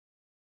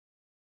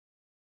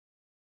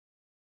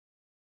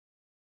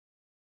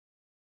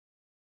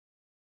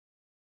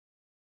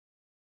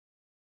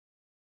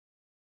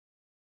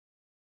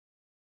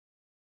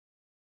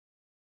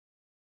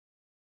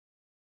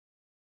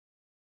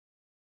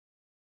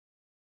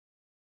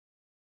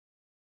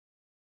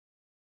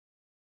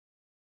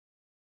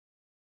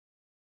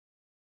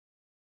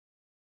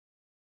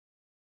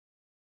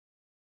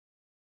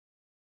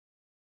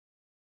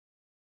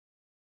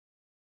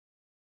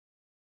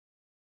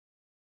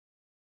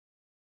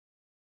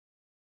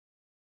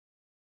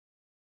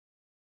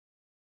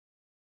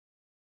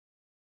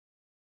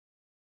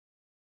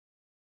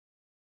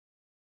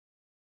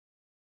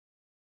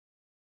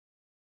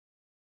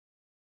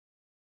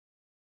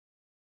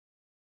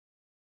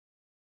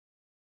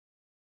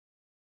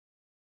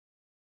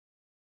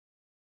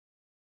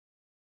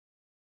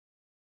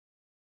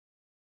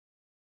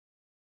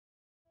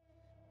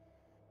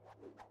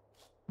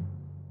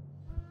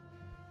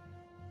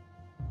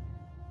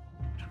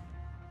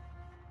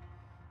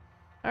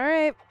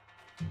Alright.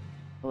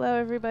 Hello,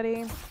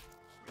 everybody.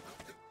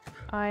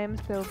 I am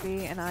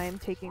Sophie, and I am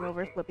taking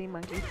over Flippy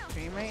Monkey's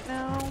stream right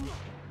now.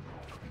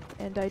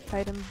 And I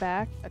tied him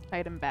up,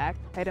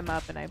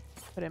 and I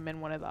put him in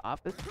one of the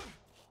office.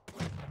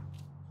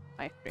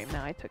 My stream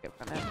now, I took it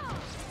from him.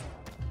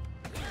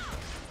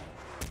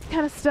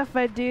 Kind of stuff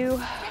I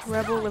do.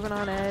 Rebel, living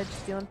on edge,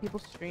 stealing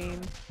people's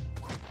streams.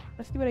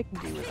 Let's see what I can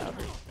do with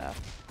other stuff.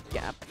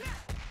 Yeah.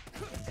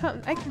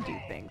 I can do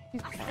things.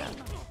 She's fine.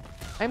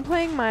 I'm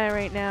playing Maya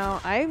right now.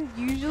 I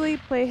usually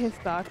play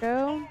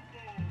Hisako,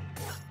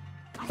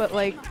 but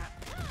like,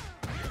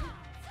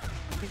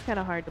 she's kind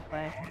of hard to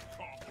play.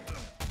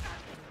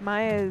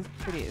 Maya's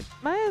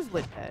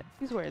legit.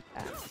 She's where it's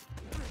at.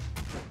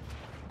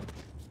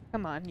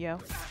 Come on, yo.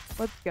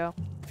 Let's go.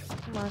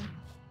 Come on.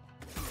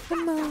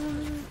 Come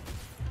on.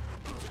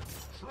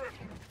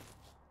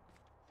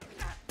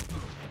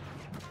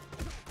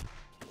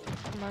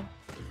 Come on.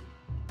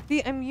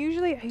 See, I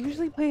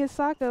usually play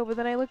Hisako, but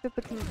then I looked at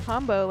the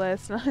combo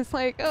list and I was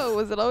like, oh,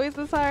 was it always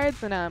this hard?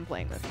 So now I'm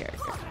playing this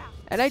character.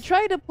 And I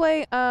tried to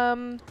play,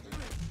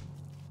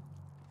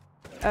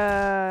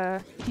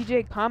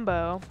 TJ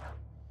combo.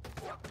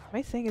 Am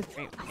I saying his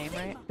name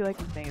right? I feel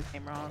like I'm saying his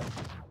name wrong.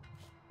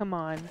 Come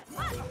on.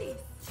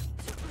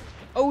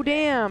 Oh,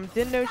 damn!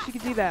 Didn't know she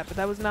could do that, but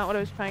that was not what I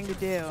was trying to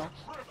do.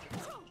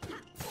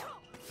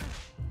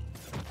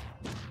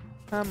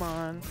 Come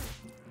on.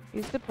 I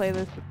used to play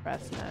this with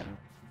Preston.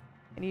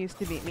 And he used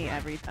to beat me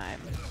every time.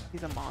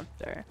 He's a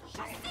monster.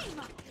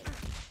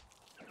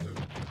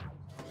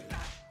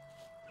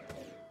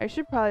 I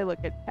should probably look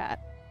at chat.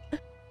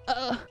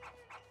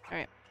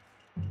 Alright.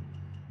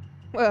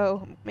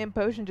 Whoa, man,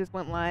 Potion just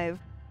went live.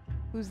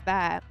 Who's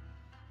that?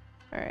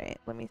 Alright,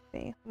 let me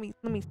see.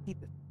 Let me see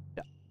this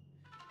stuff.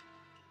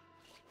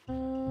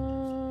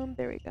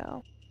 There we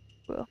go.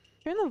 Cool.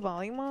 Turn the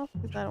volume off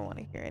because I don't want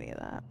to hear any of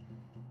that.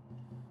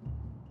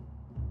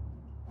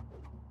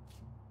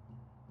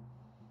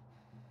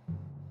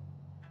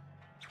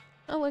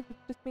 Oh look, it's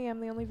just me, I'm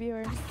the only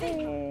viewer.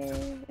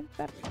 Hey,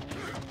 Inception.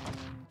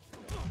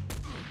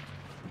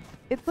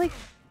 It's like,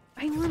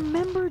 I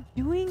remember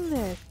doing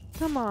this.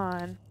 Come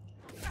on.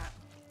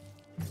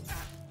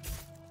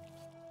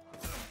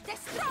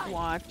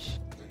 Watch.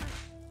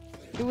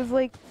 It was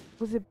like,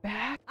 was it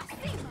back?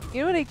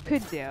 You know what I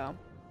could do?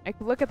 I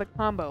could look at the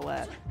combo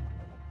list.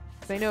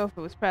 Because I know if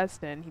it was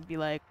Preston, he'd be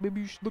like,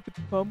 maybe you should look at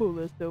the combo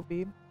list,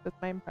 Sophie. That's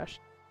my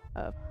impression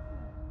of.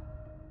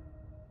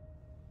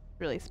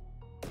 Really.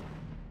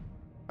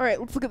 Alright,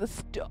 let's look at the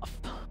stuff.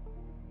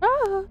 Ah!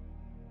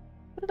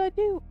 What did I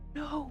do?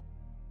 No!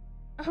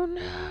 Oh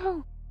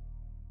no!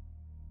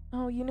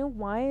 Oh, you know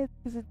why? It's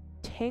because it's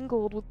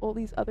tangled with all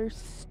these other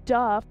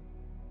stuff.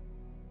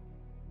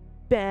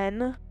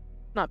 Ben.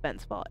 Not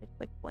Ben's fault. I just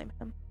like to blame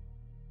him.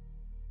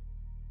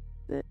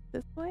 Is it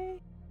this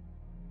way?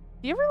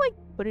 Do you ever like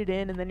put it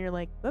in and then you're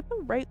like, is that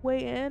the right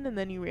way in? And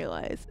then you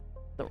realize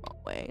it's the wrong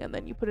way. And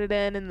then you put it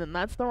in and then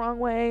that's the wrong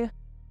way.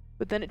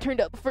 But then it turned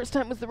out the first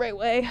time was the right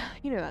way.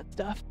 You know that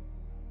stuff.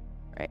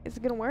 Right, is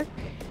it gonna work?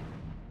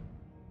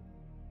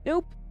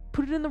 Nope.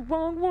 Put it in the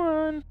wrong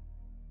one.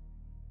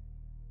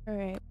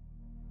 Alright.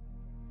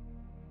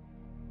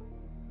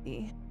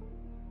 See.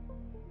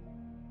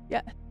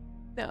 Yeah.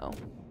 No.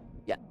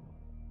 Yeah.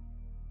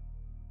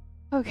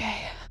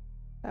 Okay.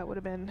 That would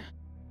have been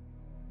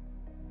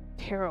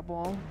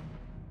terrible.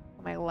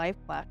 My life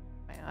flashed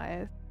in my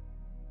eyes.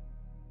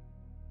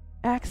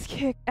 Axe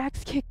kick,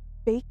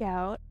 fake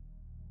out.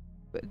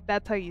 But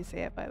that's how you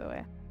say it, by the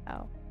way.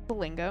 Oh, the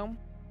lingo.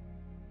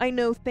 I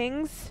know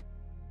things.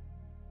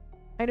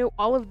 I know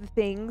all of the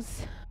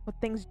things. What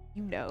things do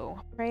you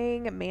know?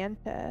 Praying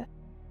Manta.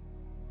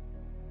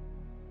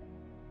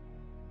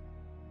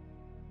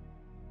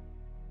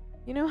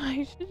 You know,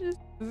 I should just...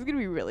 This is gonna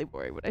be really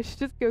boring, but I should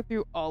just go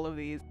through all of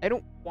these. I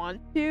don't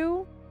want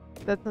to.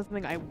 That's not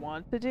something I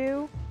want to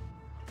do.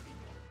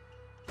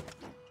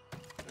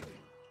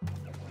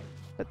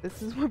 But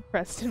this is what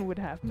Preston would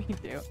have me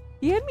do.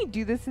 He had me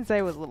do this since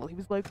I was little. He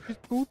was like,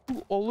 just go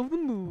through all of the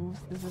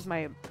moves. This is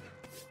my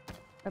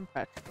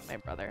impression of my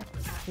brother.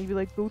 He'd be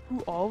like, go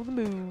through all of the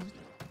moves.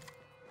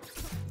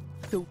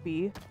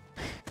 Sophie.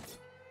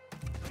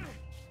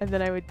 And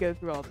then I would go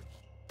through all the...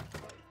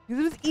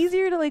 Because it was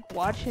easier to like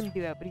watch him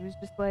do it, but he was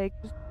just like,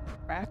 just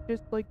practice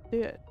like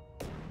this.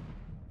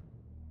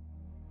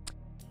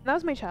 That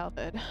was my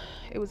childhood.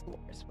 It was the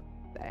worst, what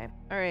to say.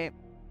 Alright.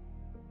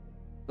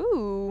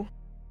 Ooh.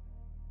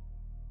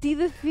 See,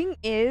 the thing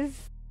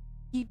is,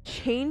 he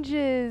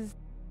changes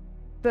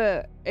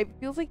the... It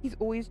feels like he's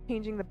always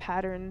changing the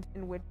patterns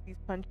in which these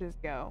punches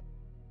go.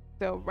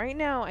 So right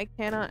now, I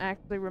cannot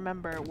actually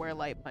remember where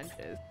light punch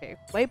is. Okay,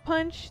 light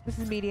punch, this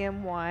is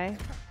medium, Y.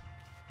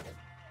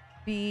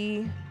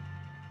 B.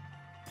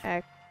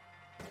 X.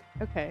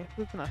 Okay,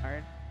 that's not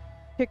hard.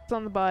 Kicks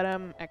on the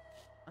bottom, X.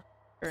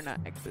 Or not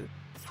X's.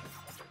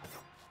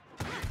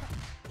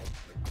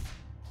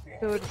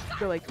 So it would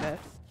go like this.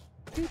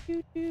 Doo,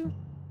 doo, doo.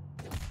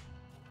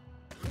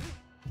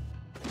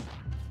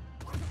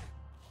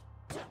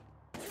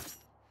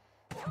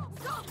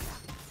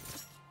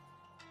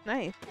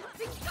 Nice.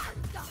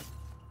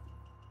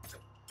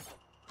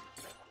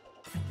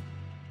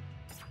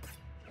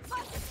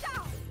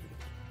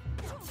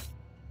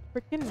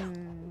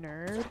 Freaking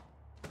nerd.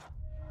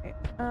 Okay,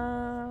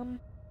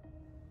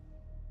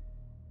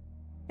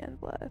 and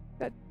left.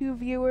 Got 2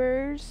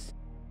 viewers.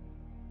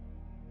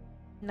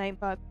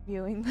 Nightbot's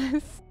viewing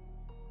this.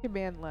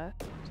 Command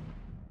left.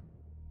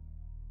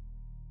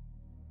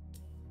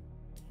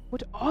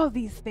 What are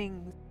these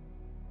things?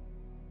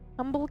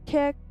 Tumble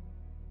kick.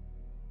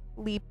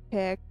 Leap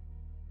kick.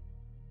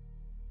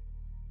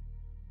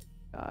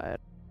 God.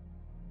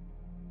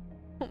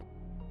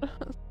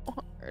 That's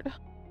hard.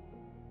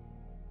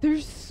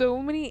 There's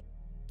so many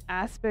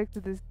aspects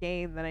of this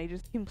game that I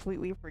just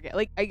completely forget.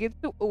 Like, I get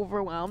so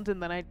overwhelmed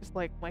and then I just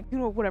like, you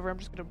know, whatever, I'm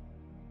just gonna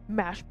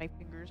mash my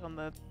fingers on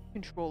the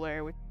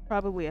controller, which is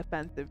probably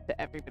offensive to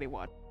everybody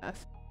watching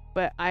us.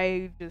 But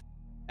I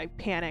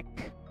panic.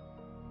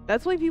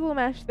 That's why people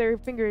mash their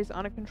fingers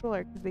on a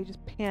controller, because they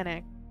just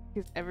panic.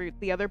 Because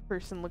the other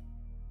person looks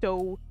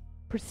so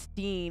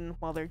pristine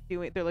while they're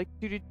like,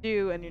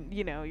 do, and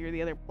you know, you're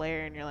the other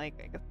player and you're like,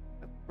 I guess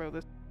I'll throw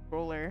this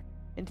controller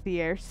into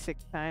the air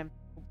 6 times.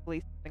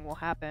 Hopefully something will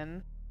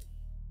happen.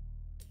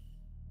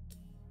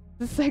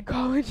 The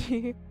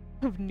psychology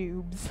of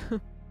noobs.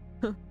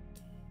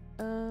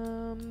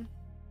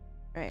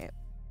 Right.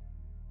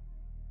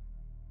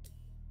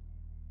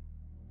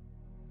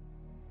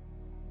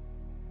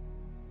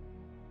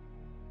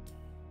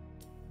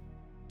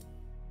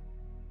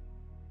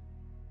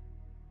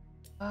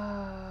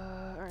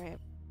 Alright.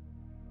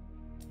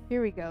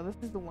 Here we go. This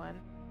is the one.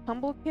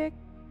 Tumble kick?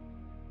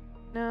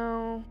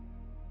 No.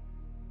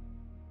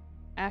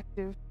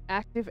 Active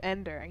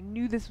ender. I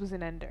knew this was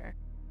an ender.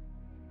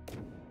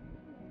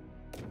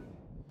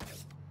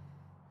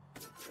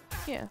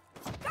 Yeah.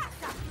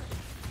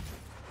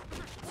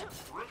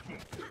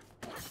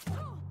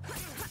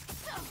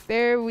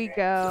 There we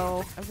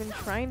go. I've been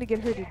trying to get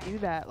her to do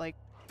that, like,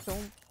 so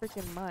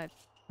freaking much.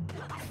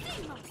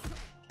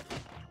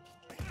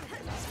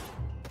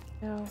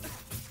 No.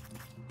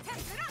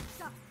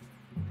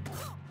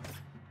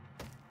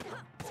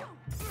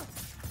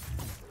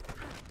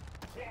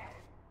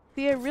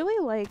 See, I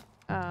really like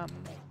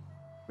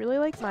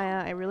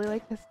Maya. I really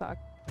like Hisaki.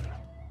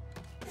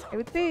 I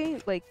would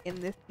say, like, in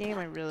this game,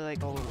 I really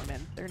like all the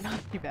women. They're not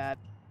too bad.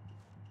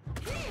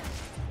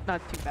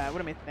 Not too bad.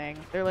 What am I saying?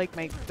 They're like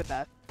the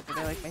best.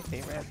 They're like my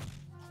favorite.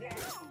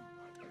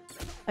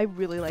 I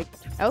really like.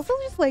 I also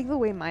just like the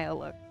way Maya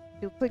looks.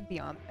 She looks like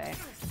Beyonce.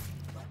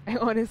 I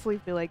honestly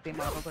feel like they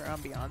modeled her on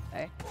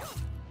Beyonce.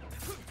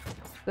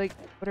 Like,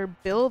 but her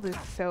build is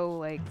so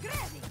like.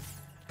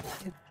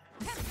 It's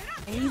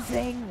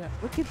amazing.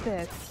 Look at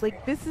this.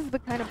 Like, this is the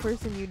kind of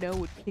person you know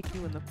would kick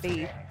you in the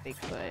face if they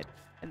could,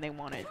 and they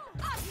wanted.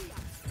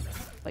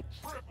 Like,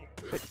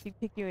 but she'd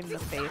kick you in the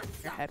face,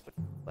 and your head would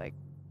like.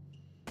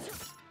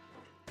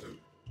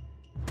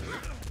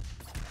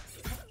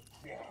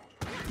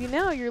 See,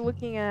 now you're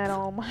looking at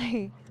all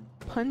my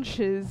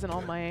punches and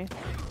all my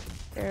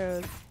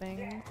arrows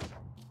things.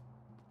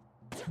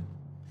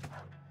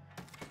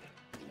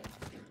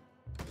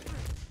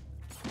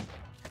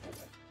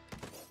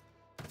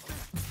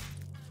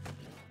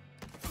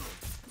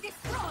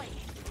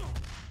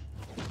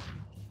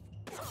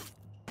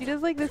 She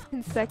does like this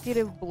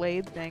consecutive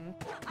blade thing.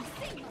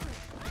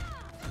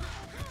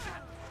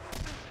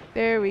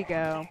 There we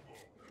go.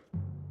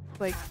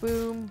 It's like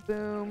boom,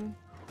 boom.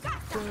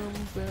 Boom,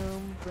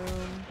 boom,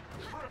 boom.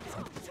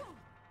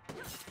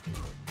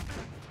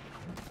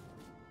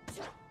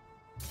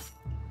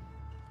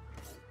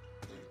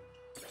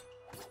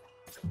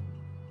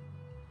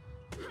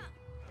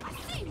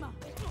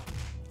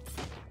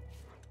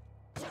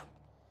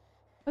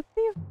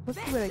 Let's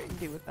see what I can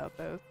do without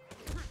those.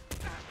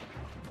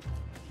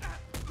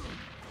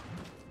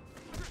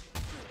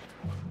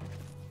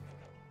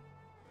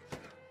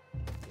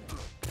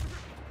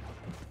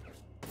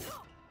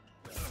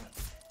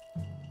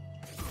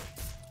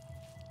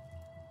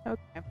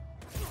 Okay.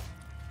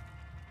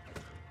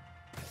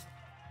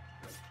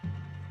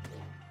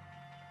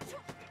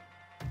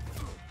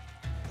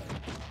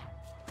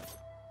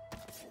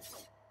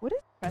 What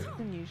does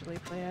Preston usually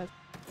play as?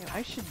 Yeah,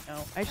 I should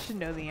know. I should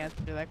know the answer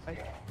to that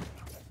question.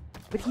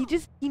 But he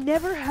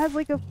never has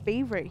like a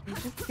favorite.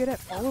 He's just good at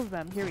all of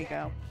them. Here we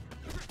go.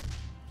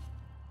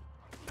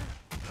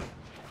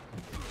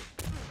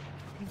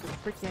 He's a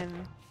freaking.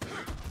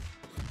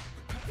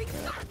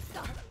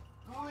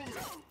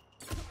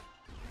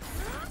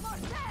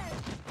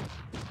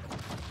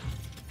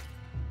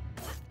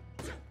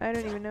 I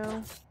don't even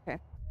know. Okay.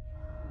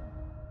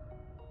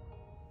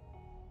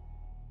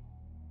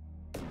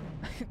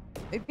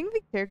 I think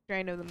the character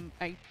I know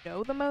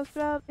the most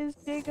about is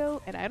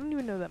Jago, and I don't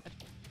even know that much.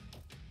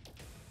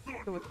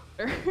 So it's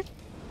her. He's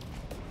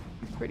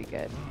pretty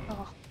good.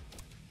 Oh,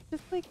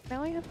 just like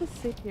now I have to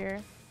sit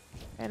here,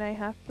 and I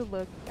have to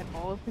look at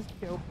all of his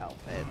joke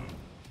outfits.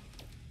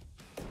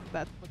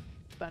 That's what's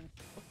fun.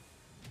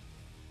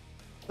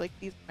 Like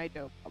these are my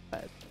joke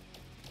outfits.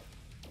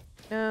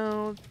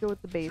 No, let's go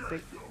with the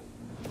basics.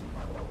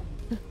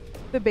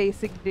 The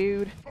basic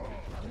dude.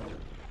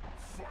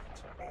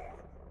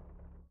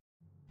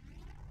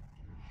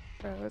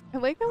 Pros. I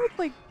like how it's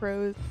like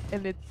pros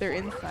and they're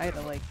inside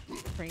a like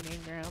training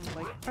ground.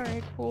 Like,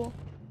 alright, cool.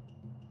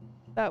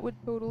 That would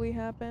totally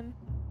happen.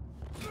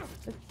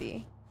 Let's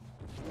see.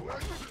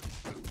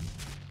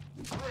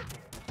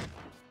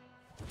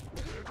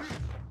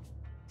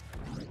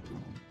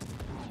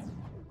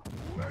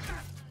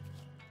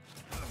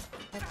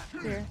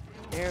 Here.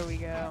 There we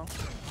go.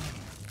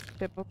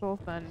 Typical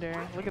Thunder.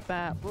 Look at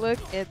that. Look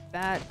at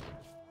that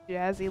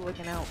jazzy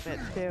looking outfit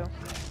too.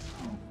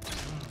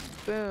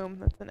 Boom.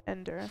 That's an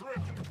ender.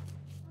 Let's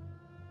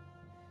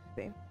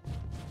see.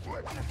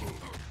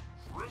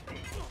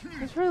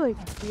 It's really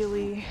like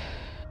really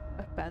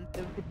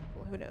offensive to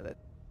people who know that.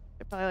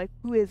 They're probably like,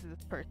 who is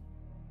this person?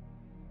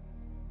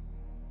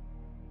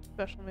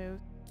 Special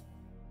moves.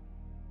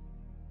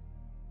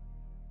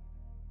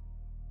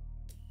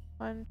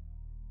 Punch.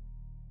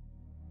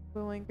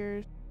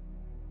 Lingers.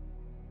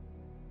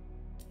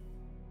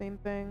 Same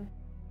thing.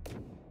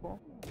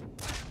 Cool.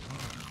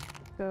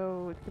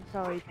 So it could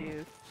probably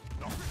do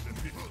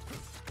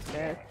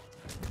this.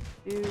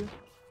 Do.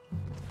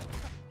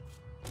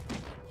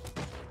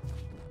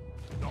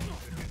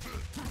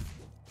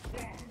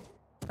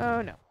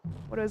 Oh no.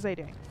 What was I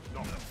doing?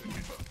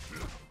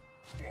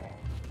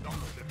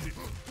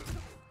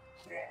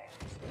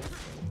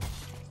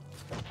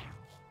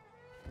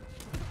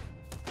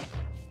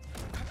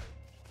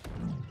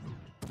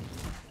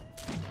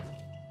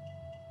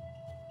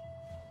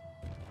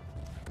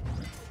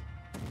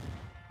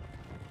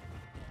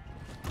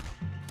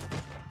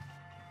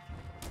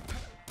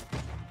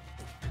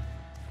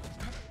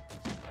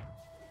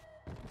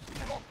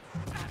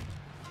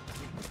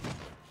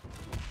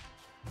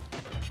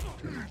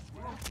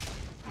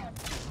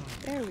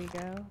 There we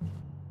go.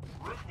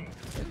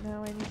 But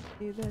now I need to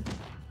do this.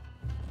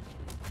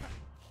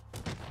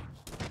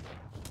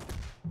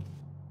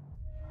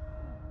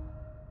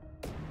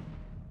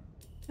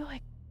 I feel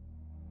like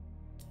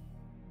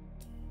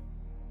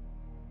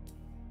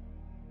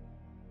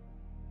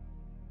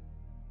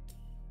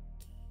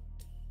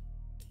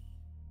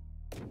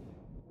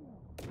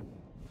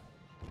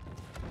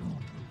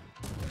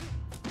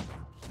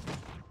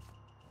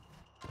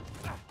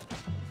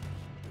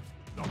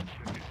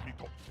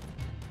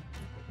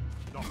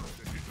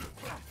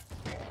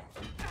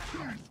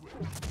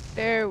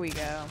there we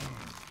go.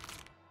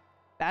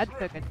 That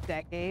took a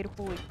decade.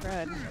 Holy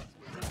crud.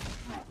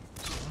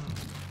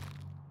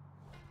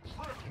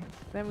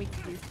 Then we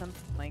can do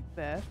something like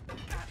this.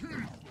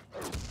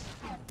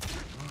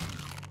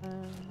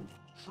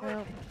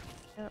 No.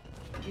 No.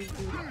 You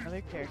do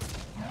another character.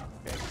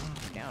 Okay.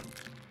 Down.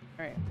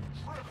 Alright.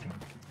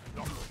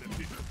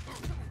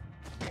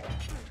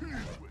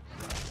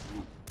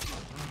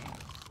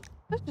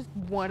 That's just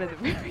one of the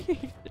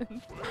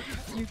variations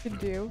you can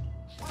do.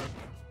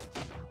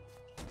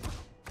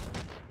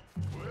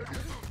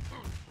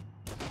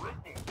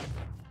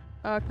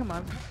 Oh, come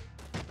on.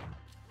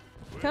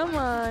 Come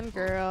on,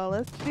 girl.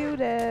 Let's do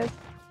this.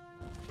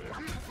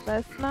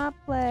 Let's not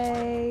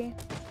play.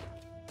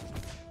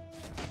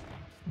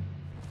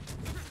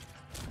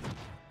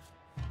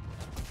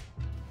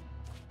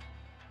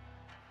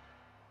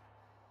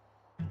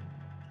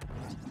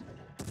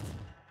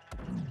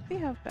 See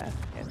how fast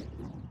it is.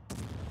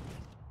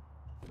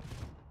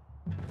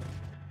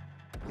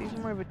 These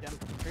are more of a jump.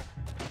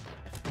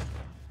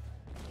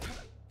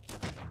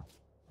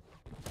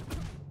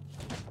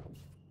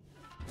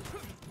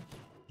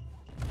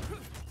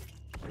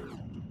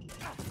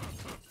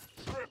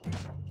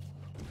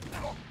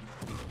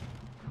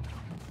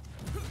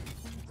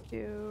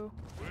 There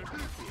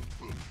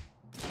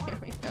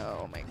we go.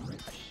 Oh my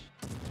gosh.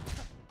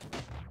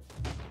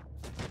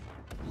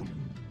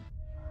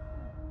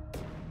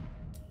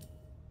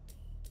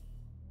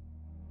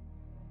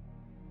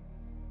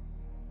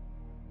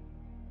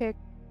 Kick,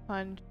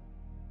 punch.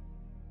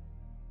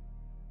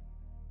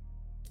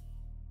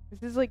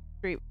 This is like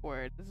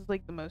straightforward. This is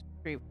like the most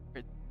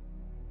straightforward.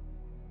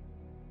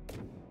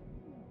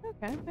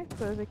 Okay, I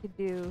suppose I could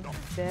do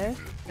this,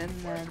 and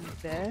then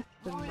this,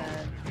 and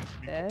then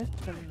this,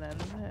 and then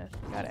this.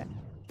 Got it.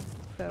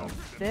 So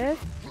this,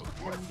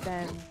 and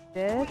then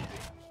this,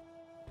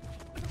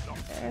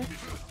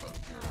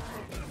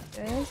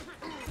 this.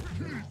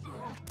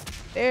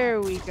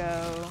 There we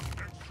go.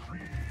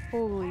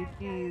 Holy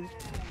jeez.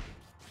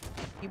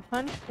 You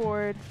punch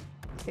forward,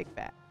 kick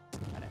back.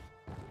 Got it.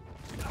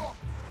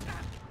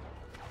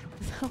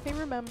 So I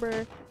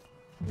remember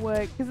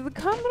what, because the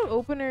combo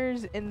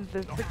openers and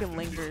the freaking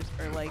lingers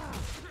are like,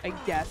 I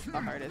guess,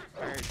 the hardest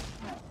part.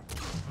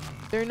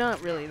 They're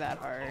not really that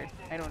hard.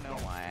 I don't know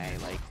why I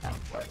like that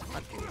part.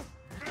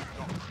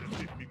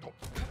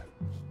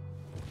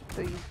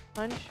 So you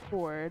punch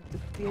forward,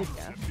 let's see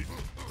again.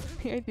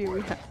 The idea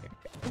we have here.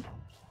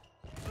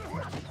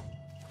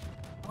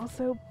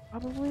 Also,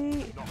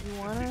 probably, if you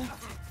wanna,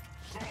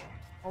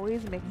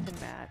 always mix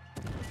and match.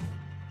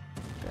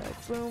 So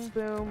like boom,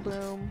 boom,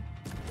 boom.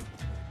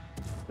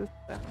 This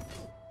stuff.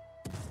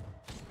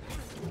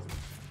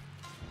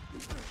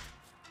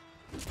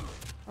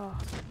 Oh.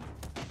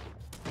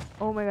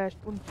 Oh my gosh,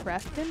 when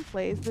Preston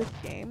plays this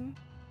game,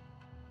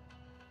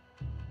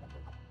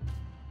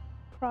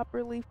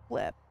 properly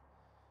flip.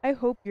 I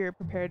hope you're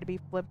prepared to be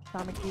flipped,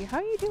 Tamaki. How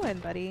you doing,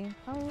 buddy?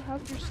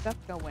 How's your stuff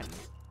going?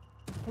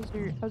 How's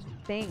your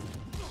thing?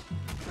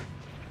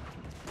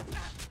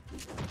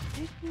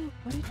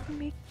 What did you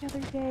make the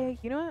other day?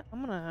 You know what?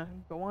 I'm gonna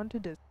go on to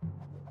Discord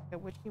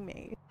at what you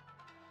made.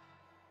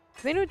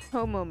 I know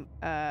Tomo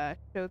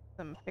showed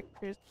some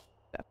pictures and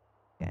stuff.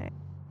 Okay.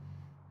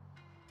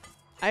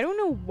 I don't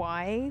know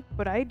why,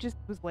 but I just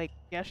was like,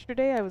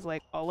 yesterday I was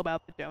like all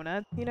about the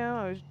donuts, you know?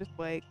 I was just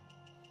like,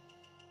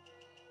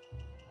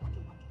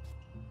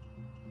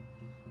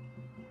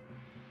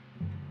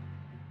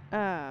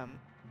 oh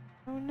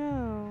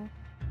no,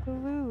 the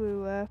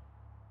Lulu left.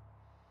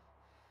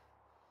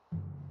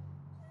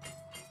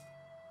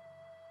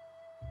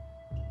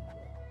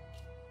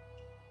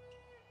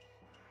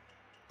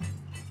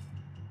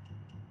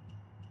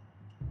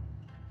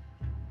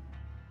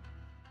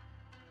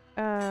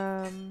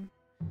 Let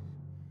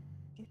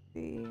me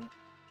see.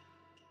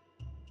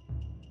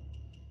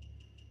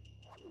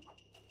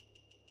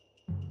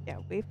 Yeah,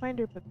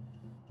 Wayfinder, but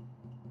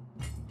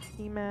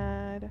he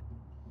mad.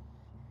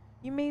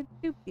 You made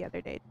soup the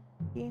other day,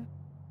 didn't you?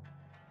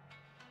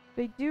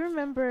 But I do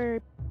remember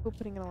people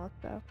putting in a lot of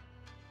stuff.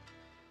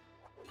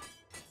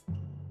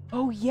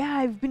 Oh yeah,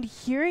 I've been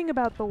hearing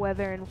about the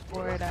weather in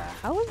Florida.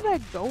 How is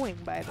that going,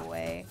 by the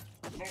way?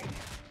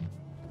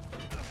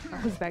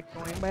 How is that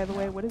going, by the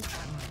way? What is...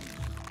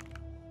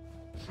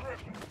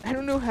 I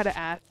don't know how to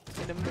ask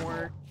in a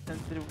more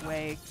sensitive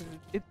way, because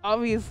it's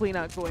obviously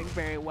not going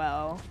very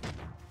well.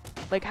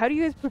 Like, how do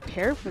you guys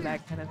prepare for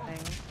that kind of thing?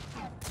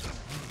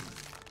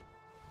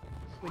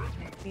 Which,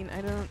 I mean,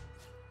 I don't...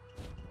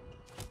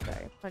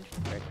 Sorry, punch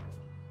first.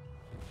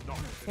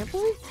 I can't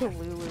believe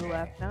Lulu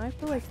left. Now I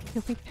feel like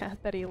really bad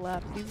that he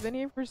left. He's been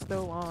here for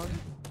so long.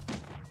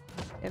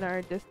 In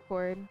our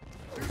Discord.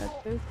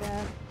 That's so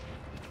sad.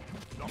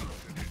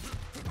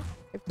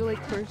 I feel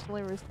like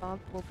personally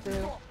responsible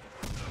too.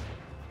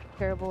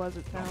 Terrible as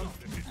it sounds.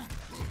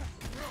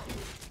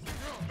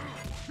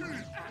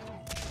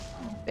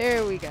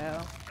 There we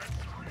go.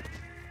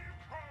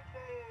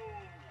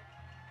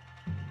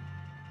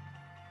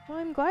 Well,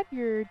 I'm glad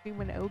you're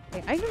doing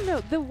okay. I don't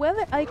know, the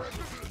weather, like,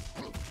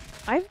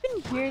 I've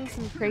been hearing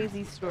some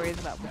crazy stories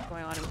about what's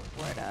going on in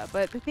Florida,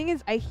 but the thing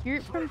is, I hear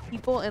it from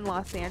people in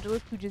Los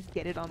Angeles who just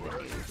get it on the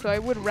news. So I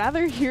would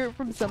rather hear it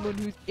from someone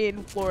who's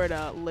in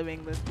Florida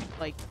living this,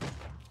 like,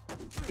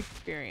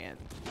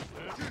 experience.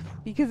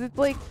 Because it's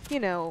like, you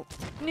know,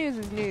 news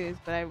is news,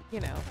 but I, you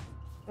know,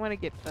 want to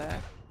get the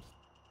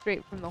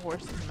straight from the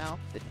horse's mouth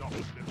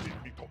situation.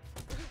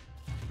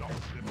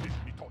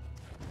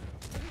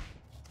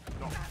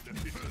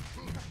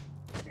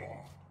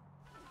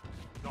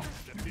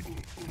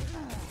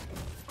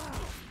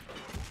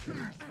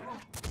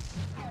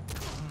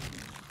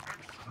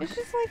 It's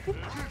just like,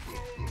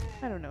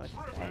 I don't know what to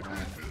say.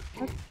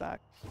 That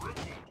sucks.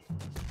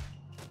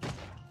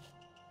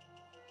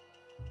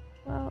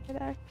 Well, it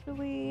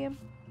actually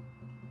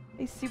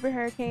a super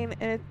hurricane,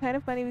 and it's kind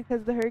of funny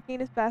because the hurricane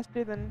is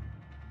faster than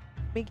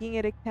making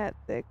it a cat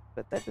 6,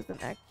 but that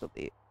doesn't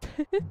actually.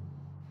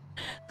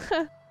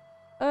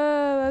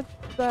 That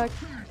sucks.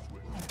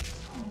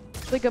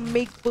 It's like a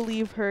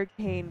make-believe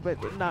hurricane,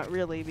 but not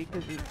really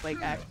because it's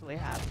like actually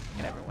happening,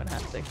 and everyone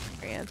has to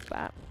experience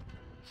that.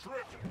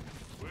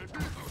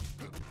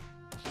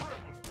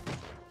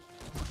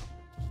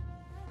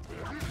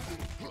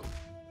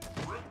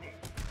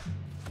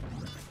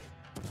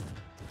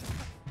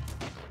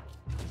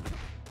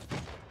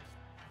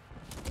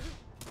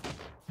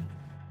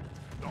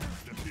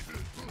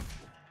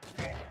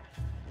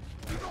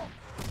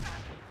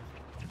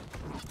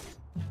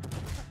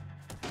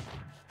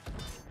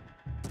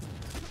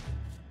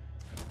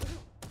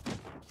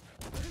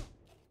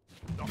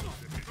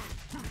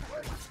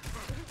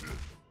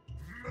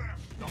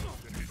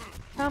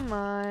 Come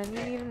on,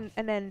 you need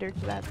an ender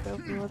to that,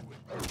 Sophie.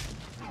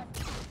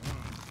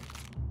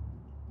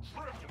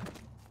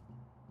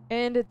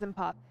 And it's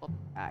impossible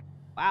to track.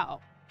 Wow.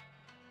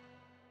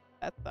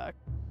 That sucks.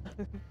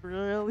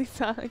 Really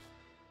sucks.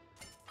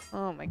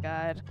 Oh my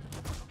god.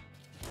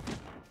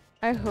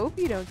 I hope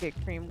you don't get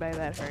creamed by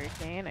that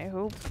hurricane. I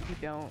hope you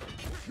don't.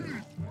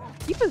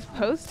 Keep us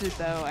posted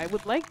though. I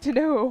would like to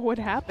know what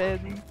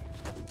happens.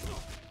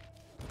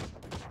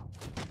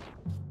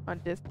 On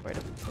Discord.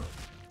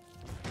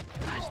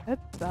 Gosh, that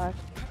sucks.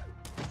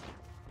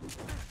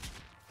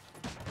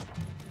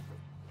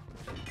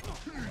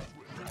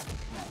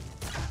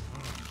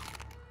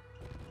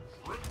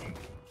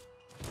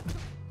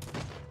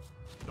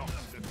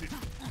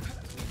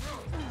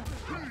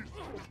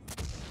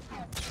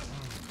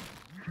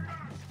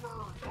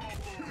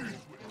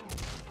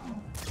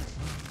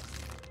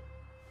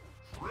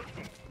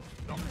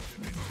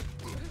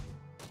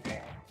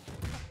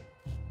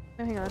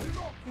 Oh, hang on.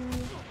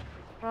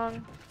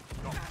 Wrong.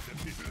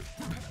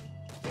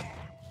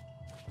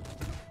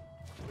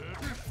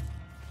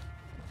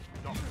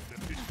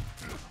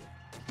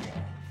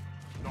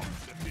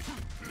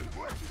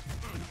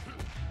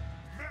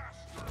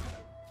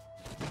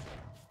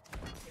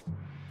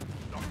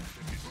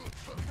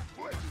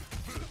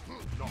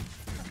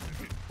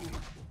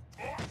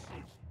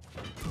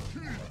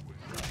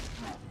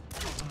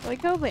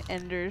 like how the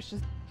ender's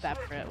just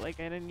separate, like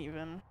I didn't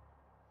even...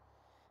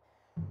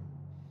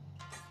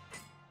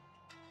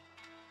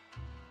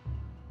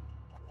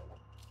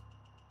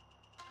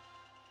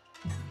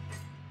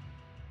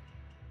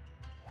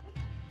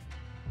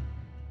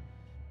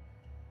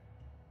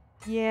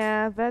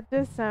 Yeah, that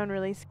does sound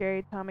really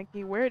scary,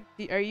 Tamaki. Where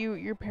are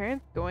your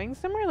parents going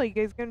somewhere? Like,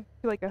 you guys going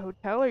to like a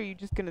hotel, or are you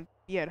just gonna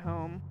be at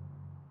home?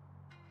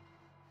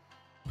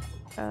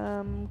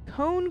 Cone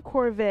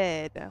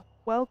Corvid,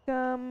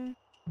 welcome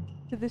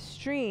to the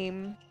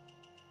stream.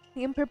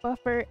 The input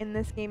buffer in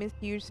this game is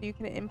huge, so you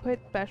can input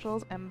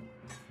specials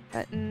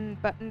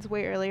and buttons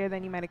way earlier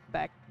than you might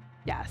expect.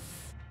 Yes,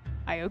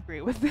 I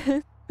agree with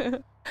this.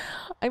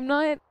 I'm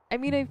not, I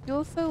mean, I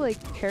feel so like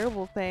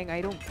terrible saying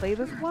I don't play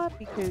this a lot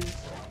because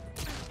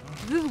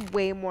this is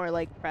way more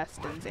like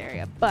Preston's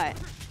area, but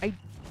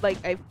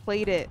I've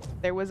played it.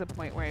 There was a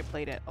point where I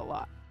played it a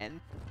lot, and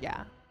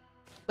yeah,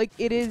 like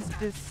it is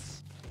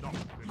just,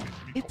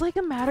 it's like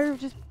a matter of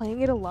just playing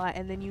it a lot,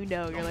 and then you're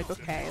like,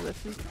 okay,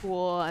 this is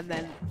cool, and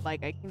then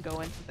like I can go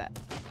into that.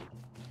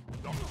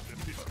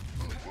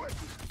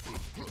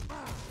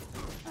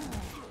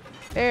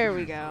 There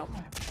we go.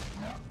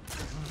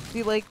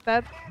 See, like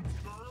that.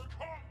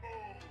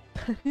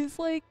 It's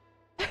like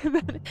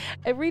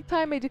every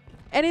time I do,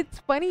 and it's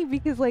funny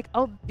because like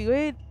I'll do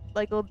it,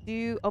 like I'll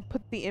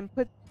put the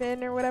inputs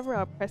in or whatever,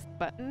 I'll press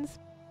buttons,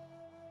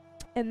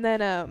 and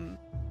then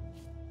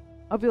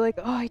I'll be like,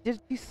 oh, I did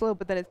it too slow,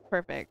 but then it's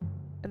perfect,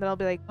 and then I'll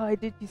be like, oh, I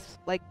did too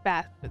like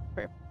fast, but it's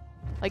perfect.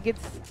 Like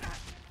it's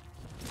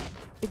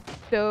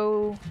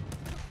so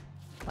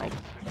like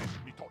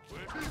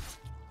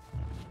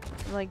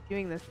I'm like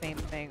doing the same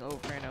thing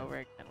over and over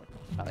again, which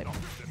is probably not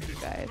for you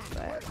guys,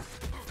 but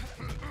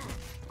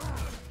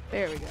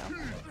there we go.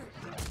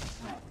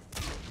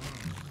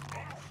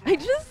 I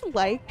just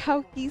like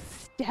how he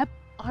stepped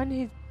on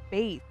his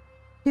face.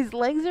 His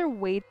legs are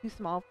way too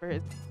small for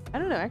his... I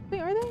don't know, actually,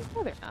 are they?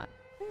 No, they're not.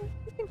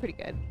 They seem pretty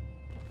good.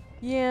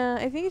 Yeah,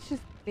 I think it's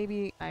just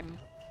maybe I'm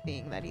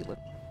seeing that his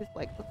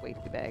legs look way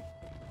too big.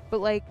 But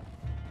like,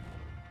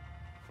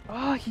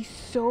 oh, he's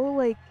so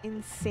like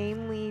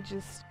insanely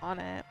just on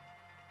it.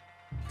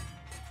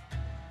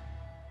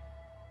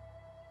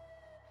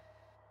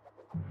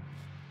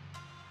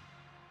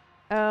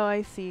 Oh,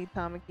 I see,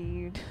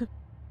 Tamaki.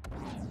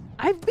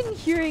 I've been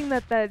hearing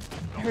that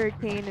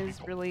hurricane is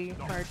really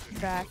hard to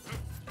track.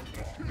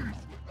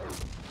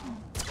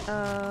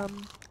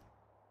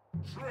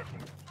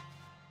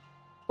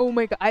 Oh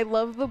my god, I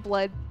love the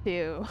blood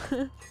too.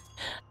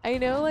 I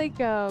know,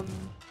 like, I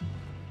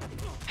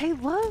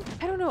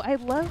don't know, I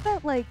love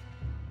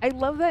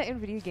that in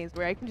video games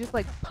where I can just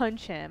like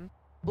punch him,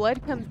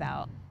 blood comes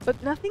out,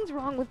 but nothing's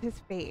wrong with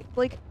his face.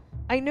 Like,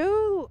 I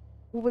know,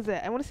 what was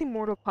it? I want to say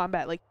Mortal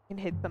Kombat, like, you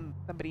can hit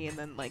somebody and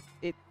then like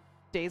it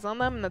stays on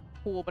them, and that's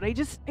cool, but I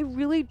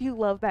really do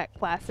love that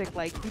classic,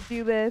 like, you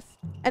do this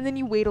and then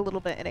you wait a little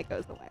bit and it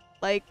goes away.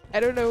 Like, I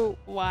don't know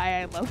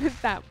why I love it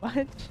that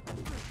much,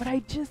 but I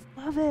just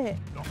love it.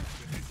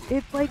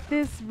 It's like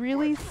this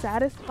really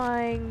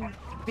satisfying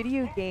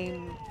video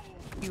game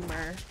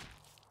humor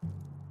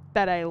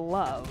that I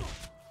love.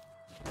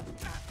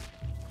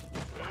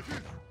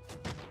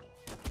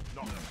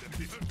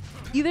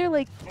 Either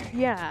like,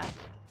 yeah.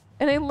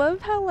 And I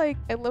love how, like,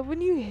 I love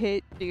when you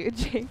hit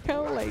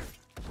Jaco, like,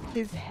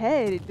 his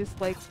head, it just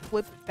like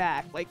flips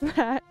back like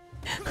that.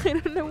 I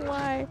don't know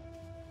why.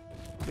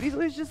 But he's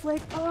always just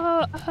like,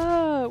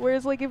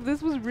 whereas like if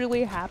this was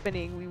really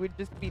happening, we'd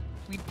be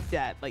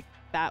dead. Like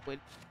that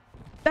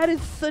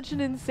is such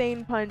an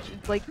insane punch.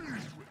 It's like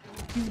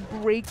he's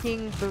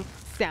breaking the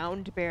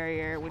sound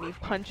barrier when he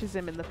punches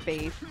him in the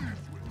face.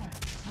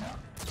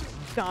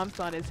 Stomps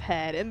on his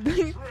head, and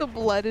the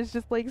blood is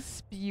just like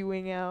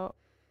spewing out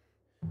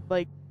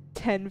like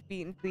 10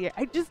 feet into the air.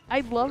 I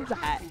love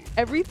that.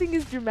 Everything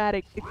is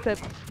dramatic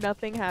except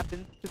nothing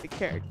happens to the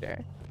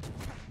character.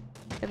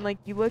 And like,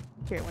 you look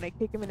here, when I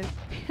kick him in his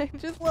I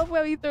just love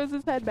how he throws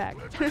his head back.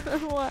 I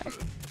don't know why.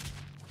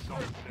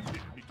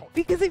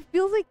 Because it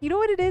feels like, you know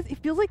what it is? It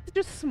feels like such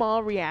a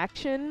small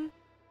reaction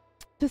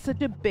to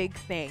such a big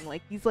thing.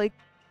 Like, he's like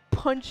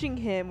punching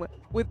him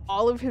with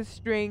all of his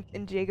strength,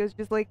 and Jago's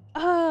just like,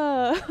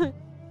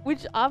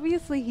 which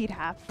obviously he'd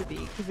have to be,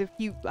 because if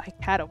he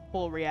like had a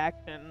full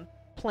reaction,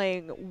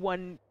 playing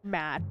one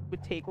match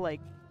would take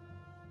like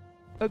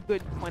a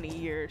good 20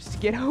 years to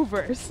get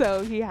over,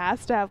 so he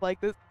has to have like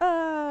this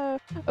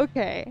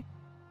okay.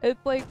 It's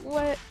like,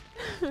 what?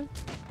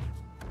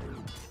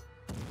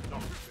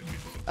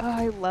 Oh,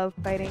 I love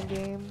fighting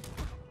games.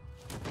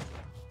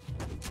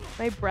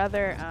 My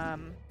brother, I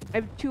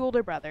have 2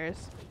 older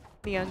brothers,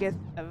 the youngest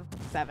of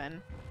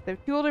 7. I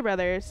have 2 older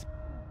brothers,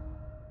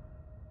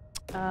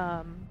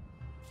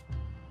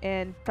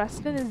 and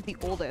Preston is the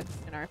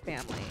oldest in our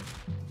family.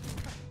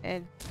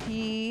 And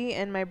he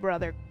and my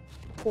brother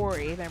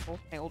Corey, they're both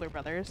my older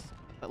brothers,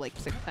 but like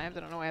 6 times, I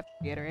don't know why I have to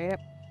reiterate it.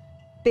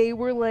 They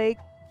were like,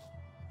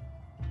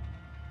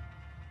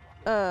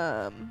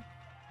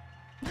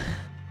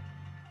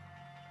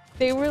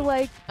 they were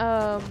like,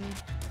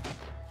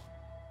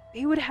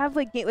 he would have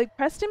like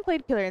Preston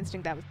played Killer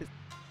Instinct, that was his,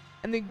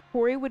 and then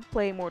Corey would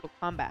play Mortal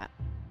Kombat,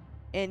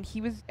 and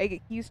he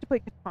used to play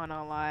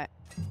Katana a lot.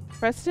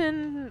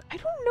 Preston, I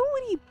don't know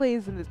what he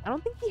plays in this. I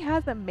don't think he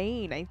has a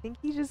main. I think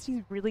he's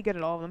really good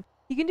at all of them.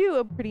 He can do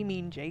a pretty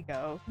mean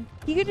Jago.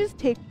 He could just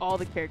take all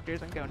the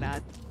characters and go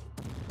nuts.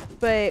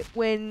 But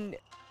when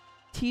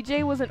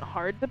TJ wasn't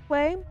hard to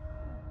play,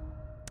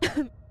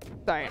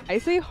 sorry, I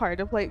say hard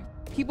to play.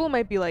 People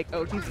might be like,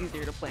 oh, he's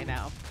easier to play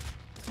now.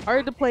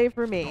 Hard to play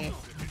for me.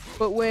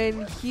 But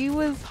when he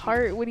was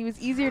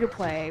easier to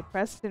play,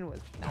 Preston was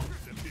nuts.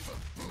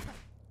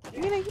 I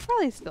mean, he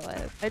probably still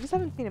is. I just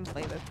haven't seen him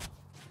play this.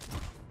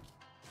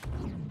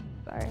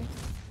 Sorry.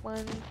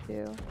 1,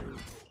 2.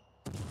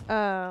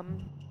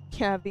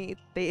 Yeah, the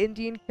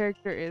Indian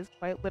character is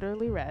quite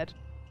literally red.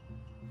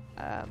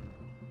 I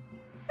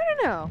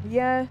don't know.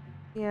 Yeah.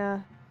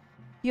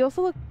 He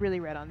also looked really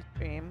red on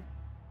stream.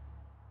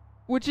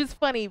 Which is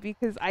funny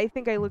because I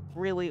think I look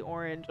really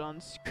orange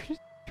on stream.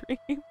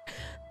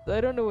 So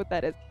I don't know what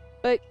that is.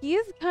 But he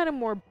is kind of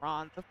more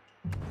bronze, for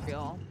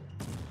real.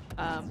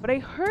 But I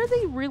heard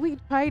they really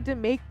tried to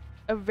make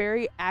a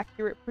very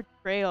accurate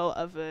portrayal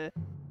of a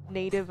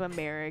Native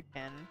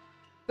American.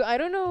 So I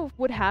don't know if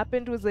what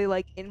happened was they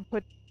like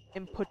put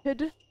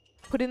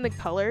in the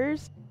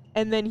colors,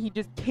 and then he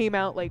just came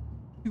out like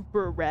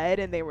super red,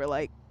 and they were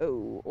like,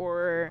 oh,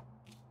 or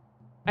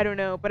I don't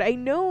know. But I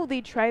know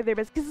they tried their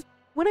best, because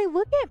when I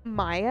look at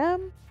Maya,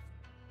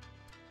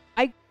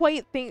 I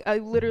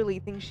literally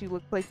think she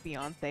looks like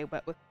Beyonce,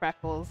 but with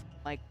freckles,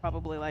 like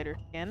probably lighter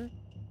skin.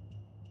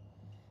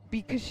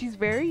 Because she's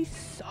very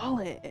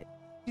solid.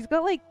 She's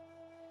got like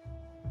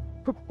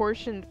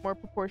more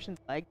proportioned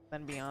legs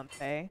than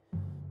Beyonce.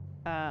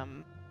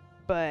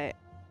 But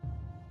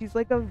she's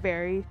like a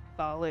very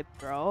solid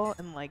girl,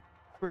 and like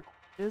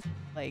just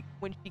like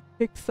when she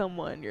kicks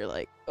someone, you're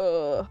like,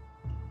 ugh.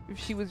 If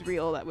she was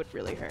real, that would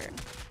really hurt.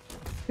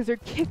 Because her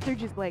kicks are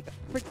just like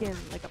freaking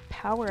like a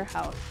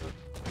powerhouse.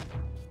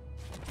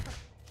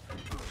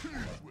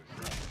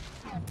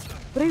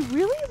 But I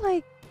really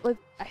like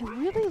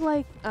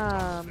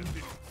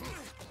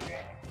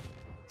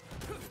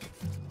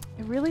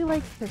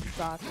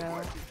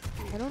Hisako.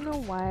 I don't know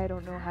why I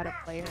don't know how to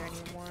play her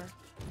anymore.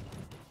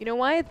 You know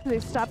why? It's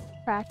because I stopped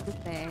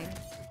practicing.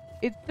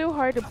 It's so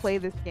hard to play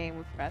this game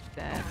with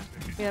Preston. I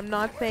mean, I'm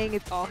not saying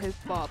it's all his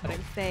fault, but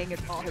I'm saying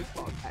it's all his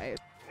fault, guys.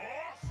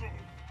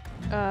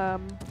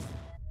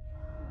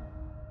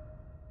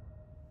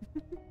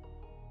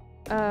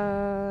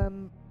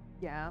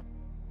 Yeah.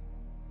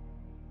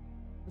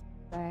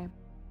 Say.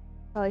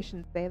 Probably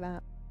shouldn't say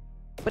that.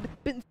 But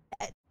it's been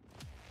said.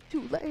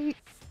 Too late.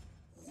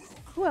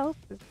 Who else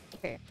is...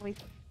 Okay, let me...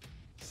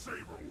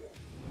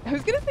 I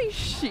was gonna say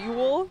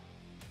She-Wolf.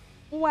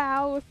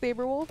 Wow,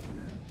 Saberwolf.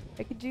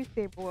 I could do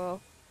Saberwolf.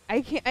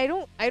 I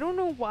don't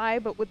know why,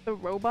 but with the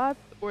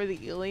robots or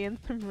the aliens,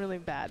 I'm really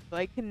bad. So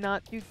I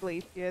cannot do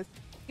Glacius.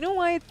 You know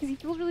why? It's because he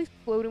feels really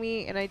slow to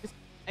me, and I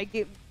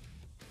get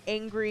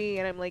angry,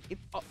 and I'm like,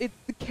 it's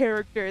the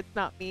character, it's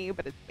not me,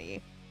 but it's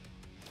me.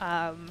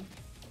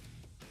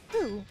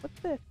 Ooh, what's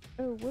this?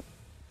 Oh, whoops.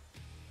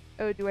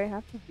 Oh, do I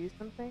have to do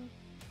something?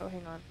 Oh,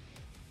 hang on.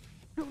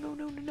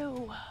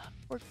 No.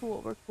 We're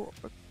cool.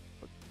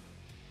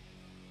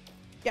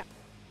 Yeah.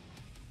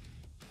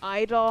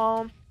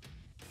 Idol.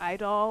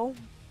 Oh,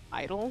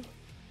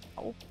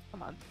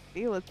 come on.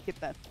 See, let's get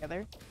that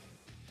together.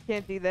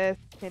 Can't do this.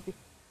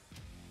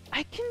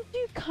 I can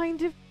do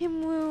kind of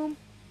Kimwoo.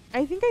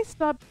 I think I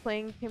stopped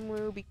playing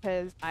Kimwoo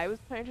because I was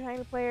trying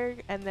to play her,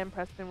 and then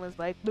Preston was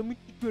like, let me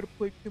teach you how to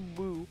play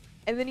Kimwoo.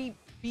 And then he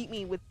beat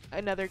me with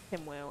another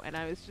Kimwoo, and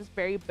I was just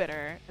very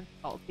bitter and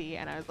salty,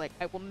 and I was like,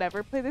 I will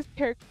never play this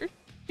character,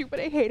 but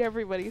I hate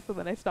everybody, so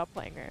then I stopped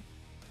playing her.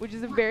 Which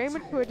is a very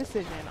mature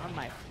decision on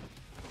my part.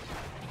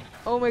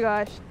 Oh my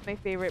gosh, my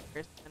favorite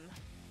person.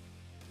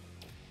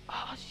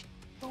 Oh, she's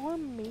so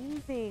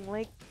amazing.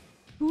 Like,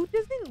 who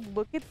doesn't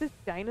look at this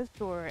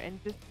dinosaur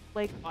and just,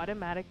 like,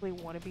 automatically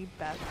want to be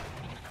best?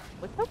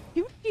 Look how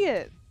cute she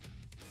is.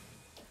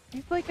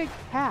 She's like a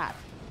cat.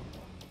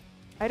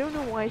 I don't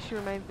know why she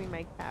reminds me of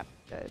my cat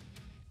does.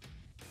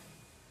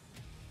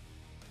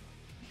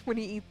 When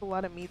he eats a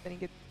lot of meat, then he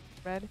gets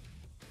red.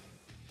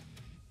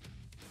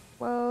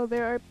 Well,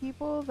 there are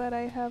people that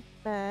I have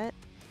met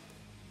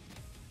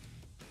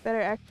that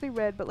are actually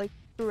red, but like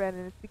super red,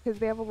 and it's because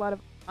they have a lot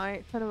of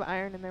ton of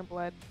iron in their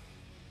blood.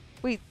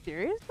 Wait,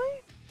 seriously?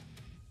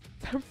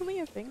 Is that really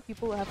a thing?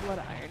 People have a lot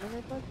of iron in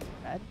their blood?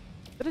 Red?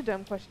 Is that a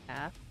dumb question to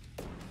ask?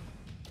 I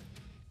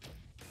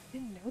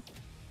didn't know that.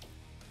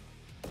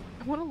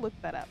 I want to look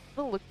that up. I'm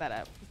gonna look that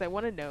up because I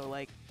want to know,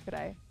 like, could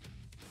I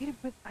eat it?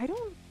 But I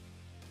don't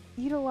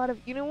eat a lot of.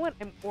 You know what?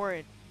 I'm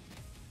orange,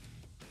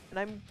 and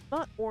I'm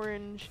not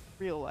orange in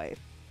real life.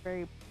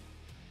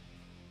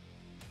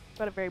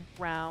 Got a very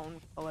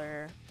brown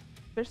color,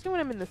 especially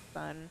when I'm in the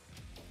sun.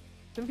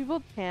 Some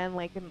people tan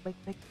like a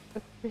crispy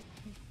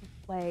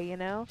souffle, you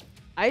know.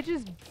 I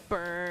just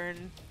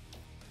burn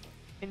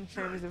in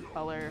terms of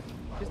color,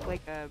 just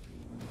like an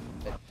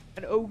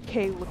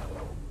okay looking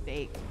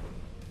steak.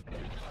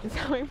 is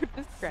how I would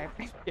describe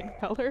my skin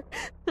color.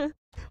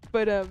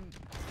 But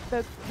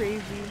that's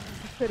crazy.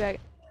 Could I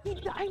mean,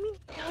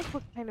 he does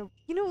look kind of,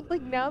 you know,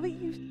 like now that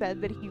you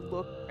said that he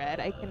looked red,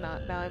 I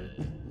cannot, now I'm,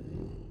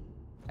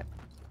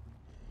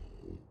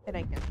 and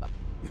I can't stop.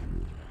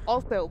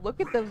 Also, look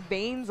at the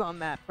veins on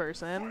that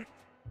person.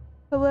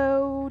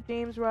 Hello,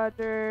 James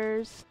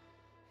Rogers.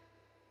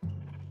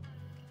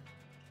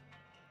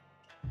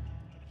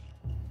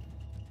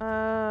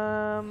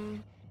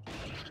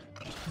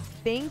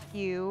 Thank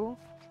you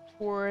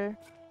for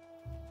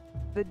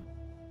the,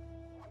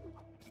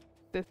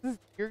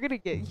 you're gonna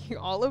get,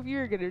 all of you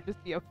are gonna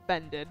just be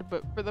offended,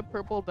 but for the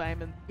purple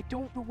diamond, I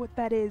don't know what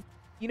that is.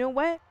 You know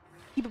what?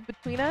 Keep it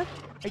between us.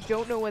 I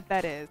don't know what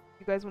that is.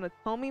 You guys want to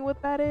tell me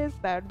what that is?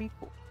 That would be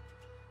cool.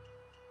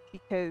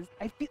 Because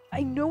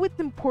I know it's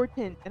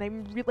important, and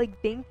I'm really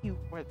like, thank you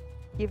for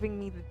giving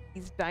me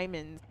these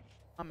diamonds.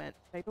 Comment.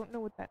 I don't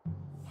know what that.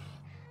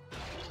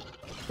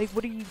 Like,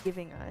 what are you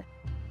giving us?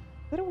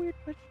 Is that a weird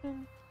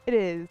question? It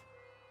is.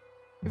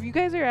 If you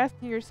guys are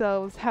asking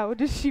yourselves, how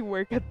does she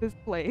work at this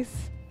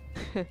place?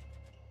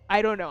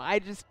 I don't know. I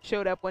just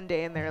showed up one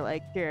day and they're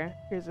like,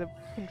 here's a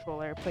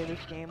controller, play this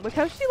game. Look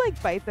how she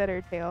like bites at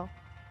her tail.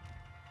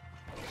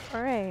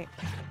 Alright.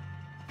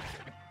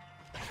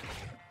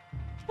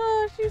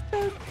 Oh, she's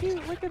so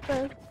cute. Look at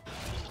this.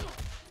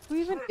 Who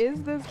even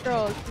is this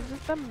girl? She's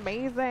just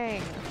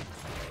amazing.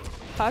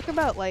 Talk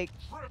about like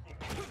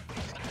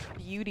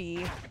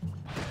beauty.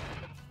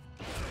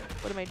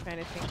 What am I trying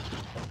to think?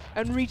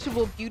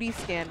 Unreachable beauty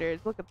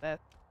standards. Look at this.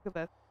 Look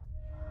at this.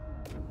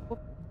 Look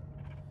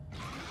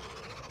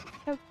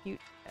how cute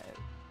she is.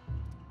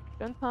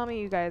 Don't tell me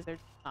you guys are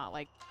not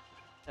like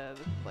this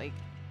like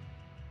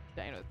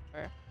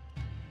dinosaur.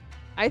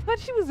 I thought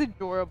she was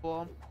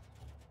adorable.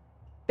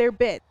 They're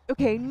bits.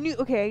 Okay,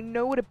 okay, I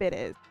know what a bit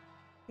is.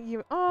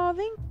 Oh,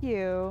 thank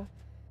you.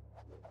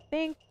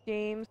 Thanks,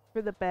 James,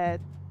 for the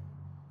bits.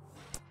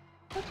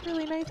 That's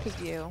really nice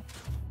of you.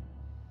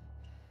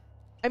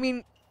 I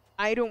mean,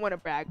 I don't want to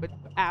brag, but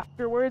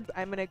afterwards,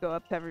 I'm gonna go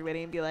up to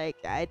everybody and be like,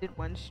 yeah, I did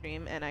one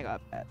stream and I got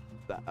pets,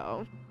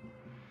 so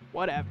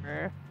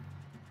whatever.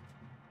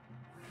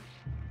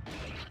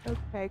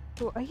 Okay,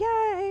 cool.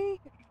 Yay!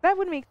 That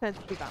would make sense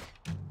if we got.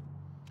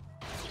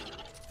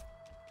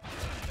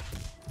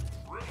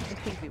 I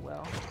think we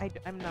will.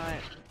 I'm not.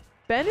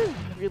 Ben is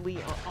really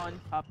on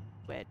top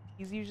of Twitch.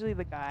 He's usually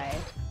the guy.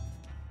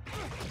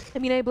 I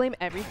mean, I blame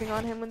everything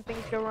on him when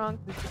things go wrong,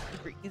 because it's just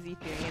super easy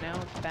to, you know?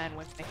 Ben,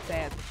 what's next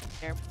day?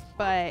 There.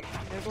 But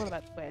there's one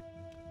about Twitch.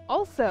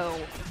 Also,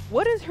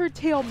 what is her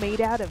tail made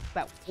out of? Is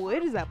that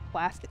wood? Is that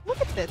plastic? Look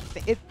at this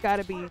thing. It's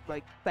gotta be,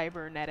 like,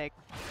 cybernetic.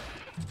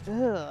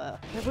 Ugh.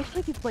 It looks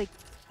like it's, like,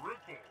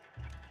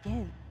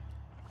 skin.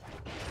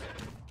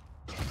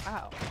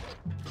 Wow.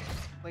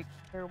 Like,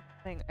 terrible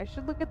thing. I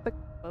should look at the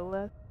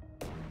list.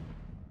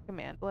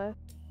 Command list.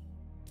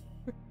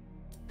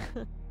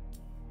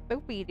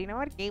 Sophie, do you know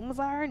what games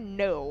are?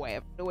 No, I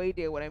have no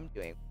idea what I'm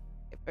doing.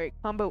 Alright,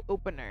 combo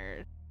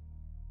openers.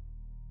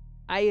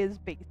 I is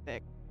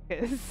basic,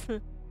 because...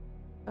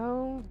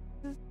 oh,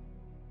 this is...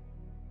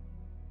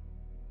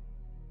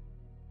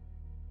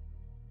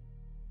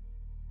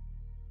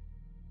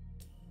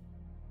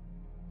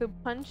 So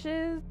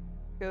punches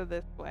go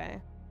this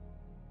way.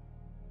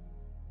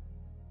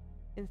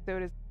 And so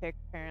does kick,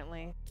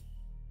 apparently.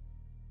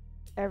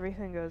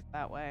 Everything goes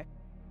that way.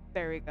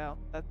 There we go.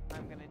 That's what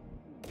I'm gonna do.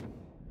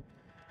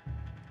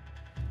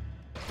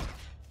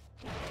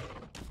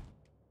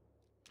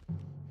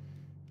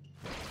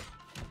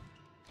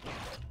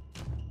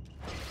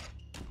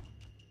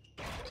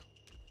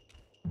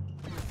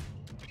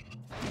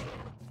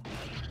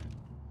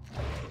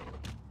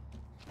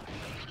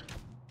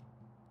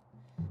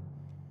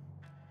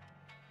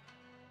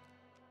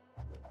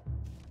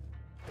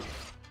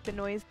 The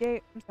noise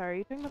gate? I'm sorry, are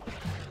you talking about the...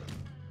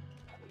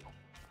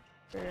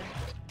 Sure.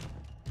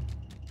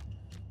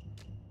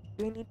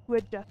 Do I need to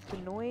adjust the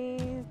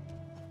noise?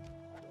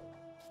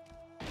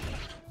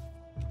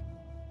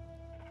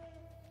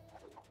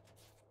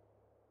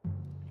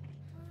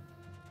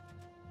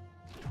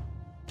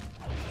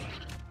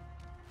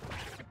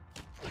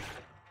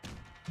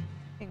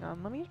 Hang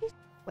on, let me just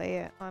play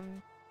it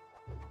on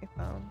my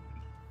phone.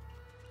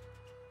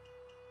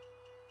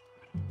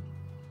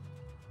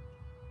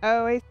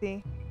 Oh, I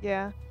see.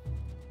 Yeah.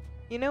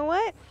 You know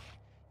what?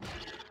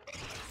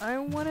 I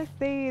want to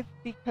say it's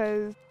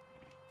because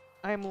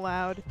I'm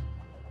loud.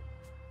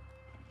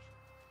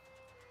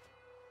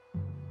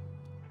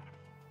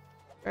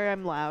 Or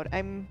I'm loud.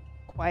 I'm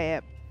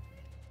quiet.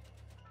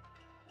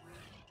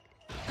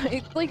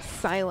 It's like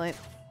silent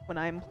when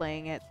I'm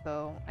playing it,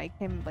 so I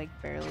can like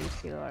barely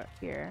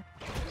hear.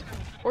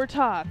 Or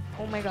talk.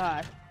 Oh my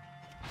gosh.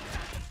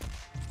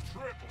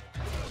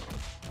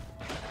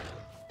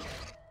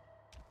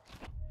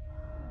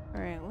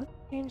 Alright, let's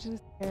change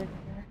this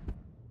character.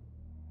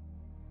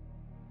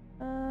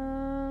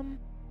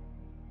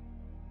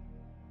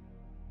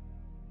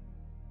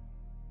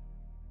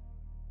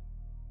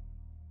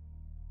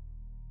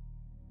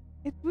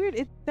 It's weird.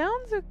 It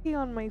sounds okay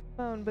on my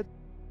phone, but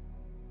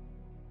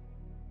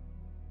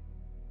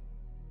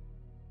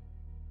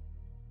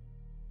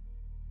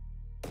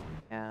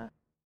Yeah.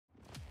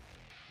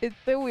 It's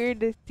so weird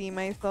to see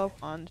myself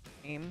on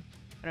stream.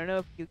 I don't know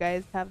if you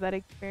guys have that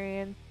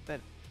experience, but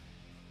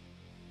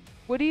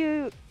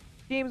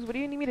James, what do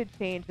you need me to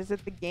change? Is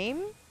it the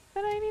game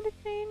that I need to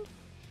change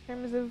in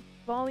terms of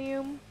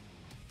volume?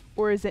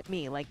 Or is it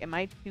me? Like, am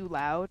I too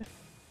loud?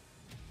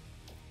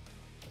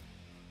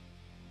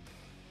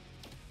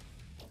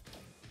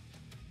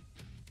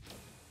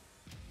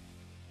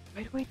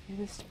 Why do I do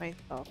this to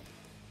myself?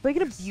 It's like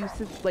an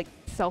abusive, like,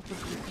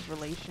 self-abusive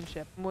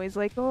relationship. I'm always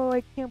like, oh,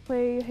 I can't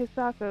play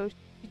Hisako, she's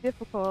too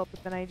difficult,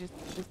 but then I just,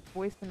 this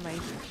voice in my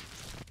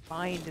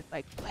mind is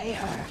like, play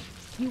her!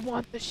 You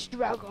want the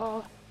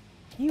struggle!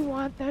 You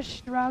want the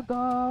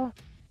struggle!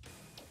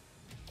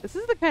 This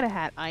is the kind of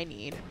hat I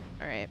need.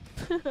 Alright.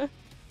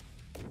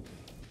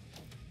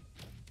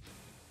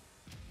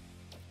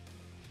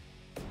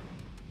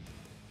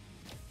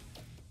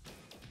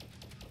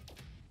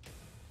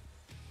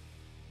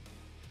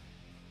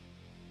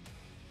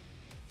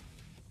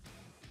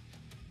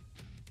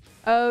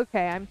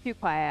 Okay, I'm too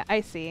quiet.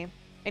 I see.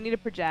 I need to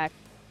project.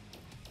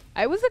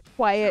 I was a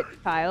quiet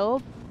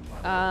child.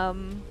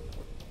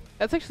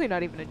 That's actually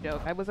not even a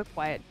joke. I was a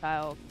quiet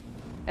child.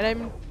 And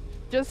I'm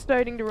just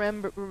starting to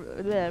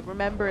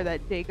remember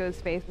that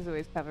Jaco's face is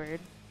always covered.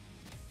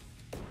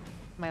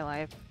 My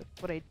life.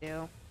 That's what I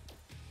do.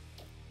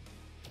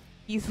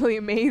 Easily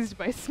amazed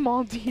by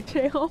small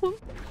details.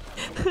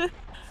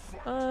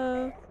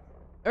 Alright,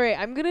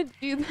 I'm gonna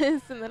do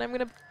this and then I'm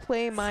gonna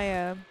play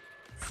Maya.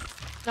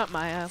 Not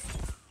Maya.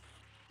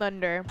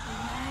 Thunder.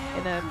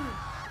 In a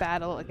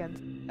battle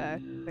against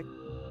the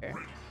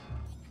character.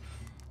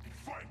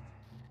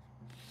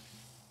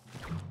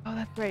 Oh,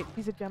 that's right.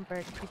 She's a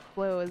jumper. She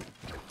flows.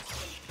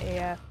 AF. You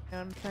know what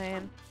I'm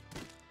saying?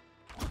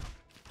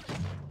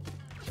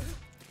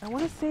 I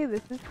want to say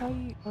this is how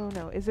you... Oh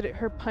no. Is it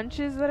her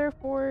punches that are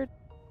forward?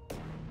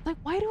 Like,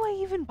 why do I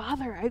even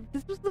bother?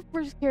 This was the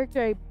first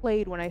character I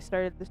played when I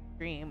started the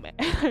stream. And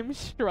I'm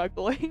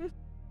struggling.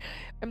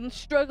 I'm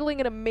struggling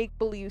in a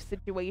make-believe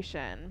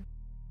situation.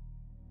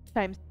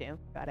 ×2.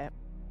 Got it.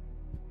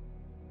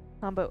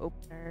 Combo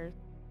openers.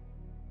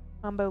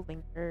 Combo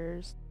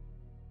linkers.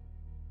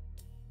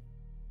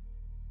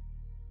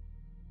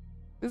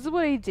 This is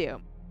what I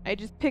do. I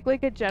just pick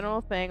like a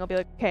general thing. I'll be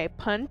like, okay,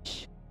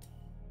 punch.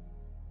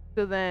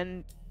 So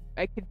then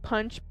I could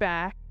punch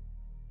back.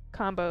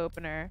 Combo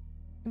opener.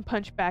 And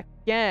punch back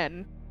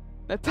again.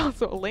 That's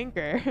also a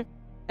linker.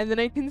 And then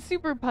I can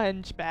super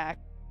punch back.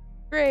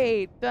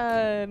 Great,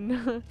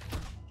 done.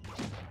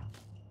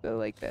 Go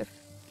like this.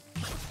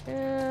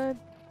 And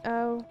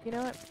oh, you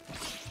know what?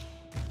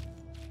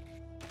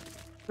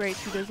 Great,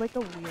 she does like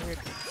a weird.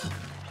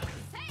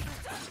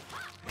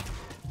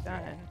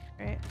 Done,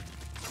 right?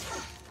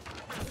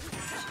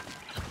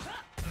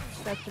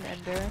 That's an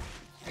ender.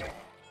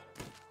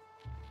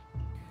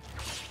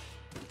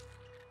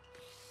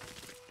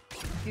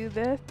 Do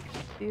this,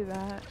 do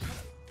that.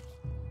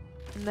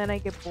 And then I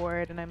get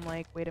bored and I'm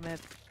like, wait a minute,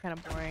 it's kind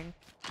of boring.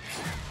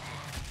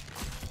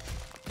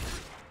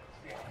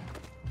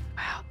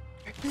 Wow,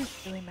 the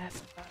character's really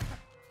messed up.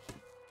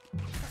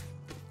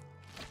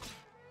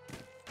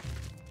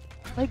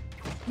 Like,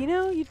 you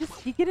know, you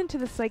get into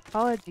the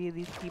psychology of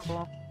these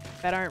people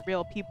that aren't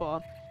real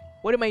people.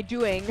 What am I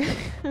doing?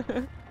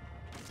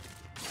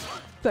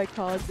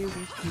 Psychology of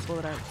these people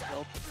that aren't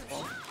real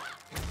people.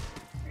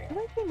 I feel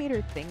like they made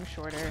her thing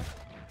shorter.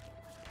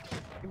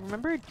 I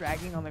remember her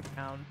dragging on the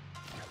ground.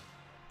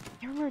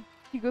 I remember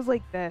she goes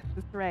like this.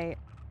 That's right.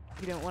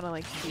 You don't want to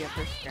like see up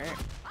her skirt.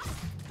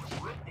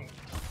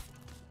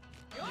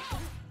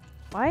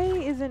 Why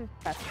isn't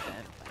Preston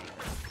playing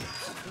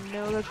this? I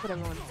know that's what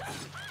everyone's saying.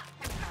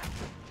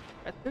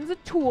 Preston's a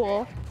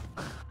tool.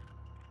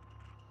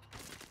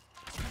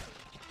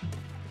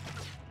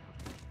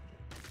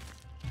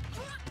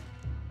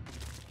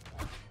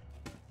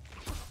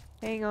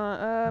 Hang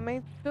on, am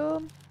I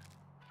still?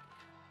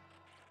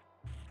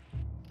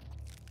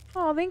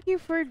 Oh, thank you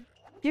for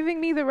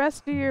giving me the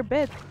rest of your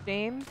bits,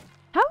 James.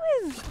 How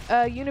is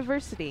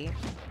university?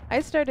 I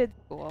started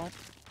school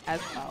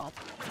as well,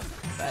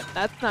 but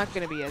that's not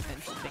going to be as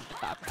interesting to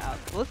talk about.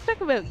 So let's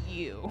talk about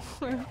you.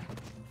 Let's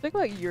talk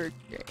about your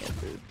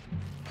experiences.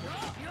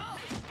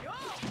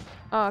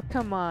 Oh,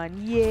 come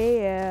on,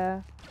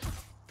 yeah.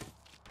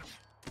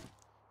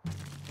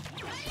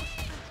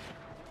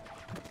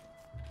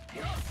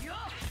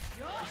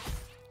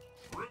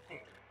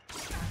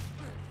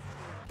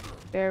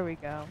 There we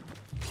go.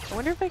 I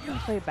wonder if I can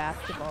play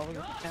basketball with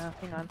this now.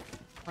 Hang on.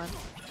 Come on.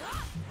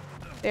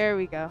 There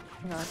we go.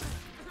 Hang on.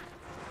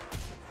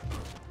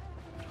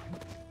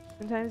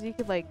 Sometimes you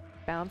could like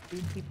bounce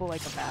these people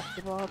like a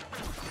basketball.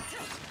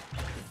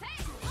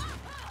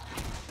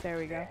 There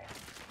we go.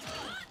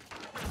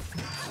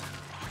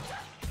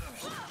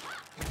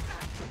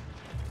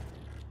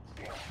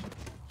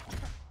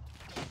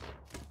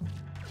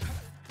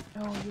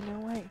 Oh, you know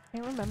what? I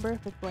can't remember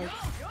if it's like...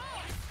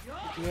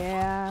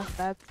 Yeah,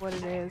 that's what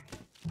it is.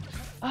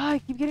 Oh, I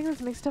keep getting this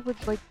mixed up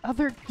with like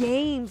other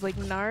games like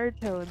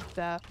Naruto and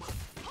stuff.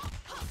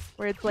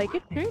 Where it's like,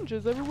 it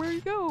changes everywhere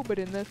you go, but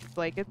in this,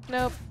 like, it's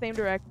nope, same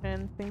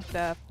direction, same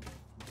stuff.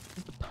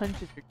 Just the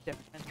punches are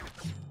different.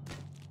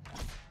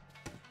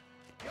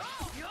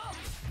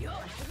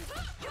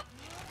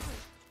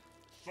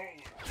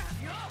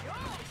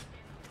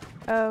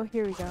 Oh,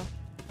 here we go.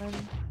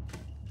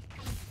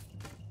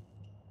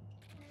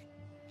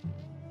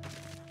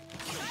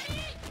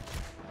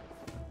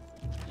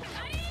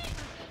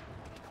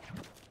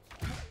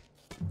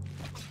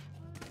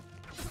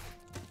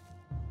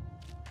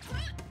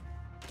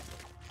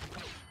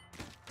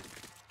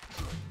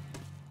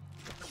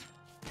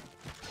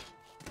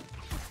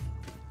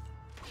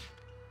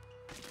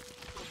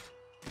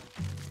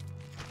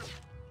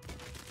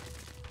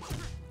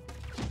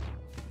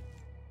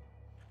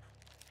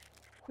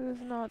 It's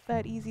not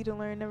that easy to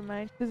learn. Never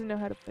mind. She doesn't know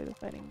how to play the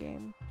fighting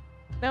game.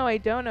 No, I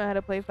don't know how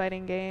to play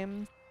fighting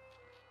games.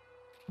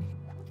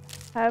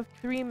 Have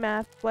 3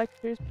 math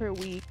lectures per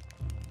week.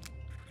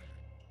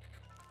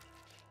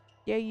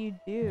 Yeah, you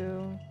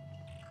do.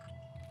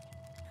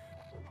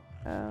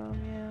 Oh,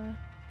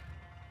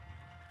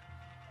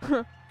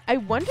 yeah. I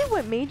wonder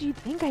what made you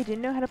think I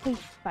didn't know how to play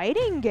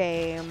fighting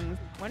games.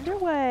 Wonder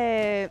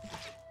what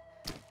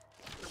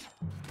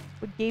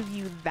gave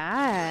you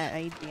that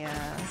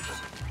idea.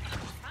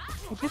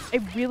 I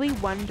really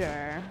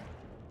wonder.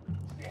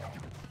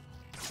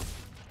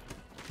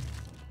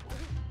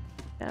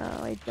 No,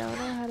 I don't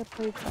know how to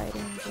play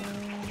fighting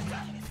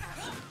games.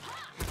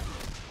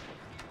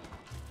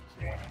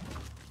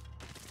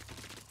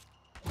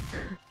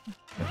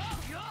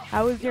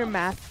 How was your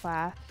math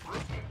class?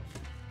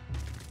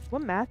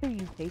 What math are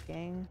you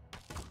taking?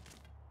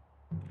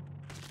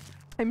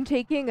 I'm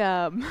taking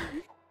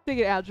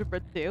taking algebra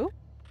 2.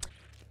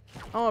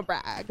 I won't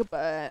brag,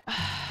 but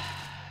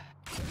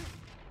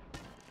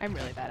I'm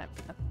really bad at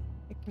math.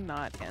 I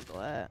cannot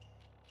handle it.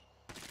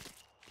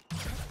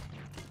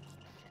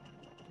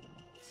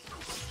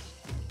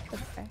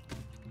 Okay.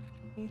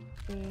 Let me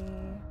see.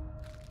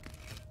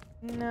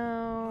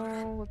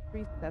 No, let's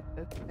reset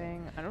this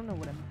thing. I don't know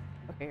what I'm...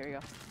 Okay, here we go.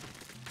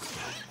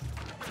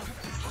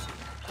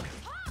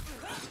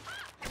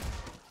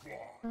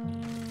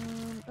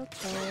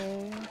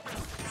 Okay.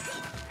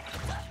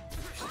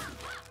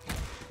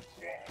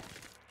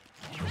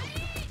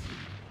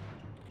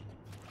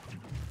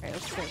 Alright,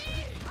 let's go.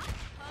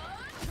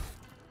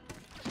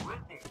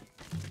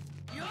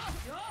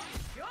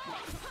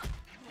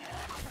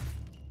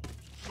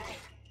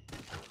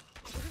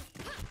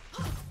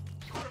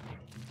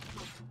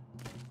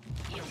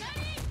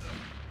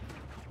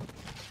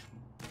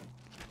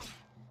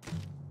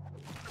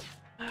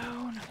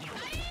 Oh no.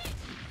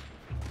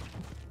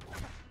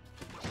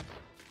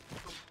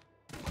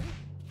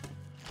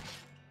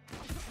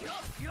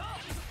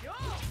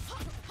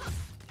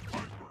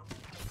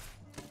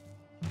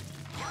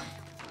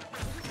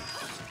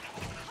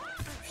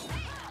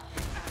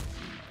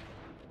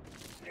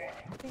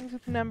 Things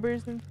with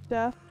numbers and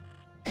stuff.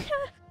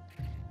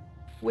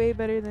 Way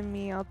better than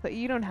me, I'll tell you.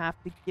 You don't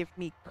have to give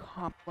me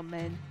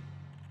compliments.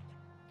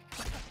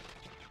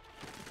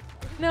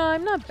 No,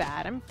 I'm not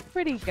bad. I'm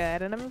pretty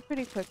good, and I'm a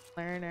pretty quick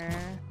learner.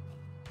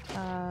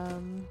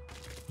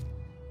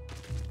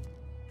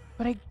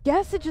 But I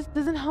guess it just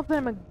doesn't help that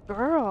I'm a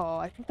girl.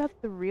 I think that's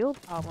the real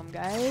problem,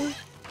 guys.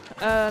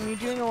 You're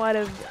doing a lot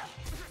of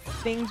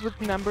things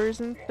with numbers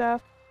and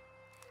stuff.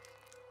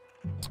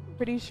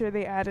 Pretty sure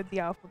they added the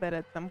alphabet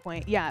at some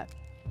point. Yeah,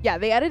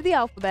 they added the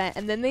alphabet,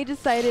 and then they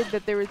decided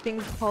that there were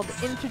things called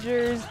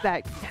integers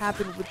that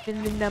happen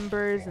within the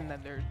numbers, and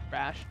then there's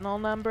rational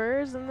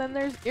numbers, and then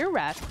there's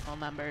irrational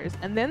numbers,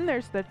 and then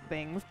there's such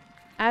things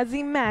as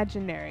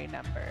imaginary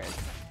numbers,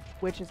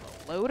 which is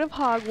a load of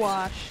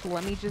hogwash,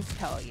 let me just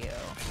tell you.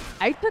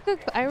 I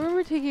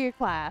remember taking a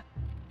class,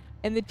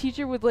 and the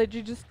teacher would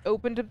literally just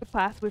opened up the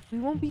class with, we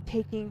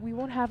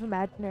won't have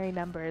imaginary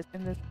numbers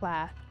in this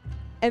class.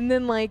 And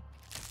then, like,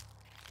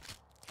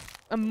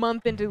 a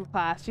month into the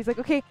class, she's like,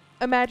 okay,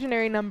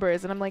 imaginary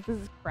numbers. And I'm like, this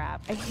is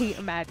crap. I hate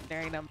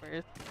imaginary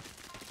numbers.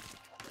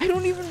 I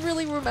don't even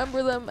really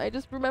remember them. I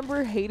just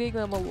remember hating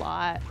them a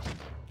lot.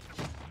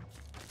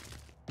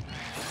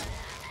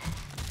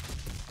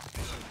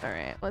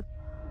 Alright,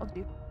 I'll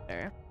do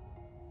better.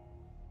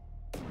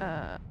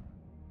 Yeah.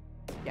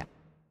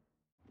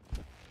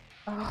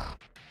 Oh.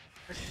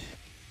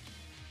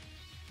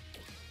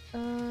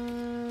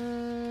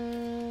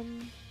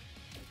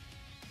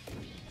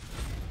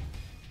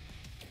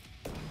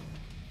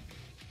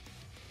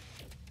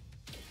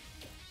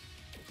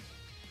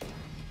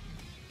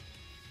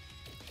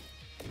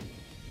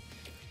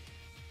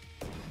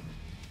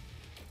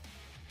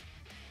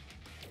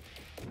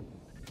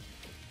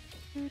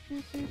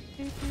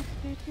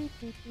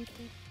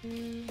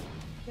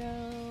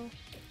 Go.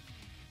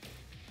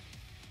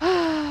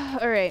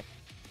 Alright.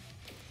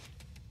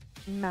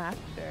 Master.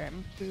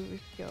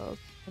 Improve skills.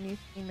 Any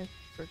team is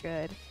super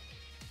good.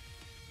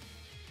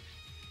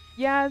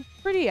 Yeah, it's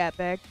pretty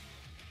epic.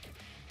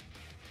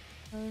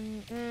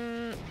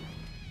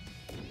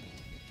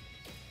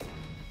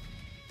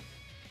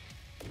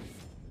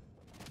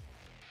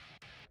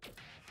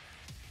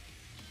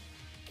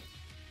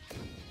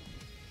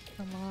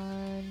 Come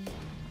on.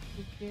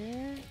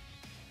 Here.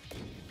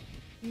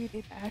 Dude,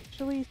 it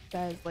actually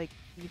says, like,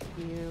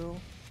 CPU.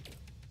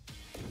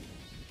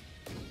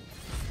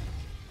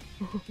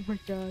 Oh my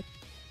god.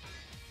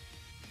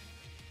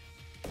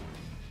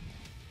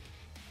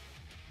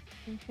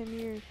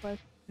 Continue your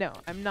quest. No,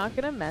 I'm not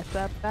gonna mess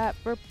up that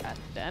for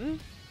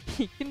Preston.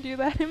 He can do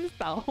that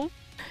himself.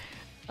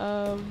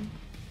 Alright.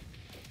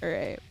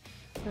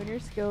 Hone your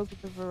skills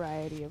with a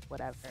variety of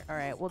whatever.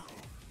 Alright, we'll do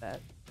this.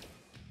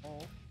 Oh,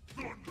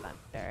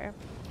 thunder.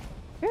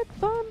 Good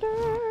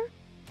thunder!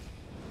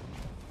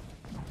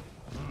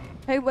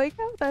 I like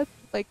how that's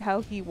like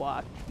how he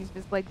walks. He's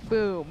just like,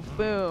 boom,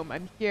 boom,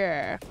 I'm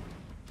here.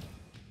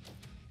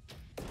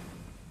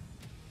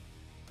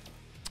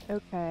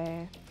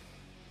 Okay.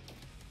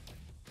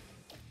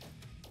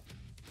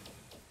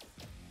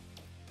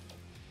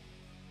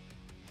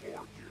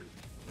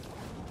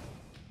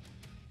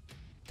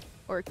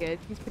 Orchid,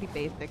 he's pretty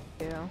basic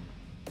too.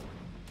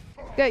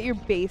 Got your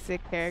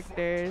basic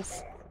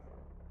characters.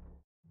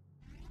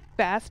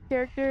 Fast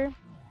character,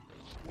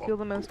 feel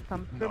the most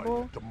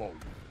comfortable.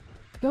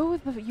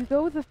 You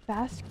go with the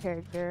fast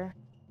character.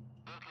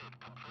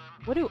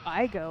 What do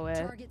I go with?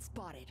 Target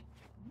spotted.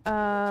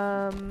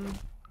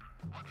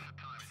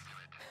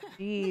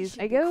 Jeez,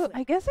 I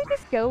guess I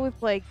just go with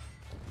like,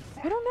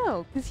 I don't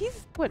know, cause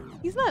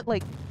he's not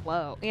like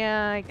slow.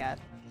 Yeah, I guess.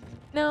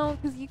 No,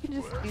 cause you can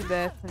just do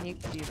this and you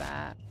can do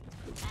that.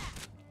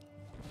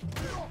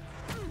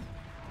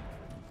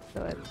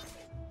 So it's.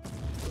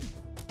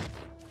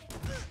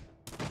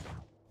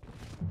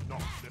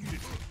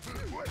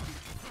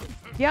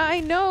 Yeah, I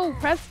know,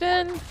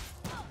 Preston!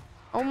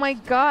 Oh my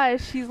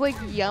gosh, he's like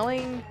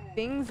yelling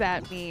things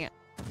at me.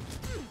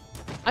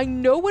 I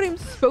know what I'm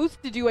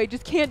supposed to do, I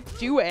just can't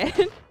do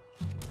it.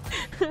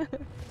 So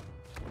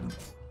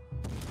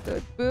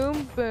it's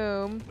boom,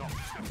 boom,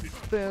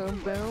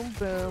 boom, boom,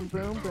 boom,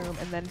 boom, boom,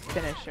 and then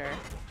finisher.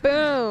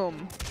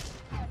 Boom!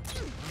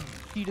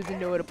 He doesn't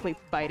know how to play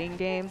fighting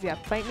games. Yeah,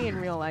 fight me in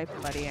real life,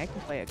 buddy. I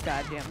can play a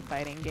goddamn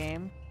fighting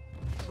game.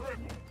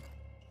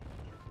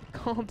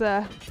 Called,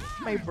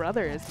 my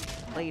brother has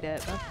played it.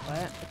 That's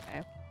what.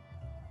 Okay.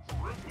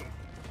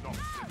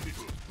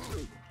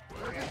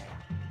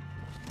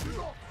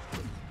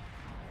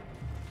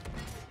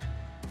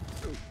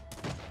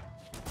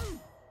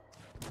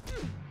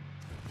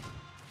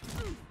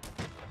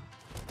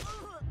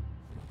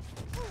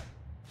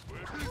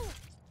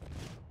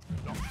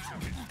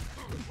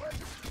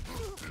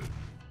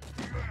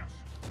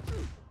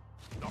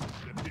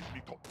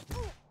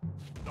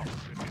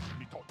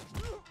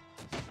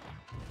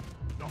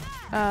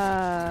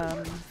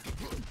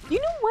 You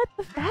know what?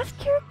 The fast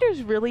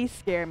characters really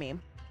scare me.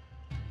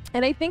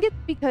 And I think it's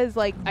because,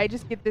 like, I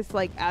just get this,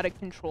 like, out of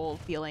control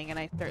feeling and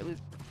I start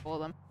losing control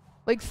of them.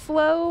 Like,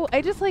 slow,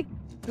 I just like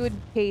good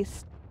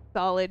paced,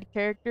 solid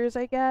characters,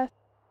 I guess.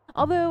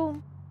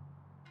 Although,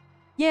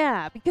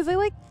 yeah, because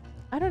I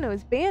don't know,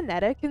 is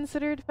Bayonetta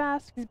considered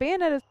fast? Because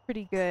Bayonetta's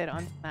pretty good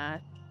on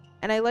Smash.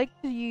 And I like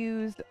to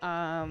use,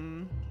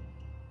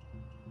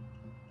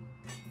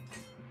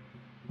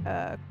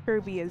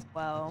 Kirby as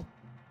well.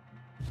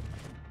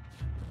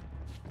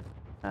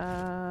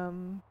 Yeah.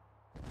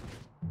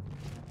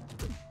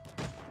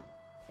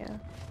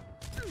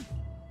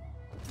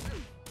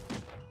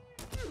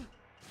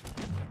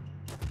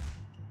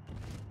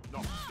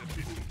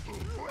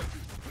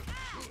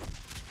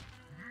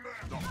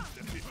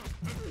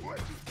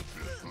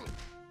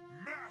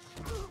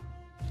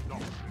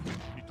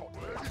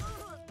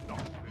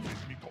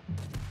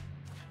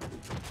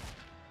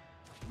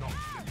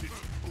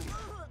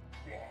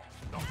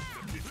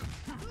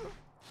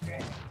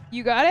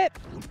 You got it?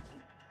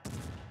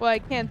 Well, I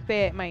can't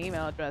say it my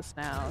email address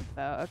now,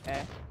 so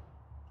okay.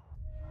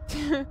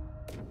 Can't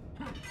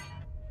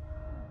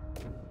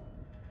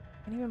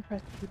even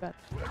press the button.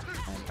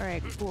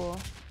 Alright, cool.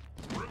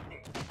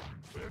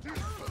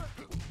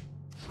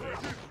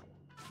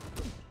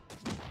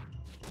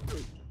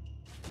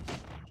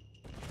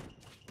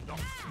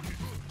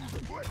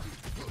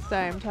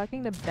 Sorry, I'm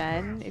talking to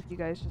Ben. If you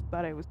guys just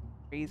thought I was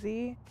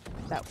crazy,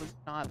 that was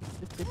not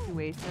the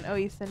situation. Oh,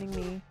 he's sending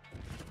me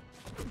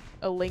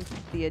a link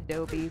to the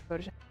Adobe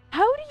Photoshop.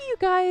 How do you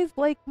guys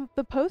like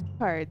the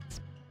postcards?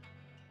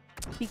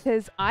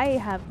 Because I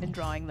have been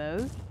drawing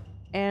those,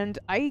 and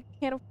I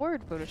can't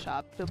afford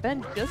Photoshop. So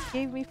Ben just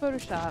gave me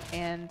Photoshop,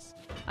 and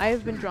I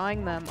have been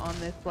drawing them on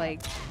this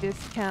like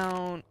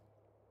discount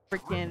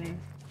freaking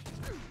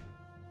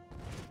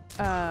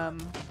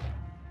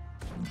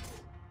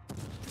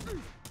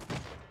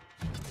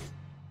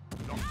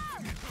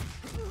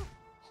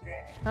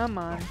come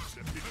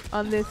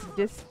on this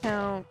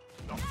discount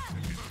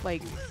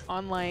like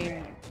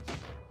online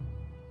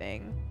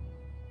thing.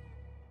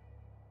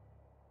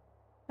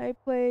 I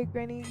play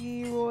Granny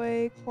E,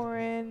 Roy,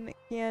 Corin,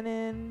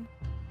 Ganon,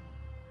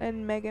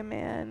 and Mega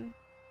Man.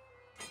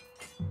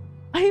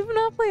 I have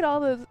not played all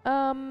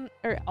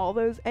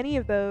those, any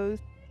of those.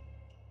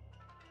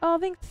 Oh,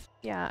 thanks.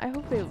 Yeah, I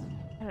hope they,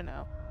 I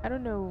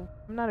don't know.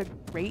 I'm not a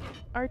great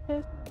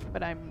artist,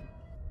 but I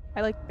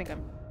like to think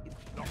I'm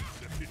decent.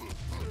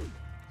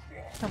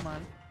 Come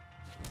on.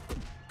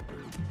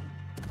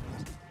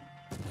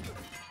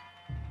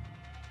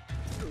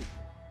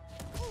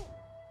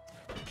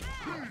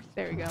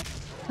 There we go.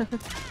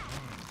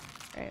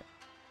 Right.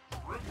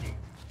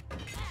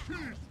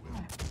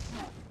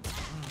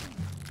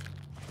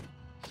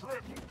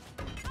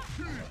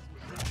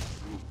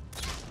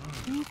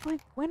 It's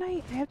like when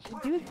I have to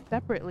do it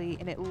separately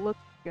and it looks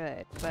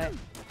good, but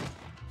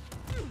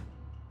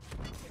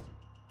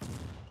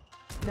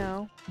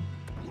no,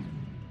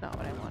 not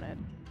what I wanted.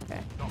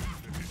 Okay.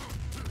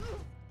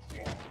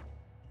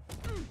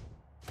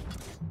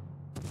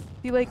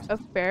 See, like, a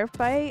fair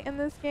fight in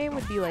this game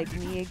would be, like,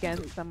 me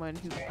against someone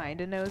who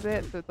kinda knows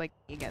it, so it's, like,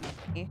 me against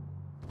me.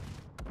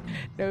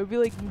 No, it would be,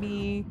 like,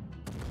 me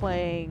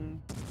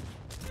playing...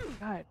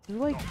 God, who,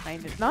 like,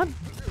 kinda... Not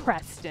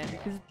Preston,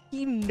 because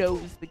he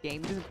knows the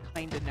game, he doesn't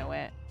kinda know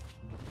it.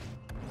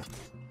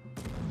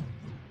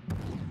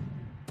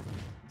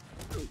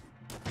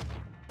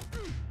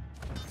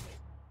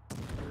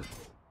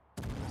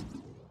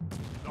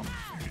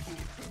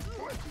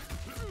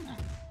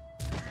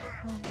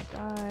 Oh my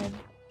god.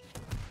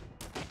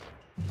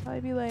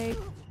 Probably be like...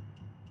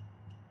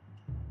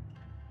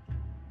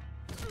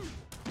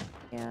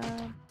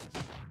 Yeah.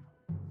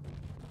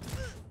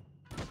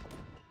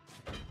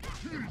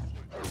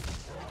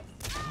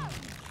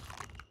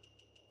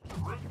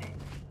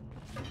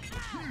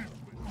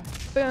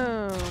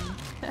 Boom!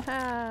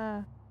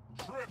 Haha!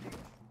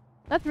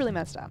 That's really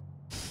messed up.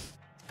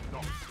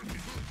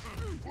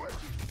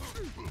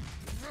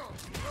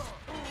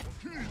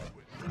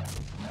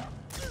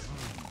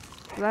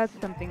 So that's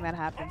something that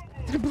happened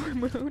to Blue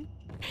Moon.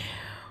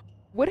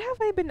 What have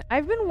I been...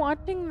 I've been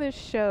watching this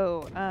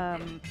show,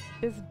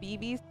 this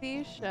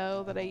BBC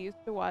show that I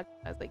used to watch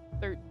when I was like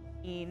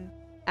 13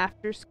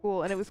 after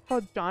school, and it was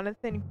called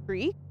Jonathan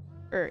Creek,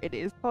 or it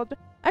is called...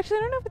 Actually,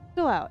 I don't know if it's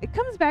still out. It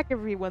comes back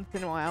every once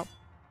in a while.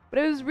 But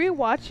I was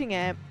rewatching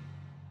it,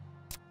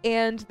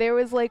 and there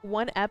was like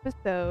one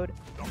episode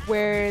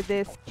where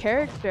this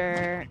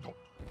character...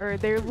 or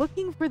they're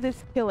looking for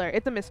this killer.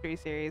 It's a mystery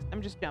series.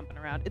 I'm just jumping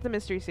around. It's a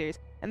mystery series.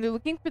 And they're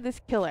looking for this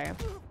killer.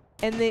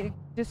 And they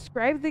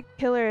describe the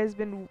killer as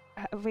been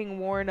having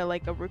worn a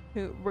like a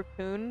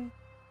raccoon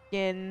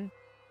skin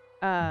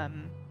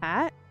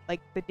hat,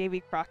 like the Davy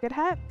Crockett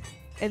hat.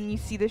 And you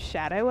see the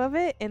shadow of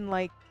it in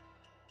like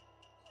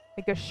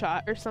a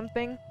shot or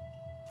something.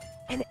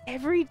 And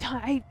every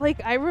time,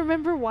 I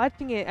remember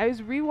watching it. I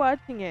was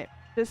rewatching it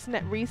just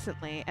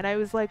recently, and I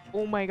was like,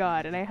 oh my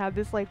god, and I had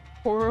this like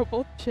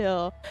horrible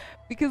chill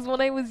because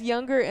when I was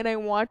younger and I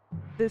watched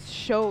this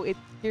show, it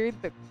scared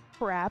the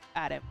crap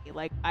out of me.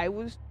 Like, I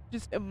was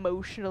just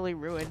emotionally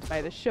ruined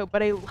by the show,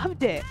 but I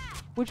loved it,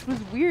 which was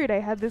weird. I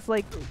had this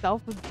like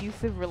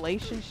self-abusive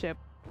relationship,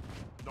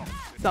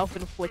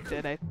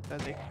 self-inflicted, I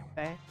suppose I could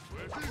say,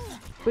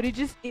 but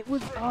it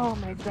was, oh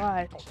my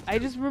gosh, I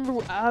just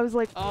remember I was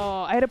like,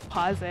 oh, I had to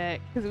pause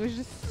it because it was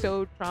just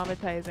so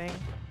traumatizing.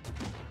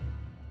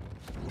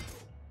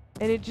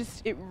 And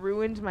it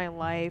ruined my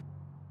life.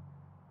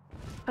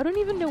 I don't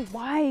even know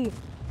why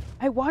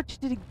I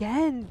watched it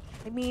again.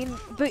 I mean,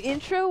 the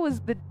intro was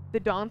the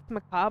Danse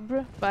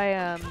Macabre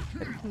by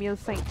Camille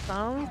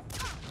Saint-Saëns.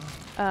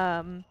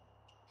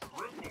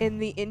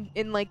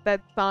 In like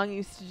that song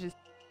used to just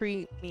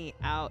creep me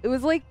out. It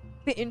was like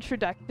the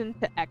introduction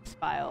to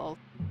X-Files.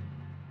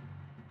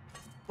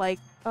 Like,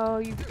 oh,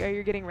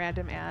 you're getting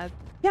random ads.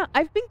 Yeah,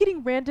 I've been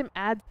getting random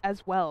ads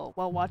as well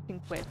while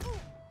watching Twitch.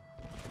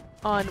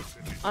 On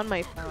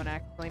my phone,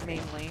 actually,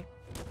 mainly.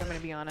 If I'm gonna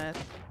be honest.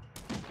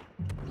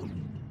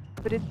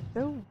 But it's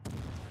so...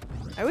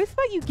 I always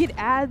thought you get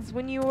ads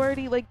when you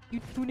already, like,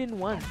 you tune in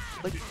once.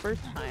 Like, the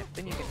first time,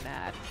 then you get an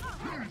ad.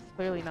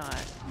 Clearly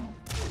not.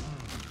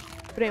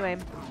 But anyway,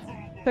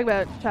 talk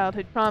about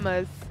childhood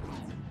traumas.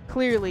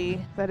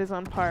 Clearly, that is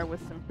on par with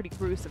some pretty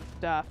gruesome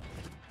stuff.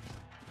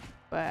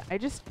 But I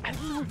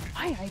don't know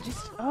why,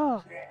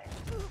 oh.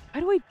 How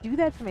do I do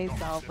that to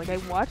myself? Like, I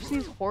watch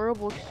these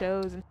horrible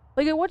shows, and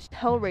like, I watched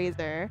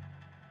Hellraiser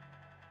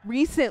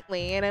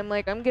recently, and I'm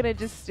like,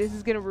 this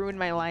is gonna ruin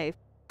my life.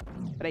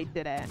 But I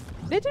didn't.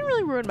 It didn't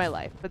really ruin my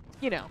life, but,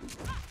 you know,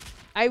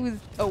 I was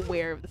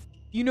aware of this.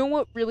 You know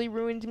what really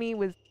ruined me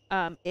was,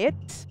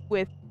 It,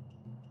 with,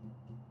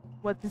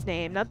 what's his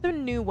name? Not the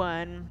new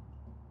one,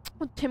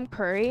 with Tim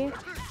Curry.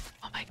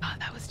 Oh my god,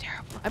 that was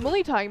terrible. I'm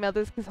only talking about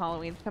this because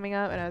Halloween's coming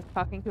up, and I was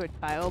talking to a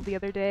child the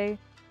other day.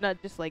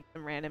 Not just, like,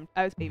 some random...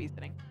 I was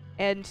babysitting.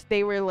 And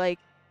they were, like,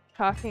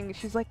 talking.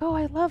 She's like, oh,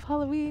 I love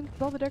Halloween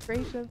with all the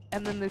decorations.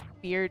 And then this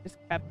fear just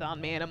crept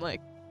on me, and I'm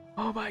like,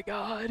 oh my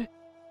god.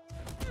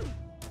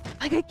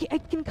 Like, I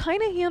can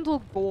kind of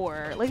handle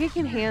gore. Like, I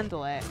can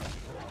handle it.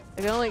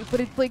 I don't like...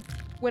 But it's, like,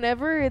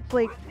 whenever it's,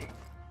 like,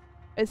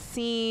 a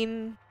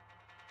scene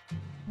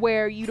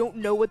where you don't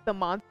know what the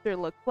monster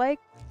looks like,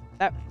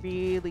 that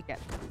really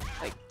gets me.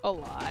 Like, a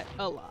lot.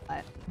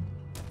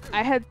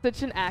 I had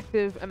such an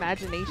active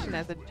imagination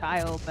as a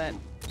child that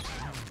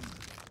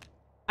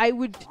I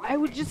would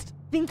just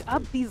think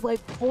up these like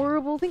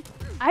horrible things.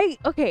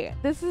 okay,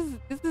 this is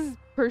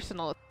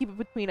personal. Keep it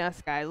between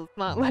us, guys. Let's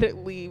not let it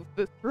leave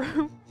this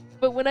room.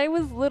 But when I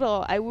was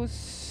little, I was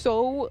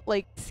so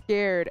like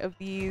scared of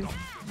these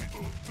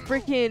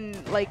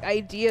freaking like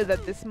idea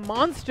that this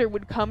monster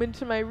would come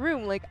into my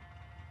room. Like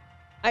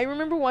I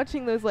remember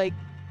watching those like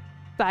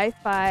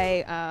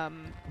sci-fi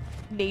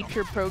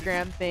nature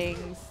program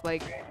things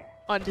like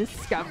on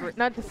Discovery,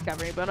 not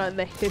Discovery, but on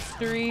the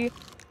History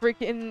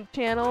freaking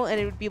channel, and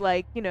it would be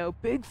like, you know,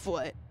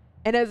 Bigfoot.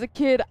 And as a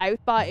kid, I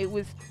thought it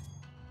was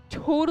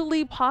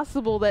totally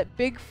possible that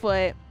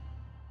Bigfoot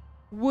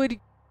would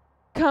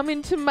come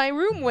into my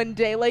room one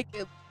day. Like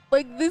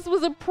this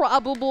was a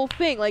probable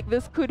thing. Like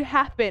this could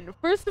happen.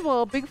 First of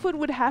all, Bigfoot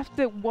would have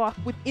to walk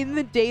within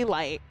the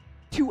daylight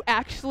to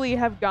actually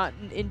have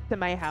gotten into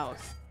my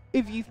house,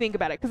 if you think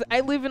about it. Because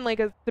I live in like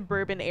a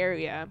suburban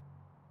area.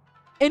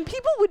 And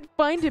people would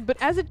find him, but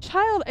as a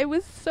child, I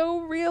was so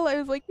real. I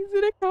was like, he's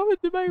gonna come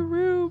into my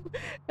room,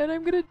 and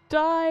I'm gonna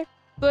die.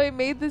 So I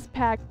made this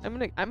pact. I'm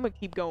gonna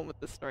keep going with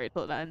the story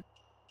till then.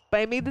 But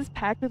I made this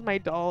pact with my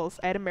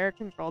dolls. I had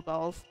American Girl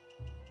dolls.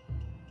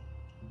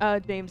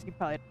 James, you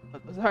probably don't know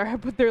what those are,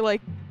 but they're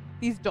like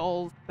these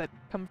dolls that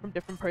come from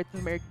different parts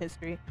of American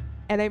history.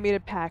 And I made a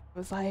pact. It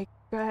was like,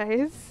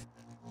 guys,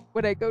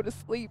 when I go to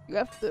sleep, you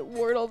have to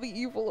ward all the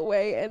evil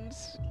away, and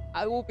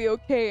I will be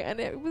okay. And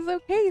it was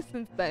okay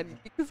since then,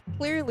 because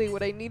clearly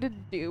what I needed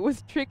to do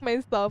was trick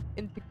myself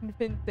into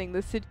convincing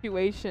the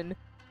situation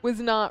was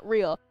not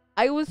real.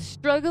 I was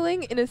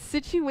struggling in a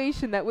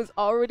situation that was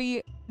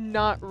already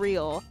not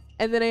real,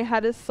 and then I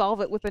had to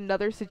solve it with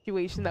another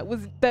situation that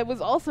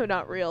was also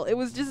not real. It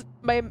was just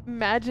my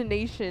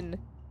imagination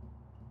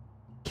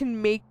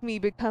can make me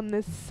become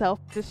this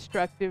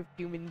self-destructive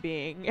human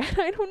being. And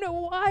I don't know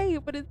why,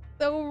 but it's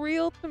so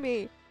real to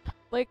me.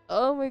 Like,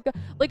 oh my god.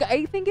 Like,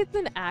 I think it's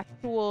an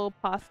actual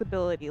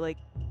possibility, like,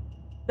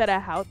 that a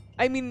house...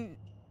 I mean,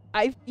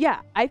 I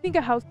think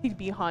a house could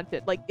be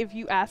haunted. Like, if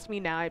you asked me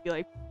now, I'd be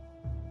like,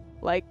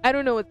 I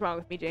don't know what's wrong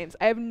with me, James.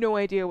 I have no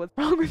idea what's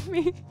wrong with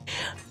me.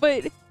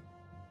 But,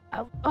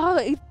 oh,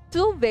 it's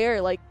still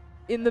there, like,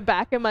 in the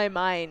back of my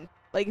mind.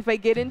 Like, if I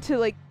get into,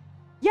 like,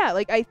 yeah,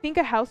 like, I think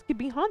a house could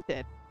be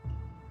haunted.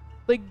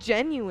 Like,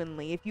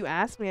 genuinely, if you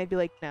asked me, I'd be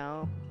like,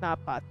 no,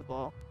 not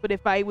possible. But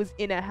if I was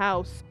in a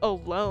house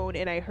alone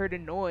and I heard a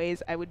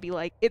noise, I would be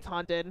like, it's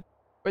haunted.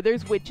 Or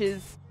there's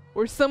witches.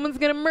 Or someone's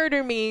gonna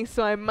murder me,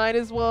 so I might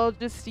as well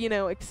just, you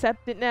know,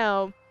 accept it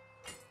now.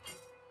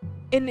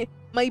 And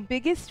my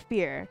biggest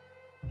fear,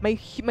 my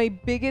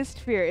biggest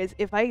fear is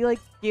if I, like,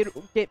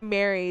 get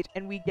married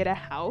and we get a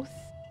house,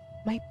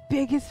 my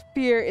biggest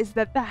fear is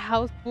that the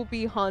house will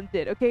be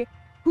haunted, okay?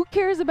 Who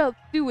cares about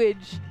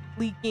sewage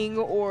leaking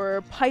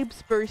or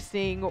pipes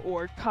bursting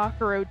or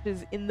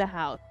cockroaches in the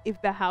house?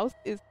 If the house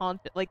is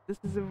haunted, like, this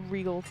is a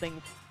real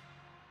thing.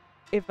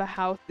 If a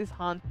house is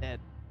haunted,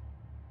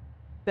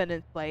 then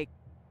it's like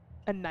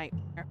a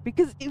nightmare.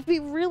 Because if it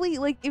really,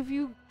 like, if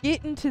you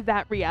get into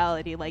that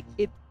reality, like,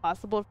 it's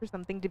possible for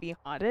something to be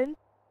haunted,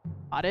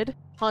 and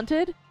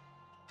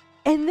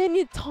then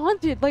it's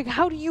haunted. Like,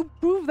 how do you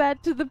prove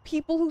that to the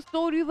people who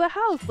sold you the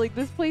house? Like,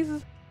 this place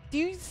is... Do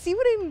you see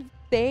what I'm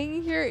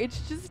saying here?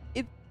 It's just,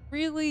 it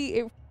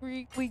really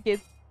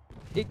gets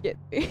me.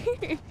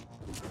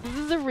 This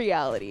is a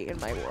reality in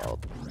my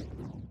world.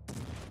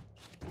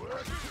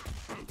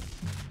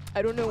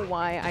 I don't know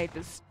why I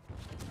just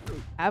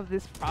have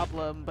this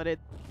problem, but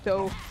it's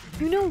so...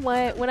 You know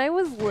what? When I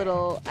was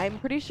little, I'm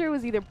pretty sure it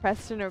was either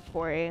Preston or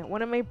Corey,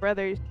 one of my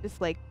brothers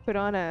just, like, put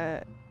on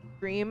a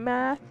scream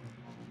mask.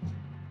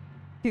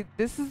 Dude,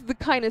 this is the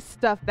kind of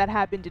stuff that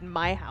happened in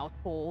my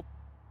household.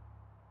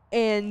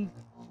 And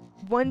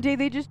one day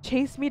they just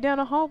chased me down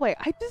a hallway.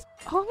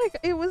 Oh my god,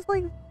 it was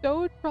like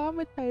so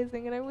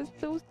traumatizing, and I was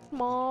so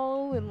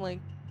small and like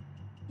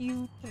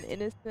cute and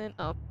innocent.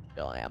 Oh,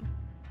 still am.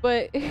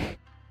 But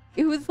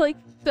it was like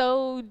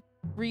so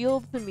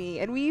real to me.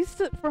 And we used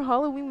to, for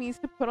Halloween, we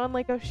used to put on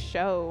like a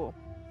show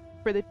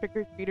for the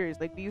trick-or-treaters.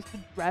 Like, we used to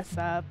dress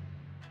up,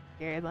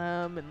 scare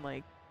them, and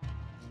like,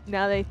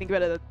 now that I think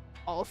about it, that's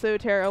also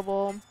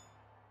terrible.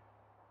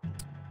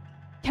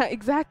 Yeah,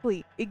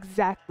 exactly,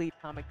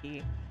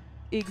 Tamaki.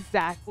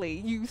 Exactly.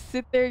 You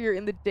sit there, you're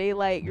in the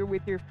daylight, you're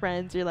with your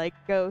friends, you're like,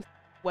 ghost,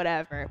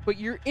 whatever. But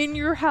you're in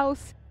your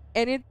house,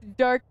 and it's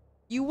dark.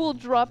 You will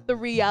drop the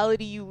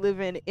reality you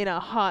live in a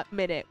hot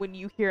minute when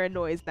you hear a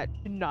noise that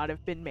should not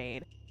have been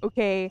made.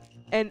 Okay?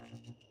 And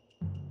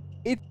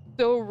it's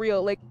so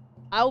real. Like,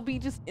 I'll be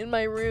just in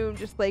my room,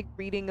 just like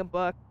reading a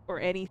book or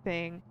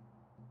anything,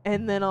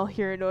 and then I'll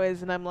hear a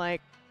noise and I'm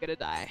like, I'm gonna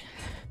die.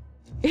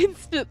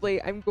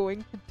 Instantly, I'm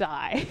going to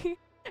die.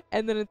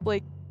 And then it's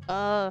like,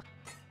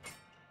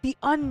 the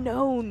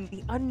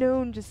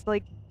unknown just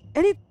like...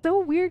 And it's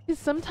so weird because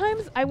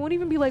sometimes I won't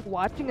even be like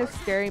watching a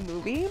scary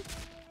movie.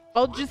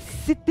 I'll just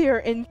sit there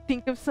and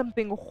think of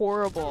something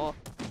horrible.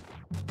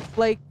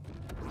 Like,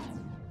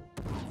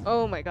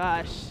 oh my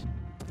gosh.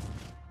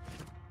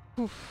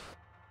 Oof.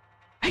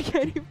 I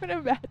can't even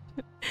imagine.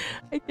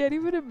 I can't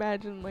even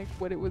imagine like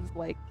what it was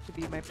like to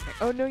be my parent.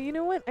 Oh no, you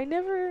know what? I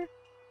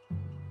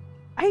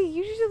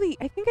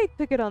I think I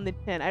took it on the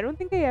chin. I don't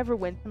think I ever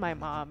went to my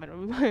mom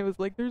and I was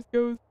like, there's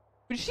ghosts.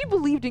 But she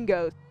believed in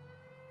ghosts.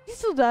 She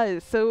still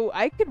does. So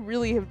I could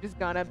really have just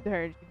gone up to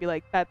her and she'd be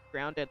like, that's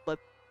grounded.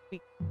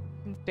 We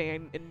can stay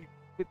in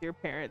with your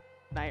parents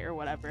tonight or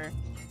whatever.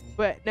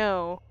 But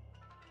no.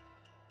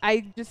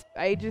 I just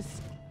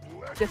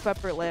stiff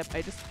upper lip.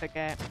 I just took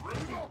it.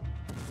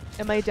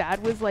 And my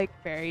dad was like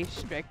very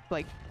strict,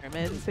 like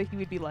German, so he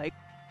would be like,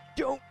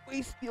 don't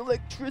waste the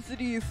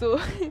electricity.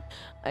 So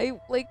I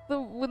like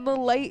when the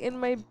light in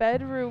my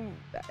bedroom,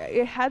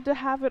 I had to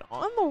have it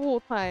on the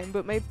whole time.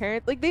 But my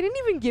parents, like, they didn't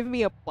even give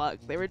me a plug.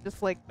 They were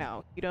just like,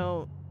 no, you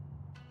don't,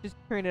 just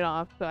turn it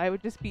off. So I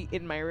would just be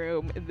in my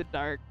room in the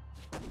dark,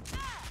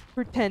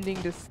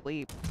 pretending to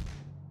sleep.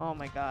 Oh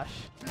my gosh.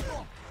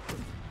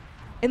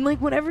 And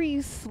like whenever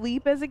you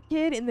sleep as a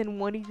kid and then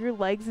one of your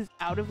legs is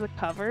out of the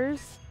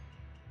covers,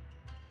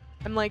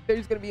 I'm like,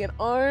 there's gonna be an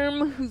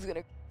arm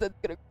that's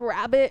gonna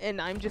grab it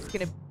and I'm just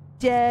gonna be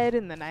dead,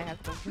 and then I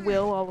have to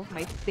will all of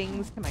my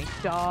things to my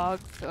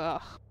dogs.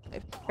 Ugh,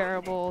 it's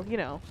terrible. You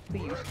know, the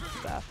usual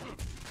stuff.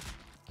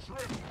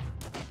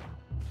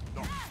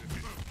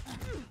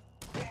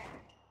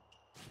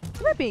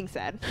 That being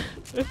said,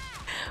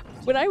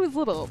 when I was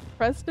little,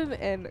 Preston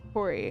and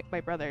Corey, my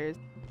brothers,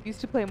 used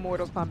to play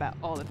Mortal Kombat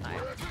all the time.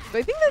 So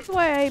I think that's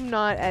why I'm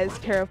not as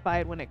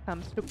terrified when it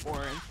comes to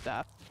gore and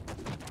stuff.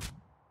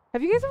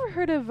 Have you guys ever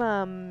heard of,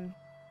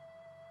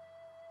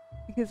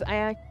 because I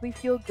actually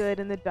feel good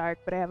in the dark,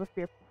 but I have a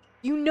fear.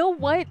 You know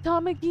what,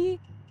 Tamaki?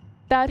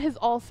 That has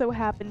also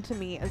happened to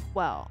me as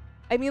well.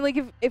 I mean, like,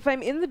 if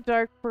I'm in the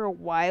dark for a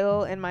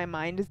while and my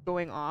mind is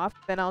going off,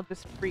 then I'll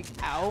just freak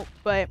out.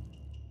 But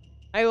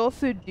I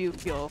also do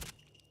feel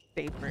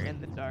safer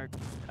in the dark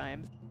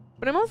sometimes.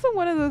 But I'm also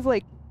one of those,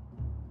 like,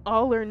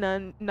 all or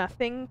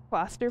nothing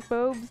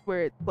claustrophobes,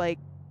 where it's, like,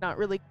 not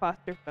really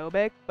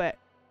claustrophobic, but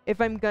if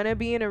I'm gonna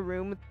be in a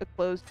room with a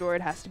closed door,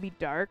 it has to be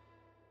dark.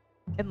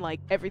 And, like,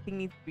 everything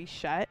needs to be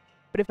shut.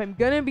 But if I'm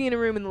gonna be in a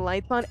room and the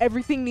lights on,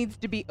 everything needs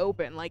to be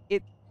open. Like,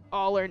 it's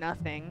all or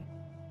nothing.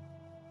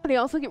 But I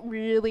also get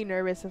really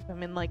nervous if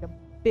I'm in, like, a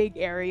big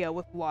area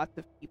with lots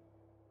of people.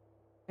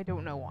 I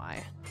don't know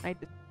why. I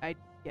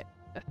get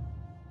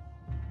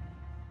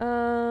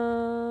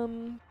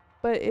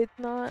but it's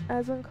not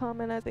as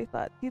uncommon as I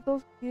thought. See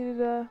those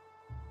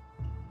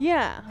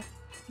yeah.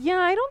 Yeah,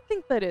 I don't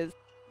think that is.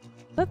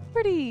 That's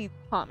pretty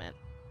common.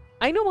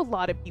 I know a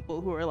lot of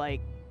people who are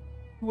like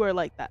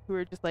that, who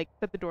are just like,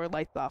 set the door,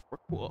 lights off, we're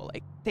cool,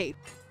 like, safe.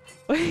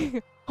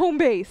 Home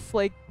base,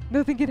 like,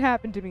 nothing can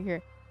happen to me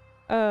here.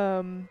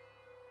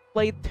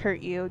 Lights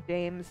hurt you,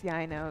 James. Yeah,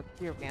 I know,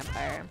 you're a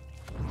vampire.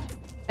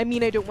 I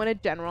mean, I don't want to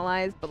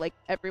generalize, but like,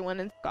 everyone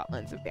in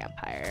Scotland's a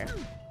vampire.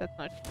 That's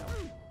not true.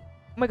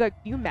 Oh my god,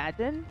 can you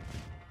imagine?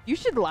 You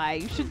should lie.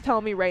 You should tell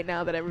me right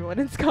now that everyone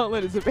in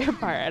Scotland is a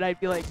vampire, and I'd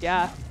be like,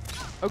 yeah,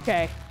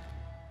 okay.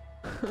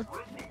 Hi,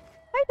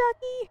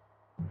 Ducky!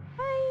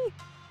 Hi!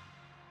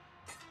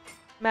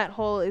 Matt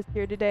Hull is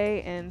here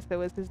today, and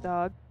so is his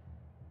dog.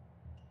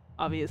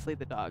 Obviously,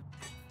 the dog.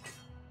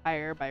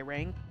 Higher by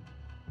rank.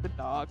 The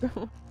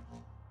dog.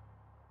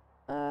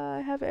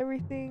 I have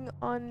everything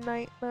on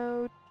night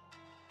mode.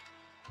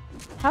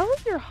 How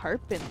has your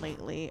heart been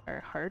lately?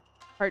 Or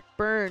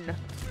heartburn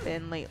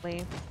been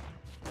lately?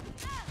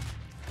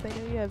 I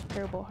know you have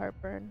terrible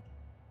heartburn.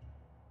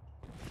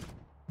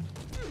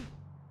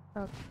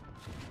 Okay.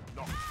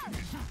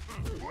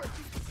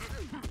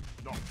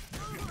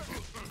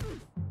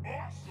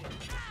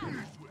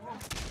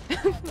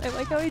 I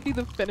like how I do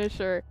the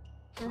finisher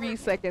 3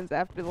 seconds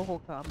after the whole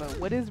combo.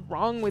 What is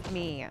wrong with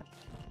me?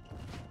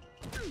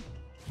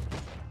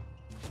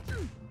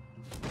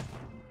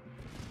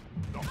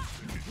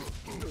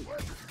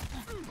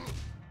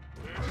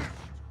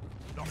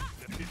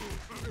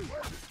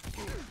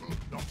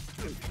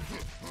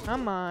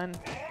 Come on.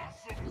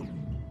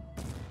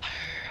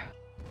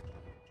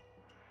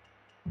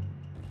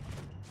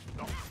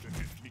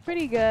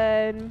 Pretty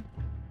good.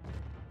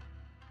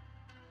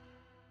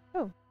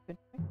 Oh, good.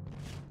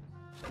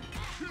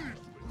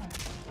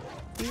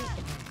 See?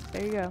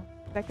 There you go.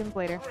 Seconds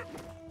later.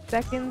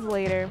 Seconds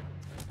later.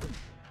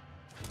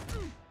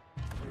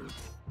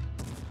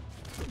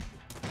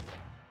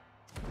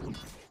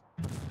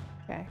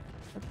 Okay.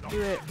 Let's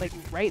do it, like,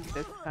 right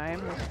this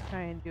time. Let's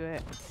try and do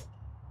it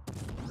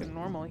like a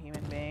normal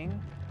human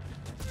being.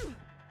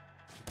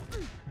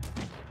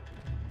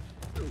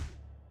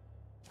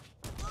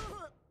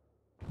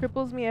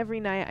 Cripples me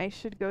every night. I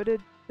should go to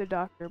the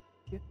doctor.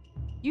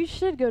 You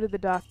should go to the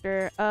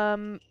doctor.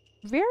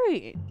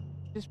 Very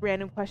just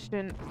random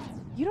question.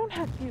 You don't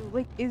have to,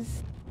 like,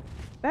 is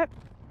that,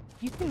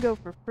 you can go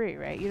for free,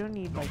 right? You don't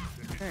need, like,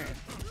 insurance.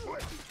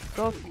 It's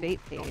all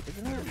state paid,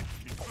 isn't it?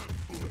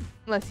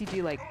 Unless you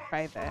do, like,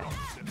 private.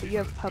 But you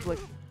have public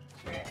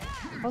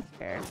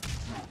healthcare.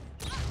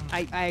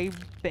 I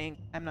think.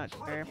 I'm not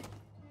sure.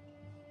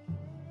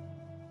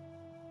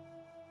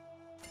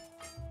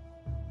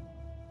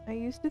 I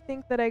used to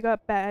think that I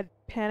got bad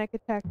panic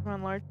attacks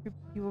around large groups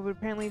of people, but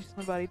apparently just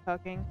my body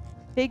talking.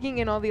 taking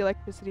in all the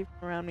electricity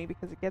from around me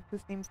because it gets the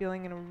same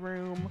feeling in a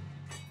room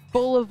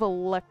full of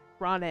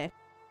electronics.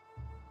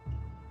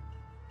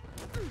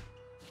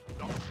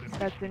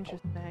 That's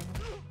interesting.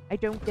 I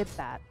don't get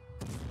that.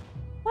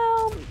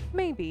 Well,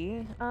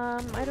 maybe.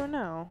 I don't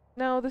know.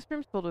 No, this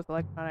room's filled with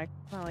electronics.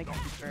 It's not like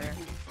super.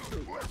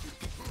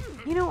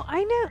 You know,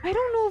 I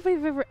don't know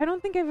if I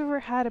don't think I've ever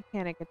had a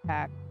panic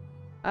attack.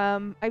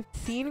 I've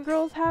seen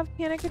girls have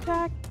panic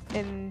attacks,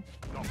 and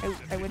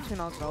I went to an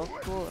all-girls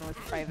school and it was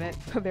private,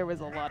 so there was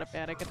a lot of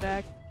panic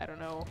attacks. I don't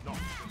know.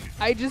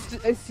 I just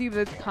assume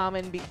that's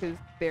common because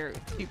they're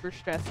super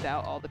stressed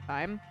out all the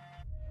time.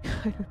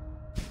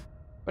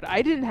 But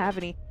I didn't have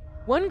any.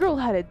 One girl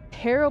had a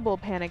terrible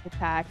panic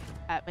attack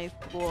at my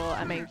school,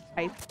 at my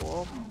high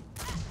school.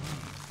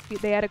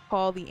 They had to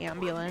call the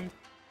ambulance.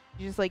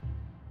 She just like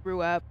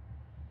threw up.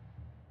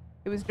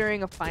 It was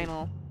during a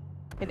final,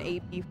 an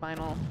AP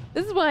final.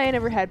 This is why I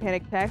never had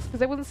panic attacks,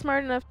 because I wasn't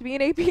smart enough to be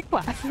in AP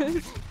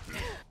classes.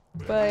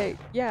 But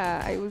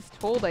yeah, I was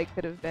told I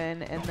could have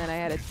been, and then I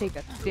had to take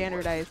a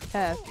standardized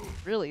test. It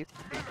was really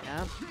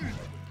freaking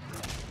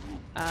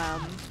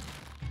out.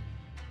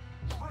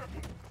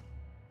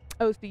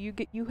 Oh, so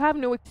you have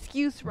no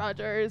excuse,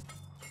 Rogers.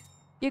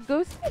 Yeah,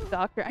 go see a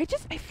doctor. I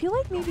feel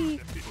like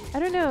maybe, I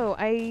don't know.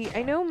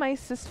 I know my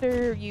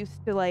sister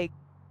used to like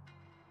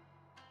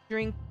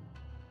drink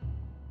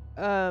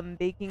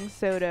baking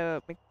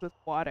soda mixed with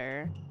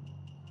water.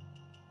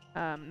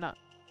 Not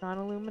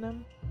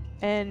aluminum.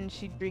 And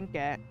she'd drink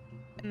it.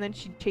 And then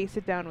she'd chase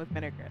it down with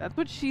vinegar. That's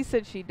what she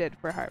said she did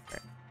for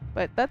heartburn.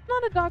 But that's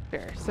not a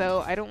doctor,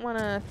 so I don't want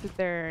to sit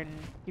there and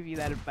give you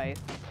that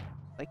advice.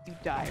 Like you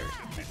die or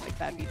something. Like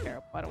that'd be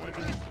terrible. I don't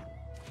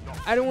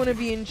want to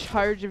be in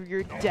charge of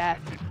your death.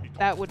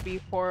 That would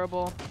be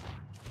horrible.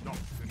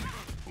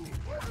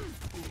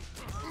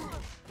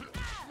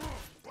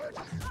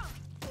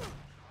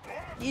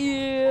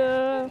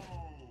 Yeah.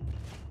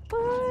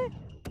 What?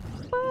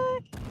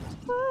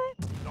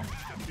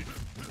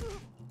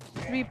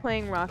 Should be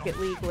playing Rocket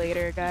League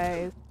later,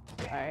 guys.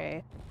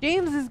 Sorry.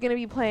 James is gonna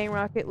be playing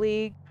Rocket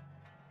League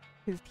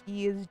because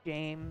he is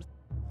James.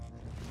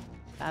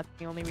 That's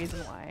the only reason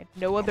why.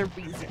 No other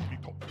reason.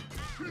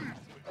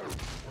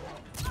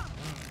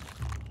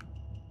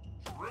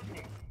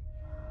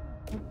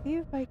 Let's see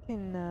if I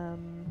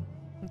can,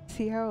 let's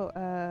see how,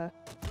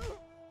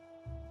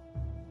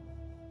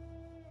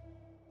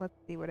 let's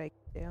see what I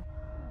can do.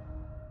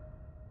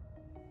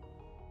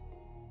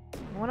 I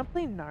want to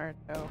play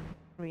Naruto,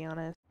 to be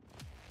honest.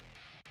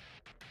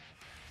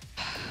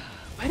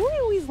 Why do I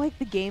always like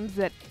the games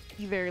that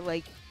either,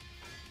 like,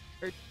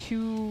 are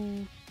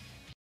too...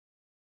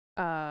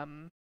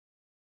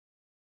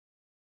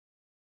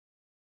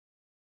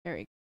 There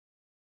we go.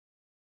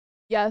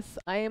 Yes,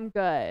 I am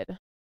good.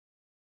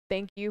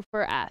 Thank you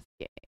for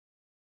asking.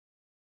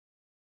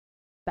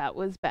 That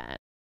was Ben.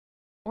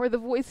 Or the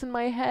voice in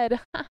my head.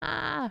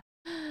 Haha.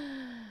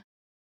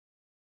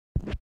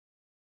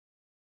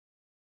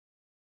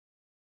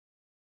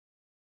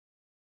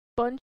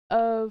 Bunch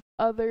of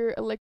other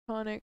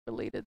electronic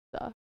related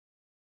stuff.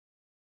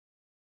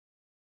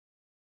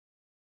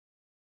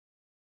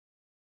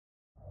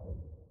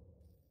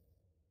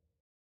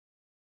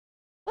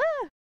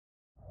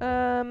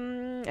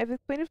 I've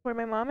explained it before.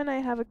 My mom and I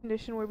have a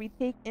condition where we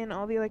take in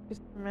all the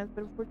electricity from us,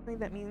 but unfortunately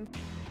that means,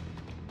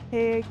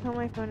 hey, I kill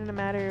my phone in a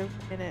matter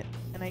of minutes,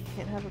 and I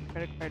can't have a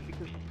credit card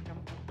because of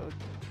code.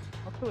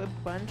 Also, a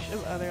bunch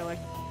of other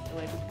electronic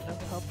related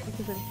stuff helps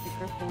because I'm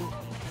super full.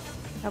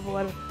 Have a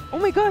lot of. Oh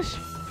my gosh!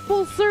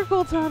 Full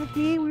circle,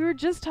 Tomky! We were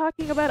just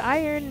talking about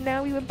iron, and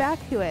now we went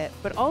back to it.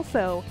 But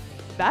also,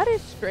 that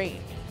is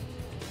strange.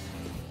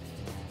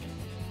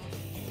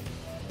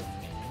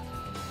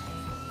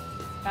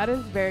 That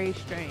is very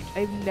strange.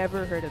 I've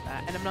never heard of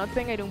that. And I'm not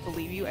saying I don't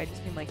believe you, I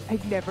just mean like,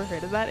 I've never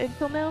heard of that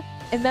until now.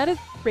 And that is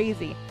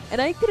crazy. And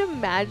I could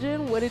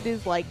imagine what it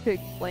is like to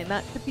explain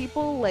that to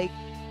people, like,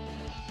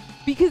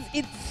 because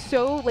it's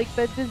so, like,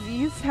 that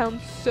disease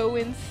sounds so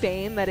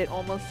insane that it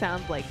almost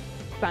sounds like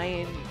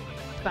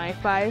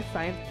sci-fi,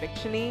 science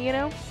fiction-y, you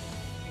know?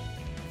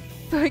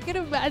 So I can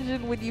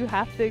imagine when you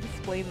have to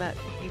explain that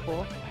to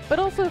people. But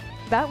also,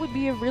 that would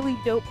be a really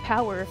dope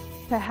power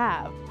to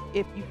have.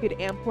 If you could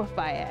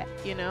amplify it,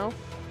 you know?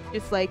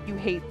 Just like you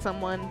hate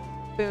someone,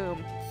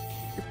 boom,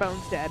 your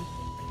phone's dead.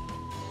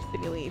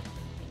 Then you leave.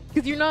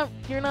 Because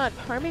you're not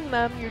harming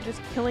them, you're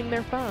just killing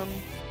their phone.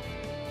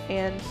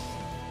 And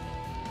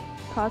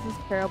causes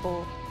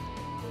terrible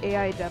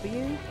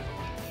AIW.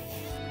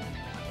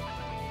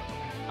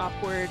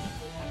 Awkward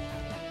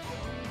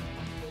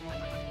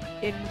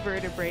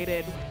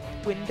invertebrated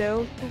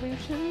window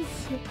solutions.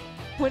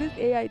 What is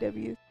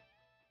AIW?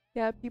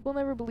 Yeah, people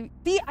never believe.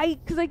 See, I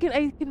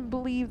can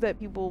believe that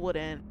people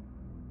wouldn't.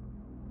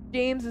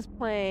 James is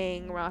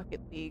playing Rocket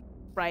League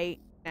right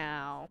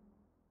now.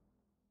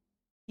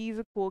 He's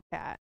a cool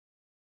cat.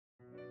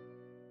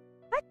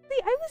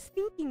 Actually, I was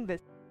thinking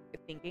this. I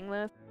was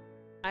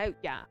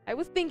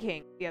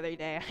thinking the other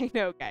day. I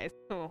know, guys.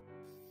 Oh,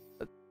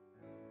 let's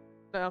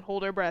not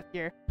hold our breath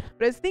here.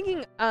 But I was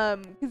thinking,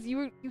 because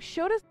you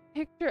showed us a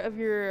picture of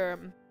your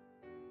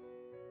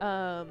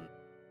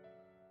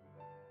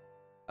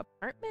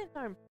apartment.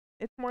 No,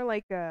 it's more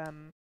like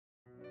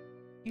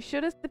you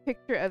showed us the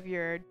picture of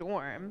your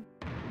dorm,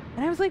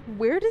 and I was like,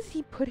 where does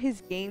he put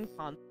his game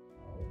console?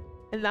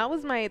 And that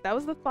was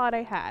the thought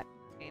I had.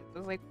 I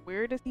was like,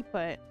 where does he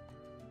put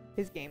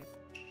his game?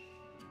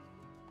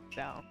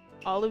 So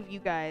all of you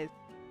guys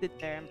sit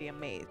there and be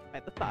amazed by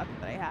the thoughts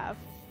that I have.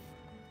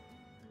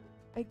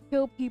 I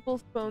kill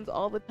people's phones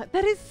all the time.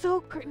 That is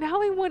so crazy. Now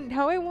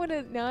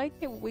I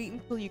can't wait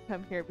until you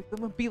come here, because I'm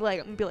gonna be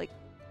like,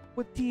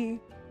 what's he?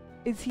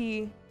 Is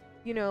he,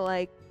 you know,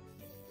 like,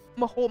 I'm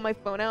gonna hold my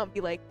phone out and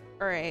be like,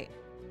 all right,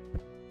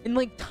 and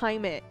like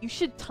time it. You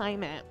should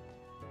time it.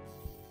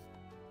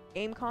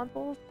 Game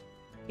consoles?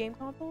 Do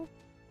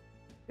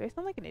I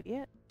sound like an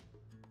idiot?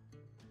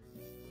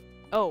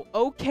 Oh,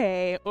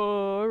 okay.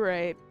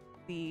 Alright.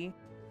 See.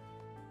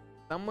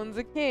 Someone's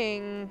a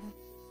king.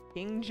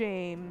 King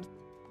James.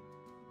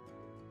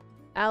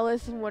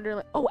 Alice in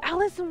Wonderland. Oh,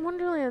 Alice in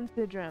Wonderland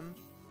syndrome.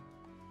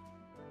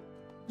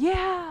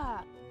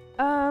 Yeah.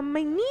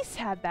 My niece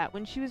had that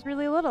when she was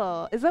really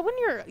little. Is that when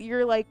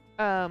your like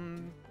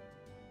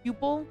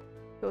pupil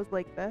goes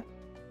like this?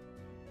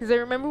 Because I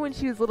remember when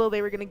she was little,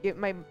 they were gonna give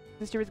my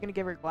sister was gonna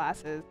give her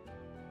glasses,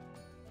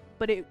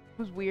 but it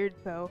was weird.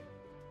 So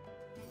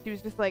she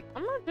was just like,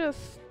 I'm gonna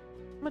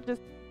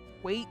just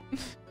wait,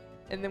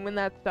 and then when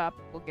that stops,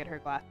 we'll get her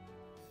glasses.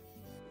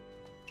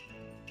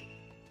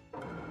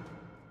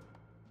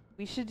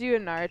 We should do a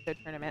Naruto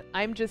tournament.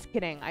 I'm just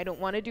kidding. I don't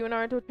want to do a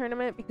Naruto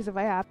tournament because if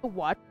I have to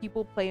watch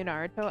people play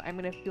Naruto, I'm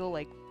gonna feel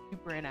like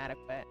super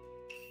inadequate.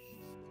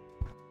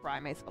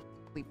 Cry myself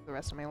to sleep for the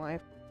rest of my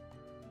life.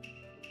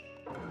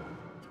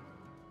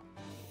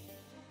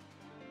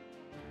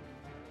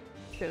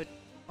 So,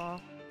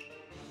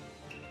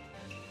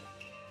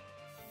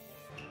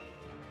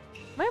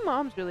 my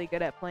mom's really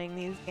good at playing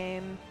these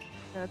games.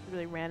 I know it's a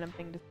really random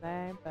thing to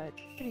say, but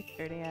she's pretty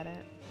sturdy at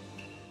it.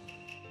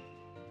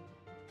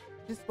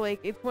 Just like,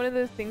 it's one of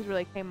those things where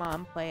like, hey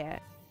mom, play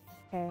it.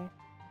 Okay.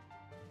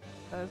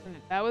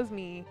 That was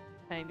me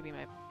trying to be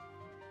my mom.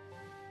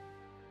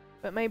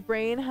 But my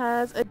brain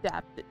has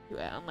adapted to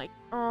it. I'm like,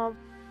 oh,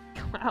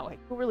 wow, I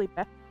feel really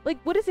bad. Like,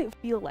 what does it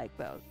feel like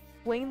though?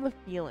 Explain the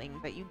feeling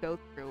that you go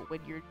through when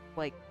you're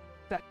like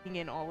sucking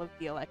in all of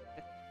the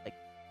electric, like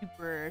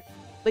super,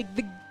 like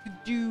the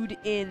dude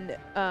in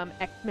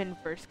X-Men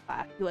First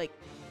Class who like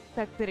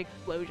sucks at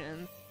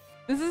explosions.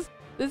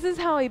 This is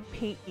how I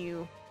paint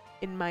you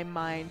in my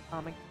mind,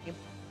 comic game.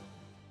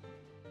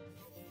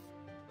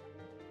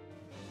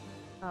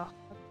 Oh,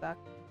 that sucks.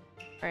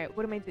 Alright,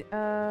 what am I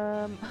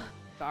doing?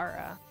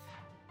 Gara.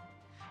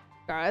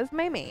 Gara's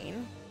my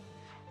main.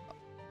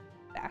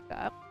 Back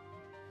up.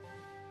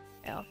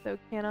 I also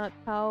cannot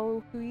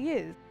tell who he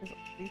is, because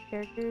all these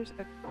characters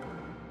are...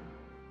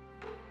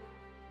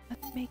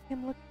 Let's make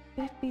him look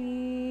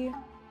 50.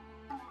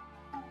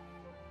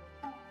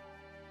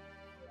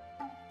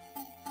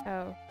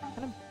 Oh,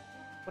 kind of...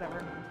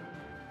 whatever.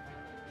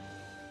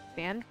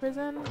 Sand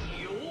prison?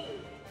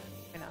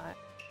 Why not?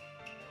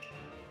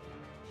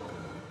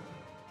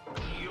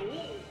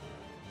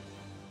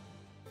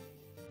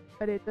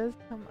 But it does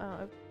come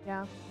out.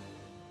 Yeah.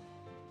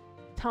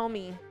 Tell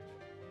me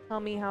how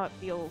it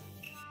feels.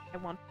 I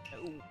want to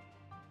know.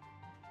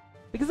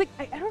 Because like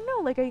I don't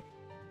know, like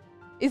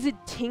is it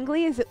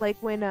tingly? Is it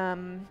like when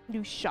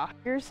you shock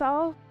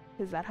yourself?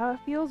 Is that how it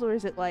feels? Or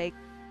is it like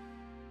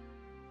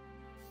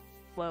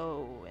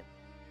slow and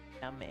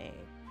numbing?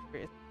 Or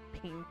is it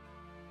pain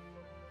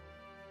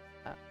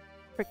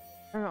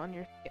on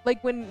your skin?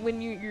 Like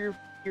when your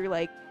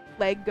like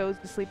leg goes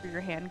to sleep or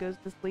your hand goes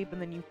to sleep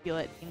and then you feel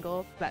it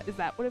tingle. Is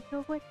that what it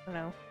feels like? I don't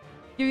know.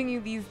 Giving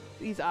you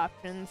these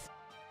options.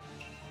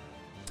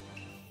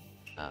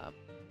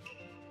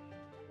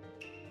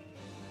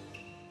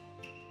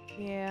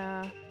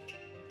 Yeah.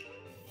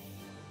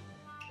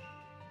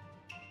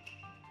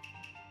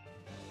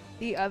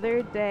 The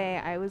other day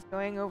I was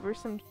going over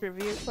some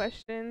trivia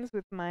questions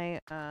with my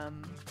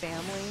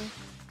family.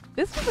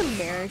 This was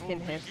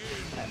American history.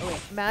 Oh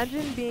wait,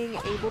 imagine being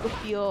able to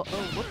feel.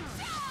 Oh, whoops.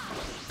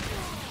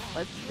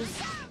 Let's just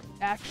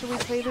actually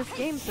play this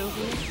game,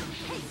 Sophie.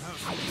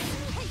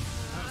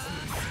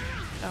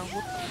 Oh,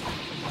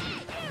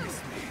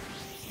 whoops.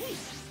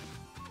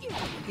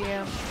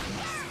 Yeah.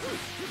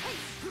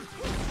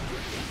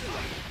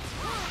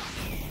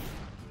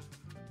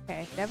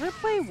 Okay, never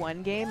play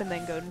one game and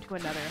then go into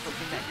another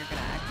hoping that you're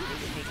gonna actually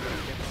make a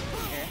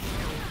difference here.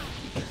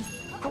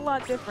 It's a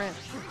lot different.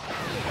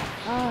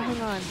 Oh,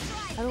 hang on.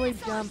 How do I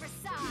jump?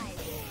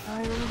 Oh,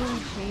 I remember we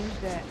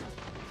changed it.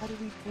 How do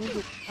we change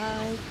it?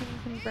 I can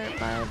convert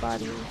my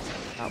body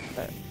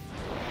output.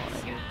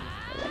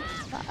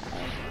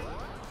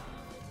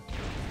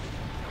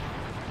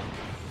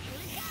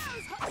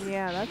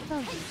 Yeah, that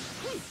sounds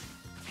easy.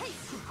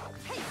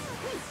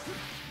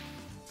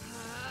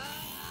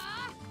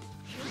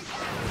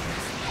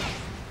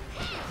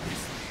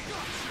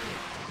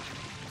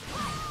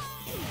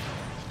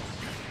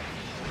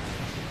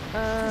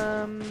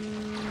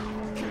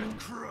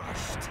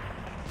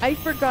 I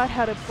forgot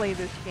how to play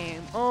this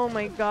game. Oh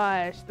my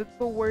gosh, that's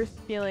the worst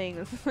feeling.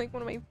 This is like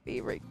one of my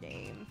favorite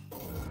games.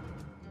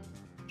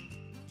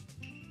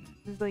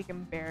 This is like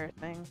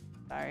embarrassing.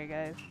 Sorry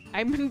guys.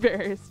 I'm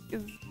embarrassed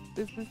because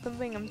this is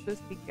something I'm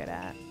supposed to be good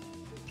at.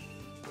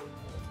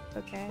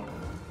 Okay.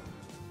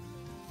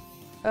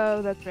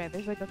 Oh, that's right.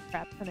 There's like a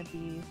crap ton of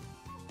bees.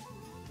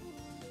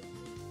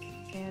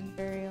 Sand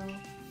burial.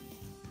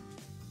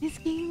 This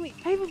game,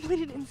 I haven't played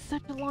it in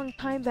such a long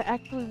time that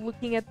actually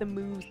looking at the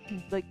moves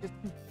like just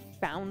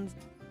confounds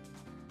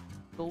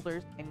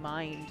shoulders my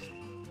mind.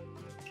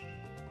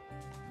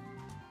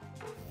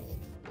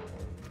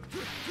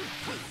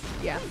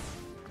 Yeah.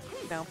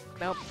 No,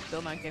 nope,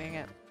 still not getting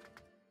it.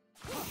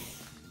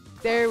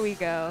 There we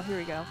go. Here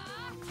we go.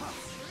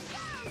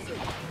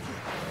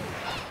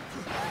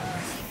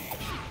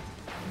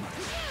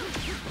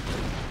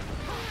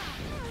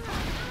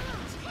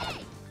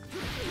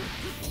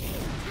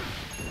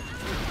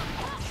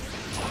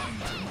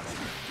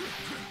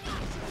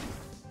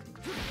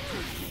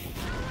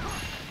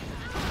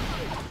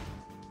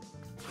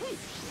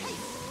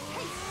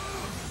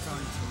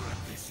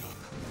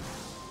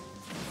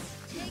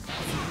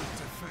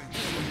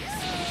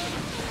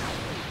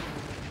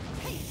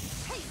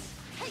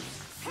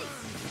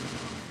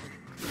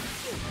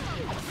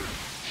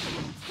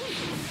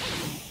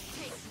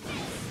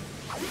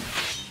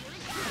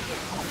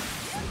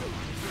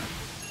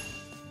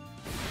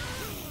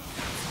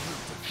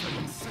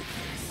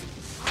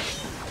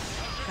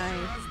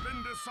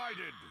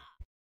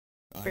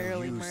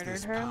 Barely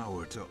murdered her.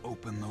 Power to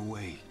open the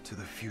way to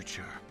the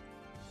future.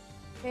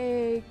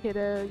 Hey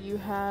kiddo, you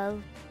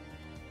have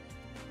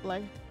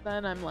like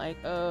then I'm like,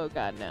 oh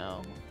god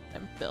no.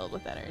 I'm filled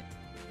with energy.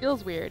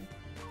 Feels weird.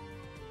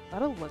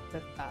 Gotta look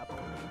this up.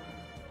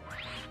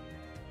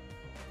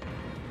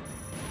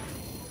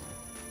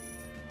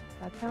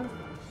 That sounds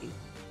creepy.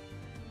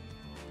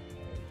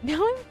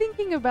 Now I'm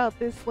thinking about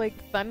this like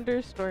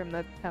thunderstorm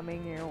that's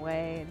coming your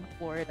way in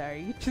Florida. Are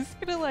you just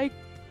gonna like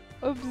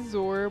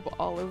absorb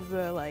all of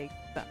the like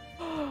stuff?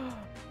 Oh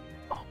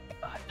my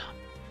god, no.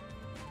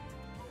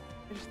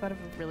 I just thought of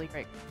a really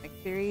great comic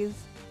series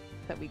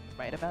that we could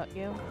write about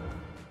you.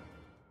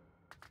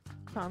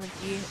 Comedy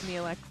and the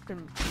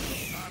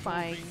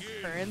electrifying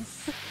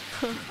currents.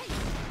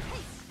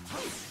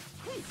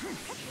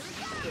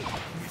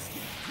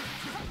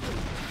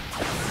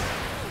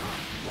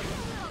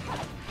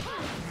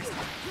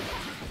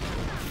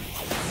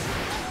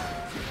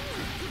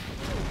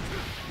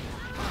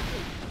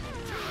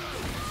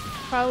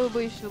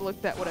 Probably should have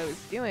looked at what I was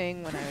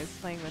doing when I was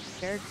playing this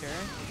character.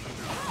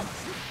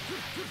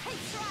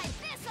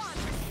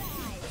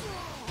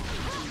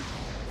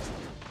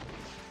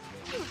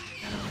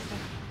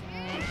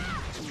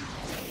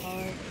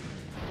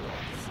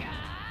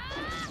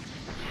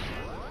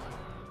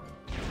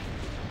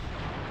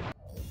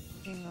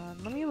 Hang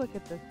on, let me look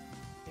at this.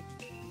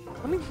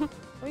 Let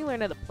me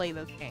learn how to play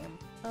this game.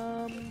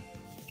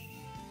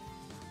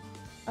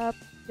 Up,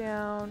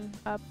 down,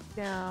 up,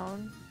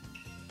 down.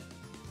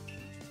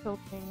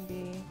 Tilting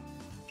B.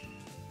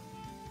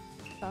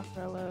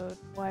 Software load.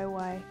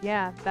 YY.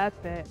 Yeah,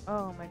 that's it.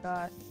 Oh my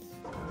gosh.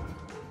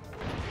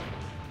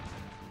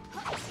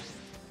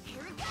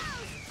 Here it goes.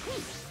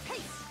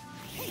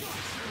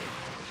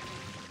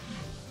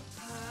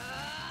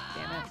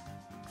 Damn it.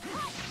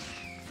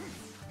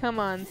 Come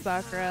on,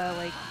 Sakura.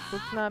 Like,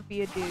 let's not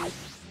be a douche.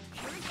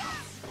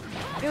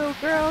 Yo,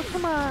 girl,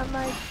 come on.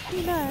 Like,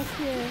 be nice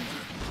here.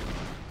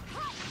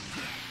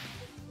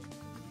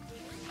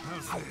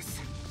 How's this?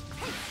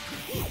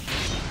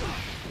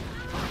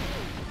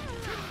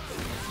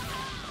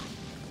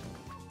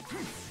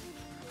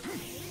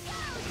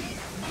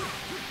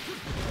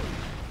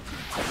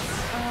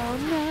 Oh,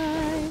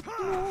 nice,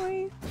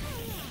 nice.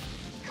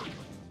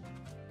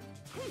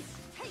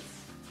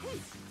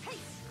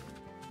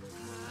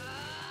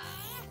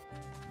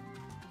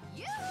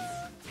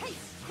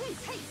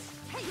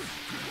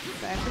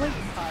 So I have to like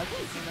pause the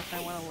game if I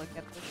want to look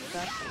at this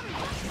stuff.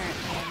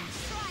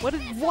 What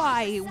is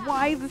why?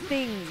 Why the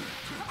thing?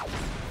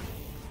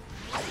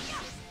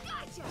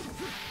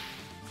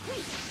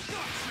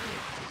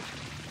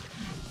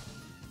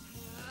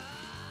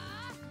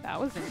 That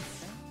was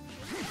interesting.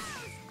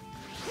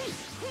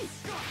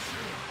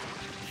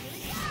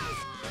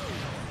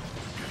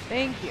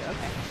 Thank you.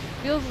 Okay.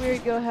 Feels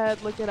weird. Go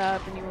ahead, look it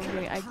up, and you will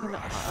get. I can.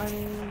 I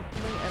mean,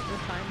 ever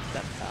find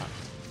stuff out.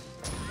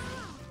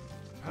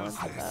 How's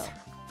this?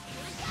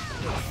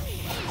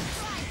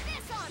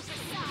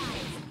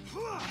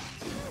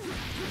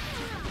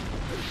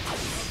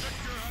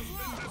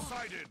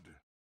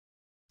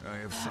 I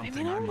have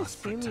something I would must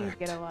assume protect. you'd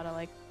get a lot of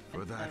like.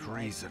 For that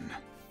reason,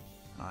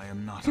 I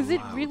am not because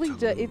it allowed really to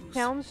does. lose. It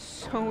sounds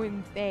so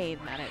insane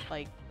that it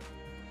like.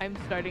 I'm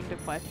starting to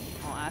question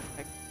all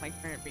aspects of my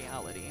current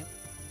reality.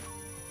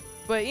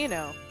 But you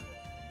know,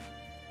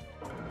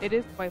 it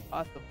is quite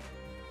possible.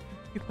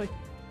 Like,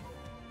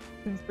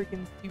 some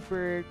freaking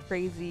super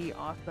crazy,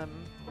 awesome.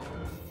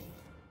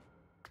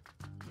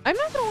 I'm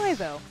not gonna lie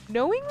though,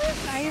 knowing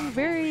this, I am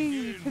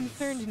very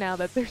concerned now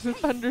that there's a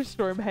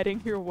thunderstorm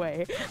heading your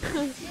way.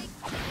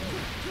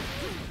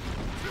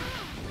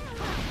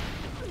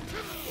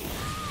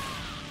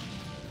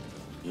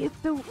 It's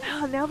so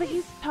now that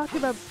he's talked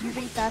about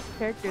using fast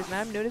characters, now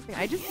I'm noticing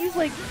I just use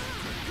like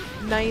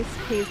nice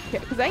paced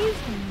because I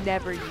used to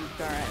never use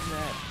Gara in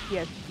the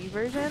PSP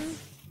version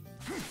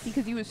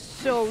because he was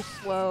so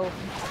slow.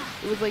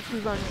 It was like he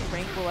was on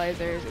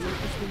tranquilizers. It was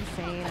just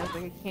insane. I was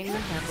like, I can't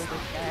even handle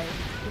this guy.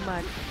 Too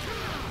much.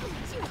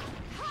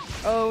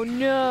 Oh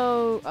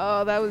no!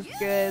 Oh, that was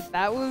good.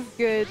 That was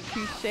good.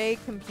 Touche,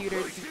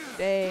 computer.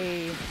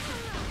 Touche.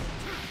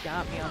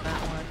 Got me on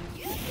that one.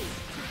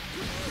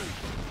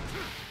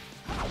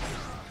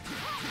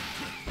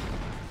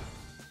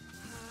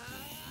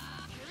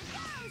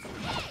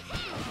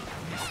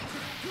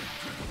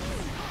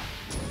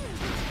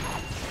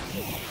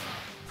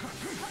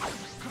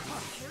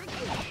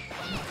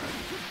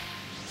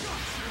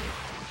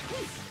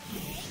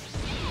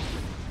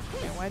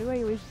 Why do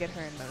I always get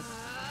her in those?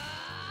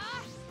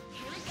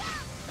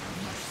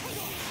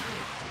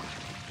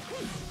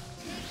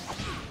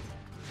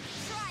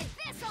 Try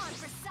this on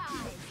for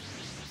size.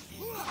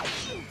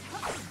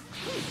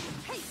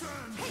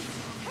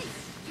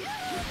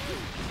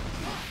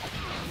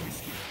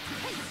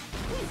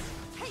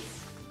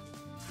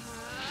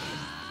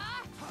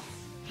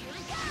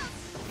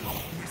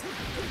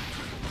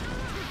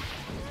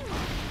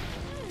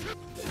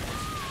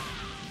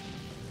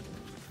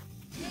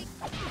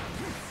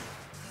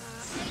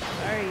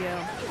 Sorry, yo.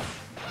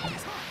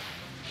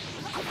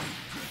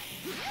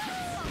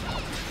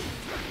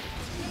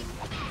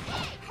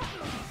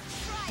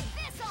 Try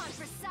this on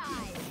for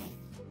size.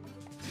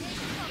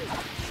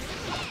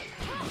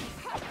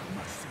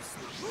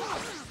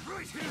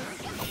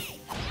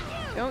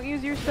 Don't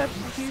use your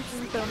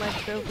substitution so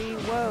much, Sophie.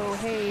 Whoa,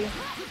 hey.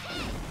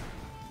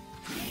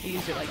 I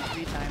used it like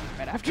 3 times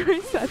right after I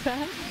said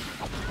that.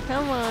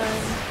 Come on.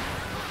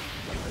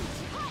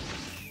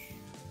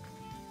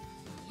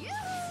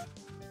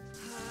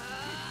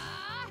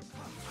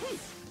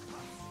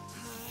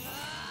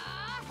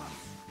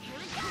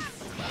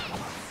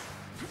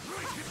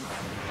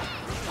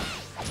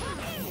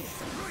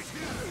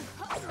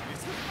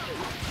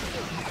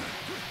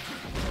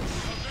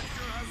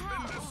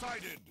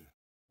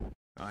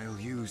 I'll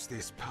use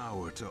this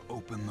power to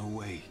open the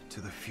way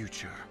to the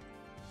future.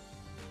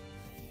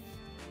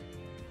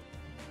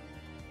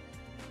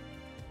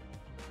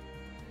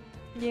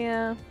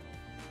 Yeah.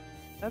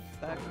 That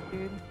sucks,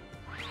 dude.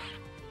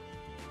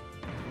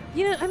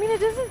 You know, I mean, it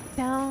doesn't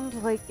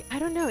sound like... I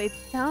don't know, it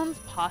sounds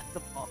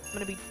possible. I'm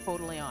gonna be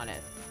totally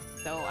honest.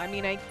 So, I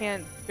mean, I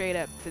can't straight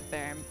up sit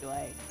there and be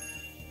like...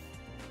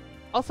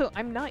 Also,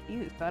 I'm not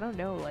you, so I don't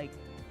know, like...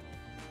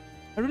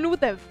 I don't know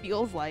what that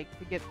feels like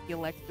to get the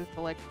electric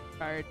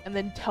card and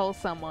then tell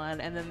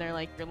someone and then they're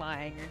like, you're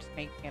lying, you're just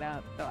making it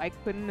up. So I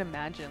couldn't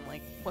imagine,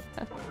 like, what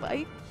that's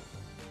like.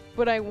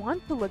 But I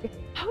want to look at...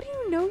 How do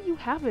you know you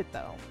have it,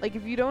 though? Like,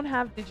 if you don't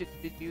have... Did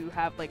you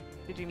have, like...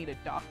 Did you meet a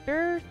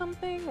doctor or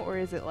something? Or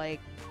is it, like...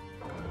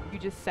 You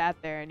just sat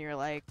there and you're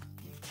like...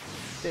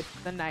 This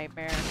is a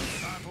nightmare.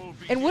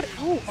 And what...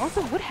 Oh,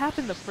 also, what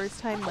happened the first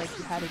time, like,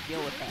 you had to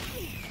deal with that?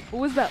 What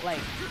was that like?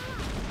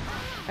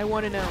 I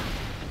want to know.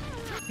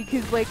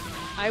 Because, like,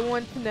 I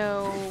want to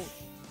know...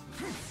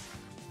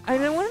 I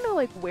want to know,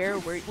 like,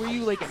 were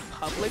you, like, in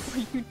public?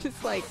 Were you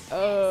just like,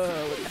 oh,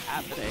 what's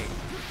happening?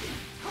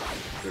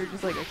 You're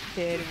just like a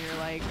kid and you're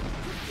like...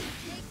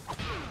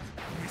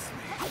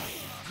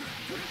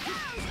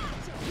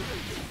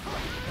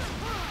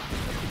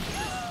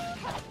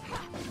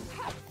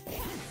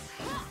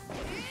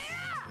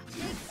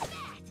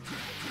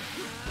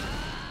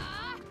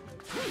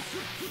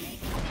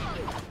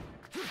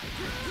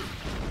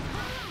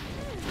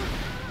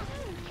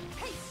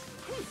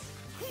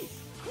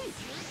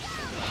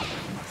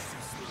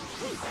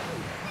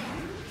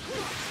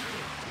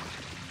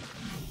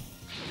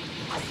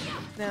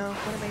 No,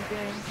 what am I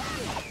doing?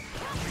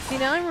 See,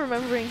 now I'm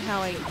remembering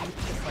how I used to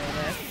play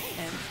this,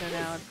 and so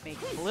now it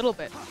makes a little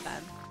bit of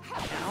sense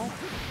now.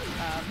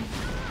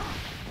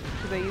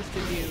 Because I used to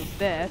do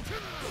this,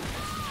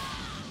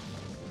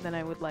 and then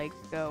I would like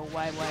go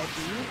YYB,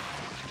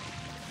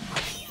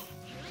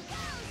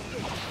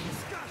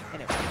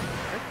 and it wouldn't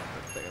work,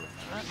 but clearly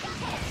not.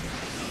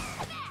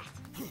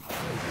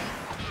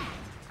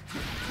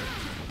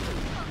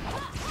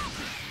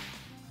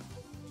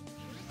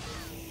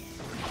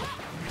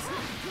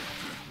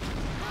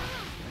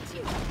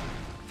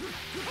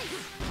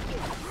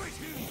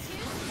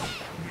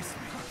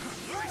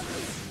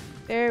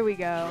 There we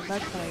go.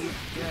 That's how I used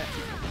to do it.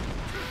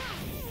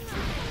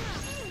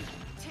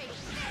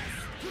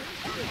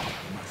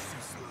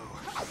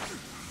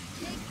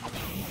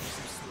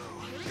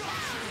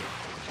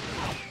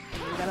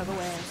 Move out of the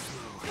way.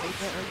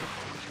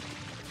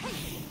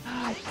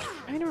 I'm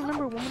trying to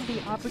remember when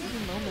the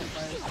opportune moment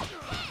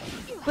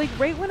was. Like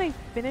right when I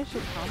finish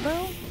a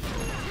combo?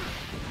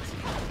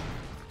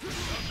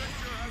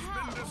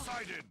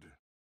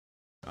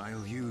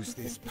 I'll use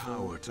this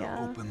power to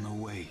Yeah. open the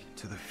way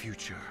to the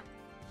future.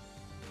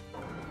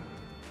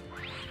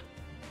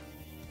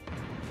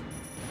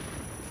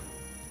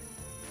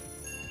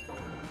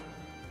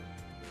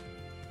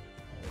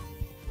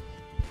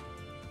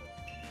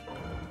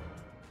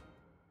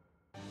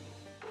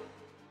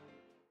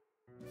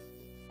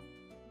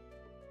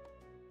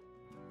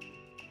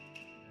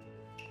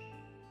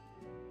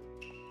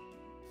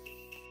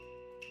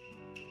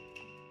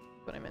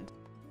 What I meant.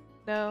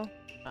 No,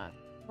 not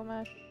so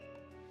much.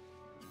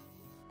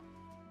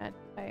 Add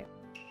type.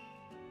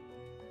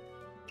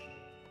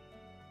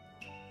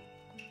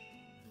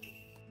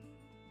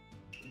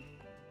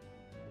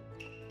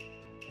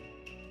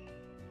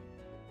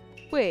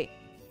 Wait,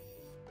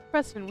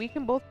 Preston, we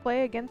can both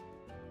play against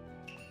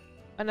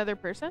another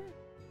person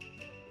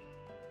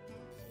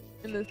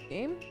in this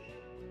game?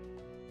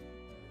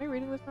 Am I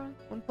reading this wrong?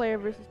 One player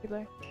versus two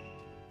player.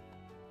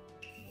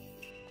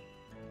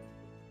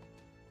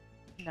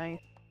 Nice.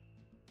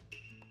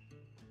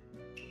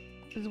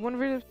 This is one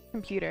versus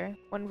computer,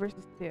 one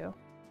versus two.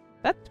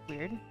 That's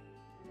weird.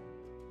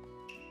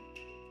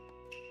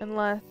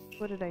 Unless,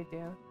 what did I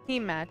do?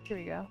 Team match, here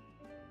we go.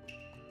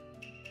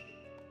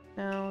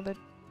 No, that,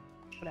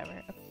 whatever.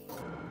 Okay.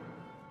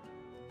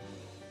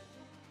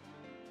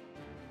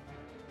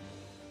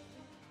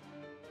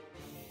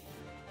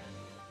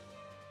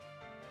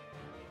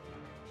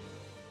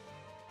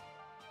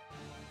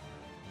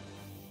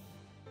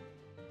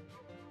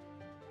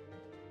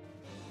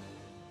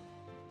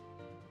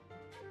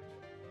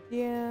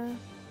 Yeah.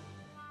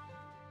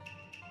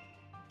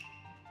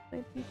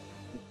 Might be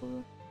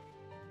people.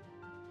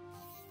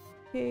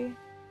 Okay.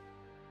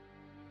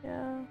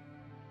 Yeah.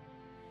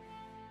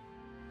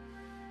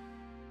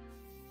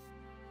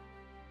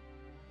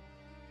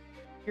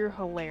 You're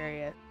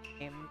hilarious,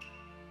 game.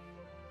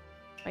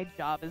 My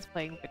job is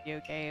playing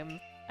video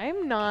games.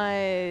 I'm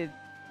not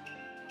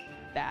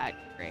that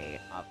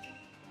great.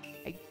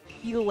 I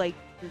feel like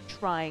you're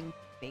trying to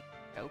make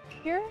a joke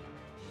here.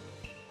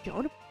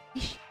 Don't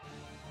appreciate.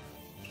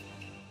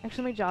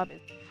 Actually, my job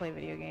is to play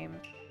video games.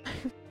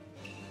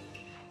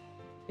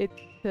 It's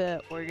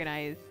to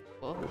organize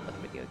people who play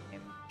video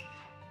games.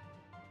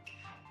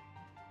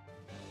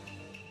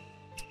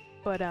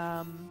 But,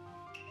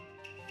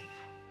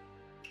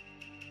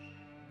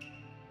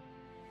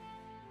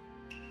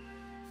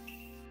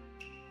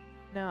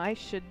 no, I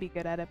should be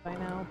good at it by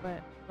now,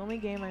 but the only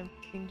game I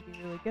seem to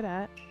be really good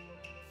at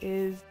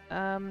is,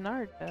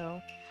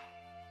 Naruto.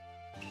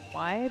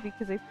 Why?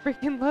 Because I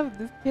freaking love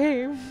this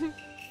game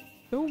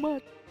so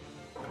much.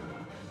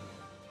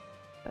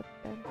 That's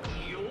good.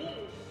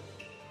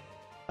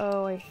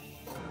 Oh, I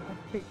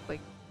pick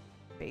like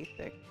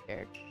basic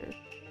characters.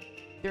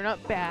 They're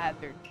not bad,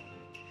 they're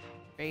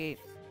great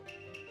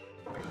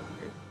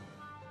characters.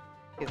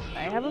 If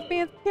I have a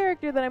fancy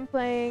character that I'm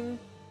playing,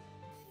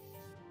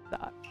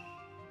 sucks.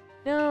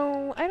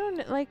 No, I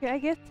don't, like, I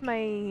guess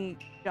my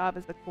job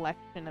is a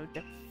collection of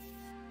different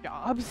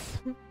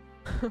jobs.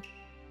 Because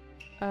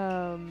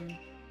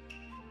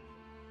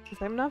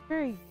I'm not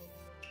very,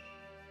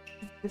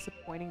 it's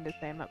disappointing to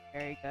say I'm not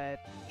very good.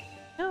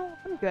 No,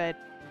 I'm good.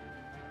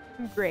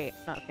 I'm great,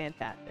 not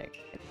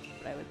fantastic, is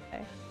what I would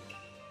say.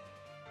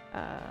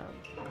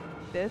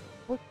 This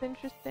looks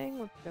interesting,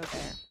 let's go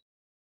there.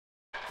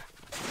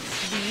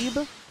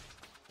 Weeb?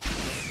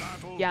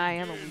 Yeah, I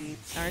am a weeb.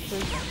 Naruto's my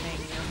thing,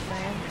 you know what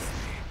I'm saying?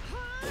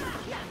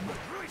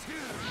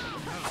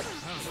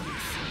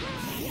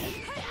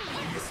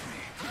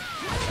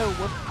 Oh,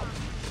 whoops.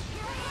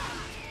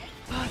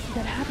 Oh, see,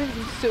 that happens.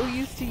 I'm so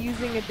used to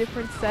using a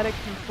different set of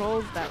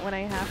controls that when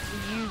I have to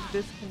use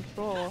this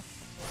control.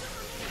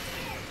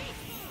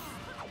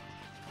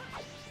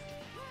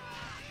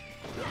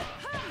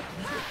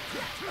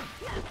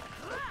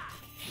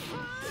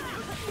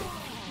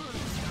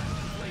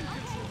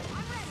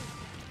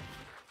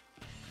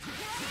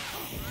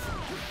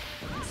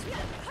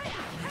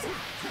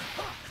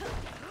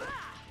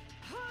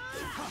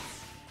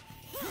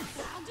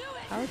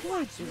 How do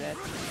I do that?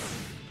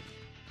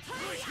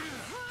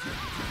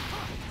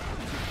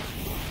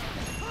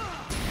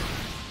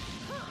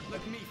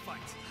 Let me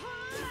fight.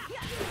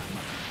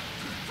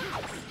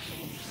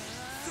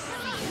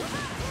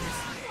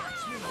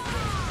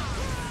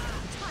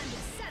 Time to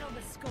settle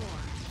the score.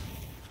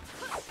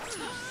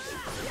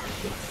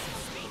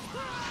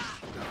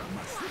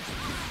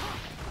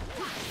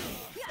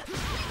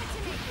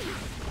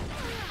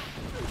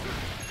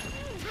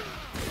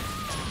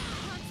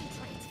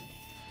 Concentrate.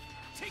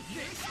 Take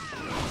this.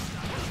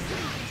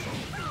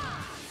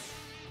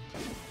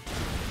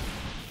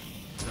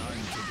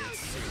 Time to get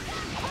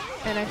serious.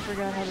 And I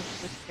forgot how to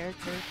switch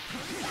characters.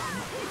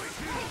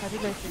 How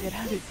did I forget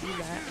how to do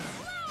that?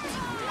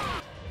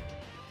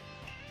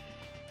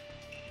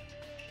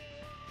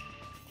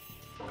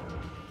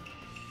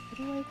 How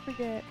do I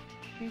forget?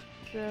 Boost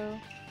throw,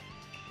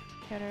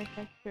 counter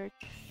attack, search,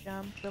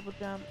 jump, double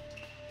jump,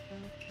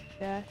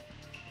 dash,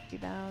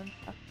 rebound,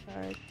 up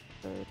charge,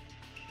 load.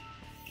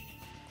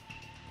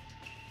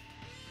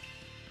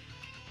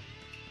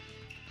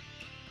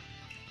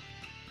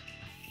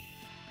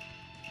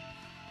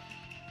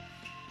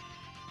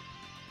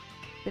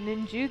 The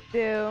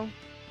ninjutsu.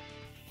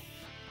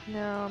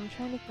 No, I'm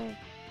trying to think.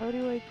 How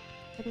do I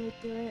do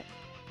it?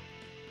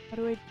 How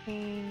do I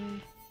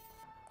change?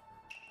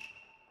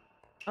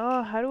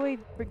 Oh, how do I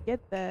forget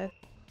this?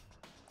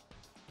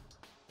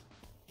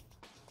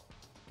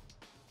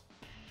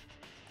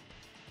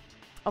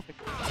 I'll fix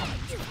it.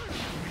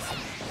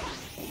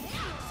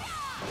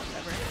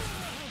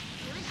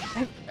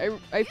 Whatever.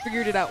 I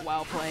figured it out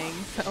while playing,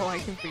 so I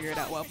can figure it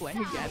out while playing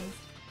again.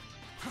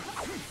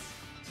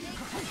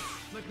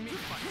 Let me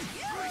fight.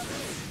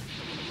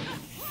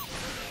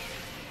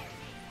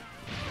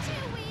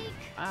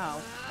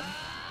 Wow.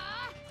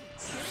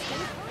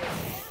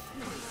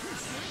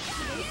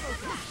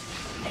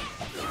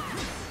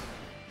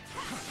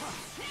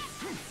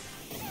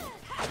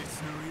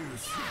 It's no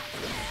use.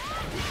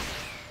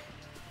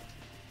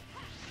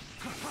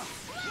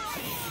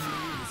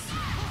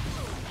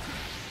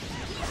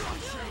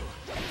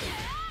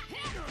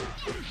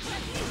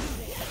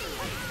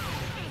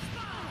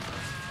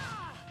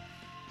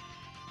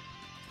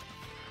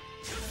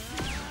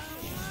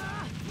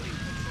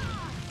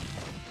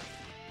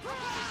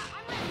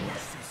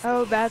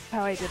 Oh, that's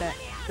how I did it.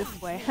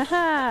 This way.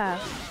 Haha!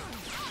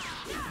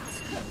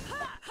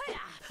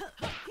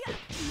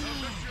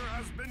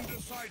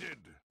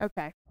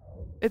 Okay.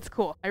 It's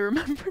cool. I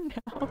remember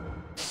now.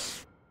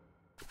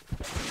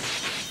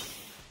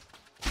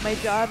 My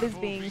job is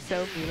being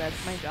Sophie.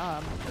 That's my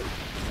job.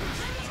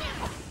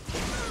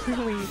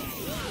 Really.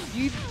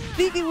 You'd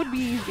think it would be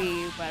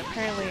easy, but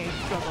apparently I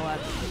struggle at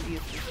the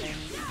easiest of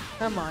things.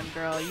 Come on,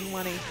 girl. You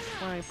wanna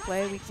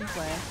play? We can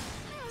play.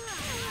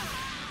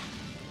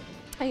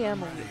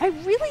 I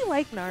really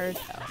like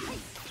Naruto.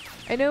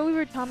 I know we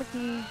were talking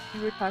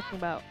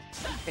about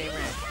favorite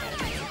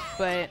anime,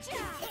 but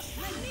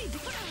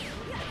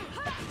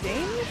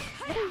James,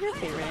 what are your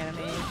favorite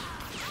animes?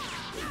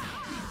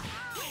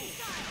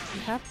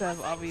 You have to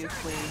have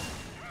obviously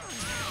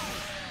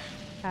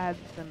had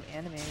some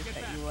animes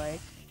that you like.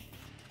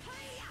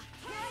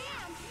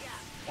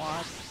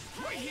 Watch.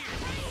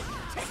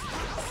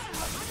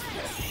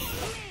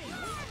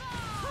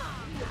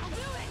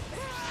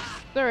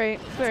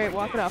 It's alright,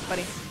 walk it off,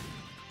 buddy.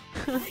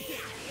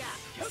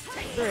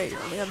 It's alright,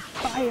 you're only on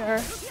fire.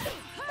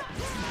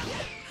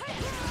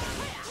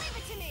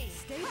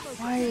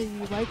 Why are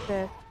you like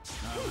this?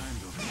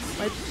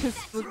 Let's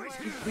just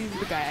leave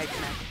the guy I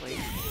can actually.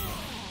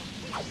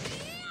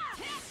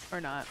 Or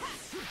not.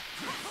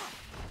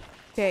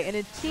 Okay, in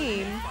a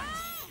team,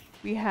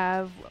 we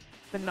have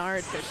the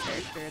Naruto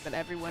character that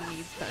everyone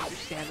needs to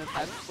understand that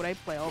that's what I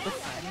play all the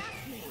time.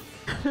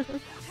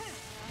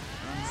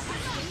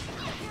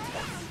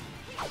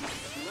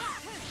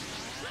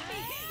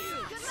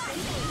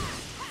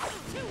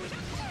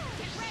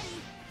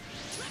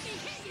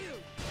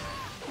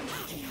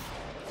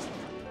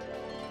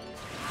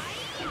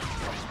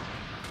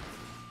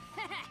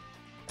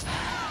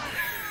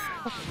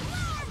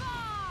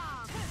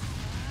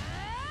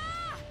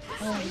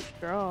 Oh,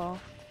 girl.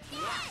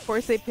 Of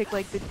course they pick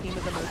like the team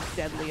of the most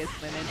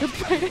deadliest women to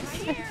play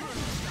against.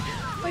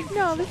 Like,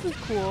 no, this is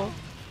cool.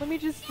 Let me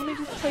just play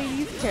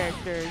these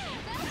characters.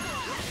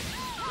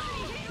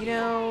 You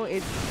know,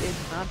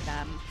 it's not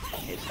them.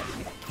 It's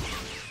me.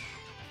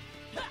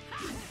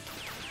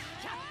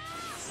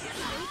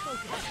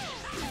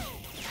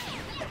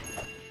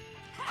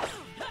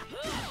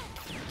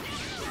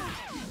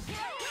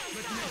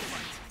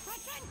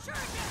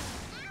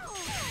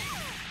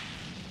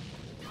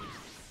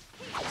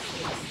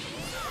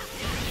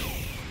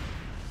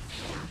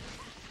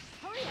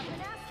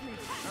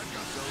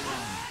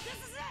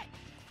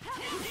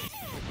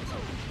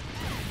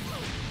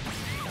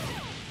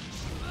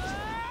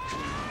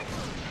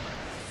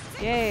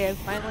 Yay, I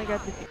finally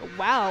got the...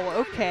 Wow,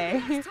 okay.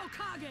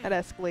 That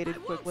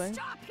escalated quickly.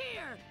 Stop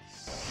here!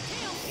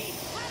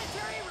 Tailpiece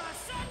planetary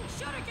Rasen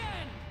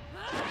Shuriken!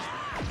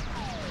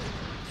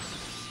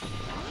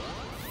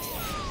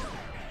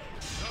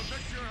 The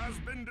victor has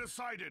been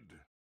decided.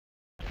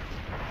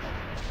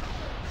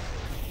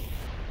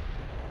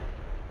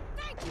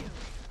 Thank you!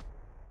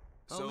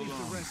 I'll leave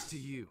the rest to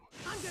you.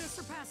 I'm gonna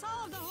surpass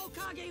all of the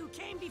Hokage who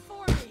came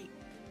before me!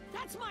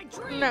 That's my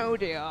dream! No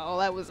deal.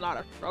 That was not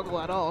a struggle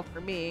at all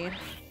for me.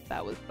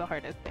 That was the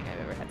hardest thing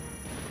I've ever had.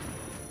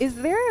 Is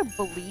there a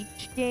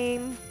Bleach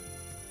game?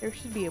 There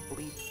should be a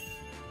Bleach.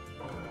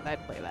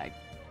 I'd play that.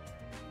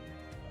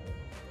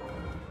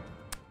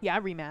 Yeah,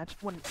 rematch.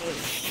 1A.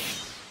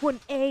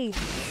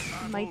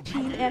 1A! My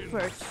team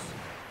efforts.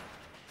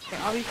 Okay,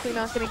 obviously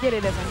not gonna get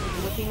it if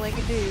I'm looking like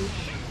a dude.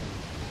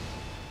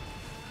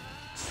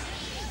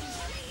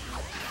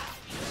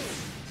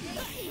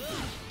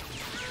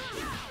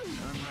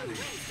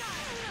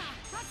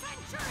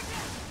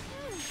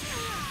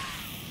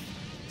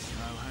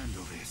 I'll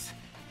handle this.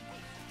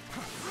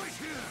 Right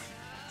here.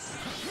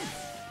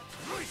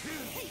 Right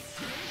here.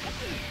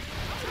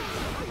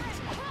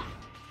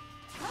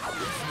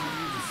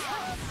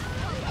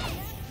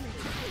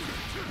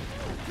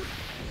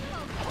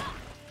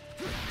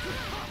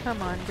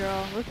 Come on,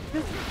 girl.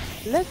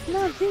 Let's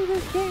not do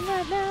this game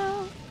right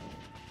now.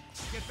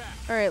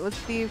 Alright, let's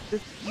see if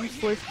this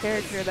useless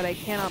character that I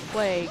cannot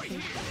play can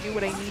do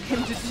what I need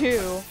him to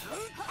do.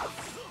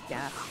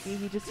 Yeah,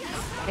 see,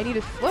 I need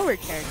a slower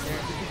character,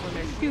 because when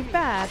they're too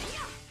fast,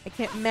 I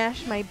can't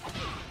mash my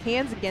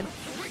hands against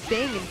the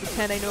thing and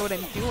pretend I know what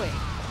I'm doing.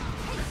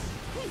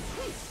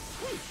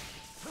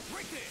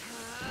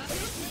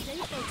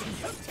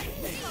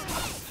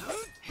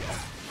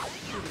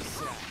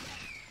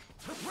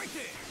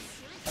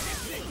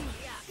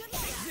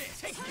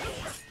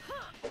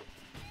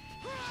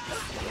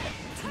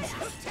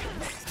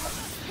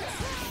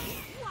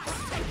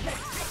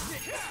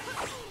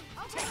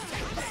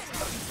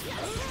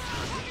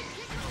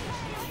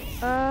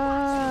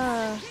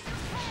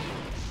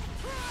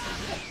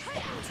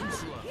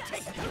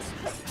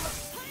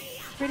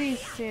 Pretty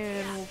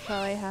soon we'll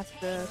probably have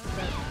to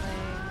start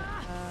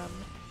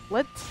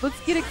playing.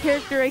 Let's get a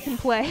character I can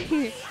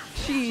play.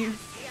 Jeez.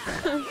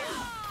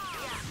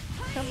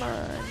 Come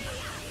on.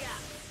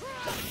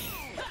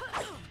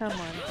 Come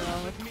on,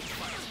 girl.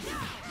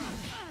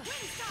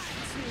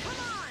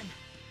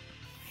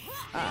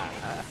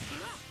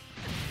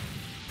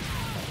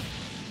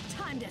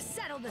 Time to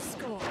settle the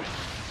score.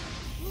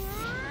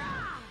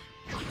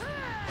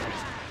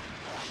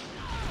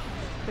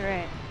 It's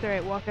alright. It's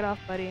alright. Walk it off,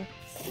 buddy.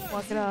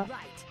 Walk it off.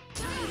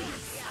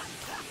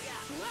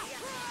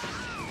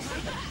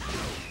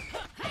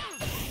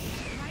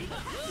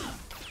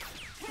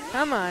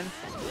 Come on.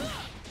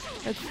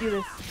 Let's do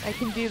this. I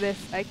can do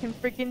this. I can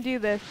freaking do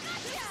this.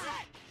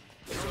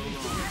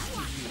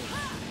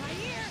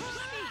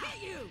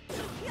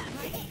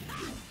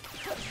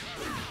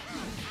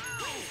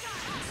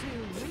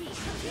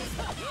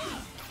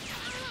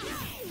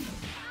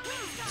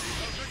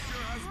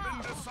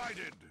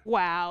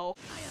 Wow.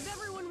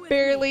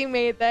 Barely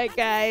made that,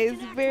 guys.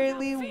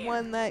 Barely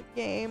won that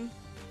game.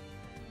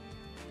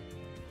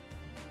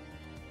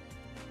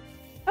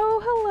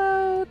 Oh,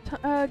 hello,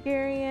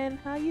 Garian.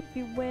 How you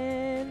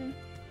doing?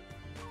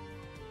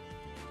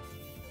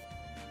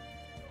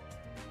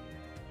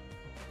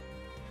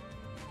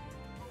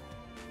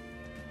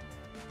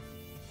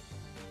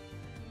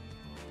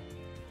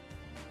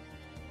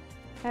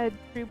 Had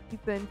true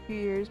pizza in 2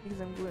 years because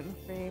I'm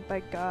gluten-free. By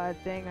God,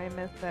 dang, I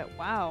missed that.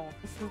 Wow,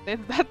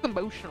 that's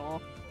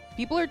emotional.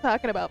 People are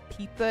talking about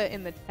pizza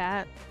in the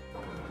chat.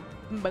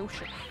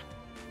 Emotional.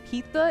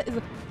 Pizza is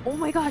oh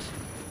my gosh,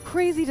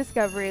 crazy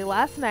discovery.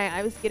 Last night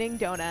I was getting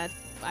donuts.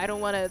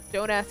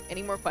 Don't ask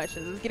any more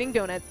questions. I was getting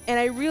donuts and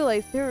I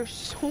realized there are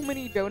so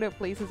many donut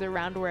places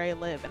around where I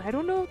live. And I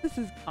don't know if this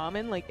is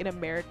common, like in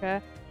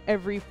America,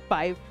 every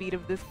 5 feet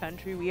of this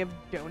country we have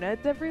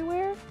donuts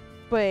everywhere.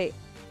 But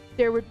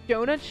there were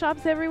donut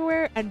shops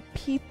everywhere and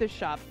pizza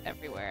shops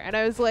everywhere. And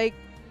I was like,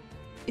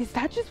 is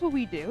that just what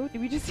we do? Do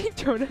we just eat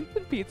donuts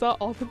and pizza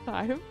all the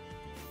time?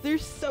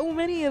 There's so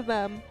many of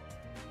them.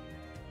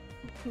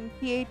 Between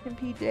PH and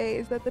PJ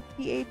is that the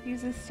PH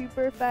uses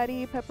super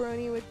fatty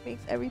pepperoni, which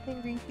makes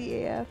everything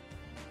greasy AF.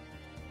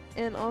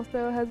 And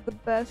also has the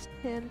best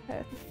pan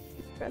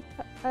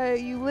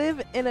express. You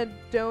live in a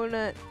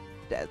donut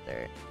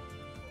desert.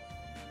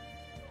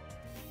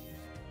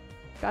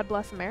 God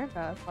bless America,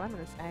 that's what I'm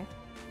gonna say.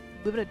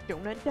 Live in a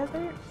donut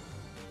desert?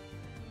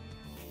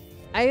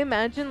 I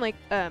imagine like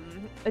a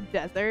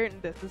desert,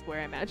 and this is where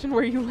I imagine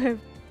where you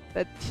live,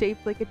 that's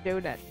shaped like a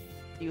donut.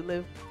 You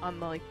live on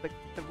the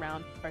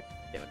round part of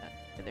the donut,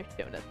 and there's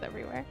donuts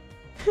everywhere.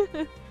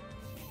 That's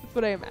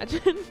what I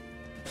imagine.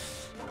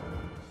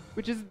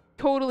 Which is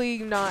totally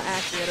not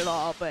accurate at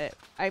all, but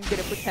I'm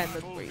gonna pretend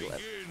that's where you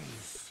live.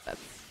 That's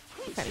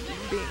the kind of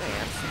human being I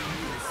am.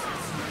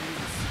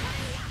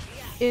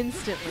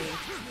 Instantly,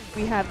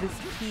 we have this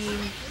team.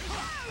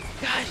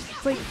 Gosh,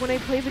 it's like when I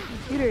play the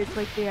computer, it's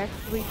like they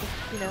actually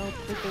just, you know,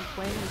 it's like they're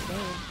playing the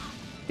game.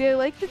 See, I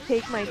like to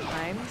take my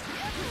time.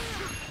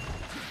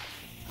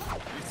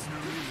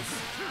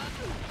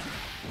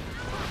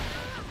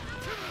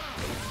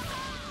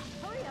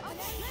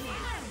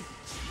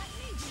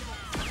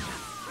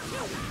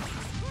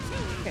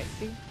 Okay,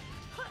 see?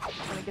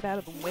 Want to get out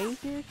of the way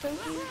here,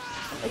 Sophie?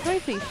 Like when I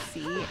say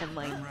C and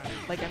like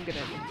I'm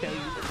gonna show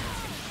you this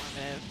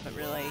informative, but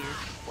really you're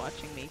just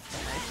watching me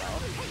kill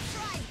myself.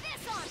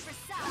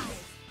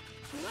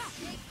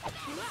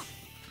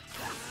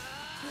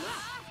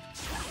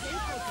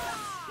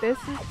 This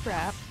is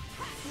crap.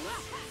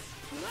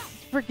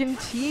 Freaking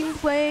team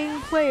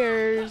playing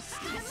players.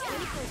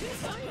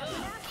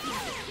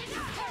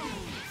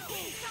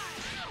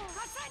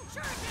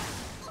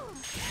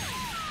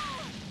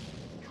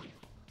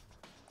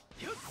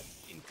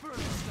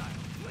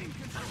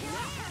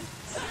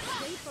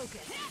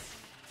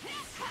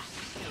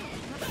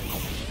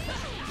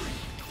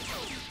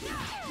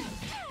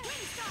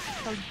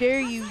 How dare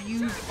you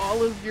use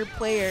all of your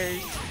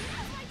players,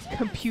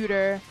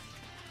 computer.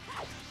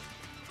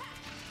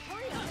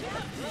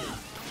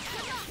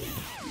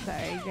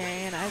 Sorry,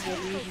 Jarian, I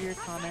will read your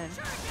comment,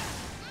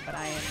 but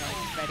I am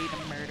like ready to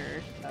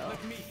murder, so.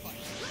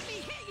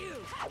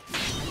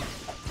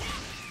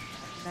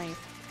 Nice.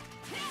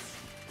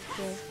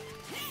 Okay.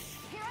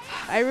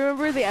 I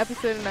remember the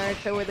episode of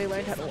Naruto where they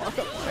learned how to walk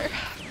up water.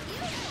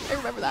 I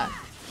remember that.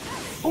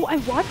 Oh, I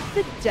watched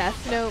the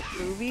Death Note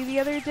movie the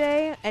other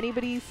day.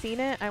 Anybody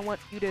seen it? I want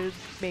you to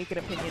make an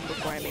opinion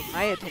before I make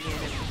my opinion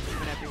and just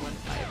ruin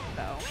everyone's life.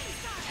 So,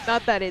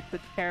 not that it's a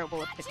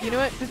terrible opinion. You know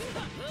what? Just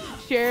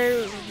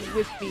share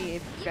with me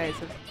if you guys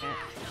have seen it.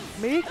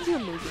 Maybe I can do a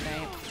movie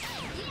night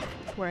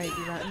where I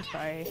do that. I'm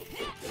sorry.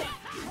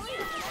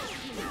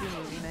 We'll do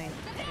movie night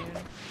soon.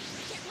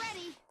 Get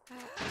ready.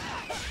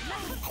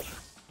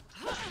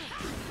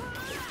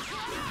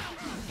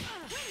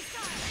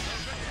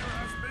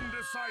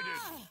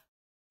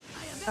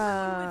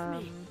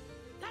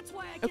 That's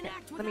why I can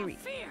act let me without read.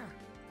 fear.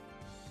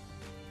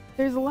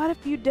 There's a lot of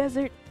few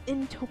deserts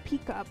in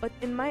Topeka, but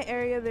in my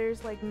area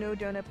there's like no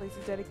donut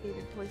places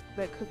dedicated to places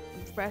that cook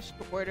them fresh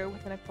to order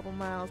within a couple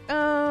miles.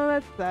 Oh,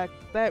 that sucks.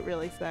 That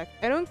really sucks.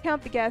 I don't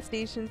count the gas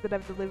stations that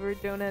have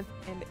delivered donuts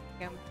and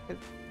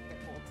because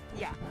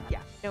yeah,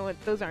 no,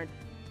 those aren't.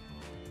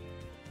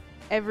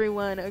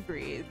 Everyone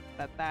agrees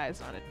that that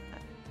is not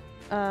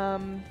a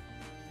donut.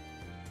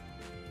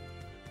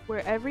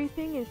 Where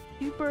everything is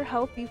super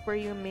healthy for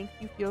you and makes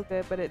you feel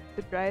good, but it's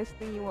the driest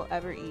thing you will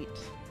ever eat.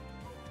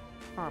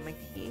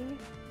 Comic-y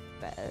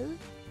says,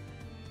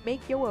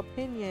 make your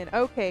opinion.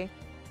 Okay,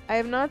 I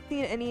have not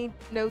seen any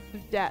notes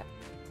of death,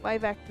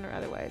 live action or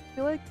otherwise. I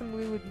feel like the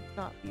movie would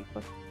not be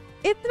close.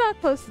 It's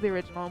not close to the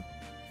original,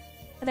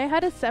 and I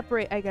had to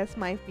separate, I guess,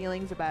 my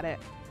feelings about it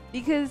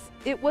because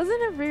it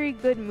wasn't a very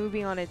good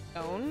movie on its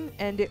own,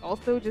 and it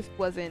also just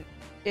wasn't.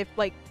 If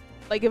like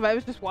if I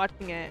was just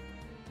watching it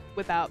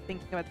without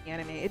thinking about the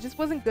anime, it just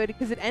wasn't good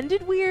because it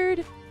ended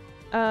weird.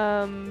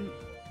 And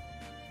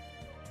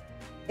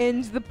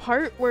the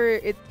part where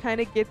it kind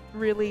of gets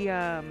really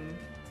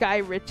Guy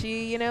Ritchie,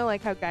 you know,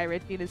 like how Guy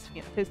Ritchie in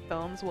his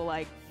films will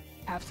like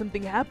have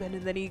something happen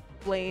and then he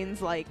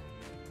explains like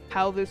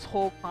how this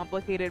whole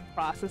complicated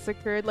process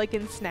occurred, like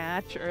in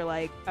Snatch or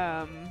like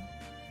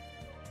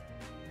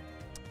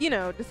you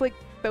know, just like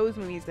those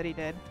movies that he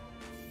did.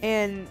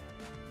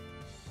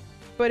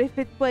 But if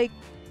it's like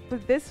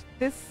this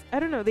I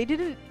don't know,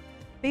 it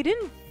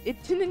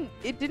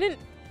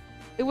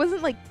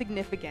wasn't like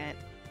significant.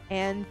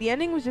 And the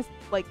ending was just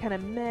like kind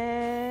of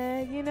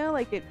meh, you know,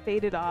 like it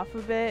faded off a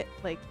bit.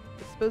 Like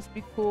it's supposed to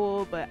be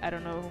cool, but I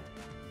don't know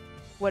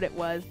what it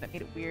was that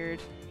made it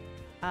weird.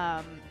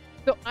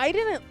 So I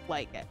didn't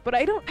like it, but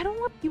I don't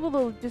want people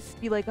to just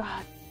be like,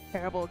 oh, it's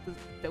terrible because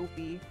it's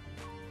dopey.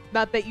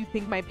 Not that you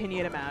think my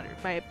opinion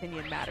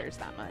matters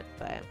that much,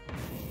 but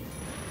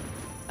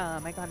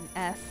I got an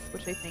S,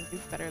 which I think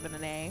is better than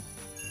an A.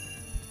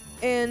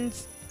 And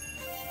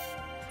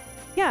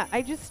yeah,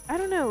 I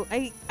don't know.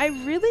 I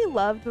really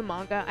love the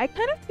manga. I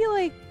kind of feel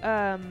like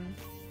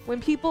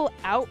when people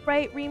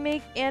outright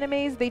remake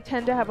animes, they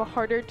tend to have a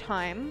harder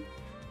time.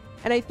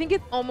 And I think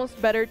it's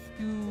almost better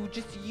to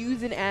just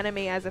use an anime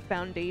as a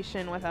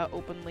foundation without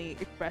openly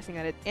expressing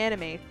that it's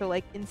anime. So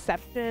like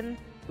Inception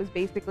was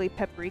basically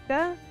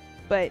Paprika,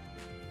 but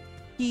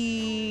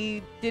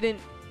he didn't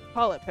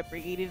call it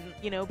Paprika. He didn't,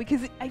 you know,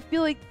 because I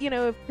feel like, you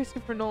know, if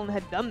Christopher Nolan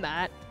had done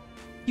that,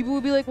 people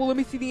would be like, well, let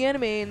me see the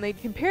anime, and they'd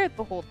compare it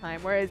the whole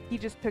time, whereas he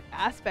just took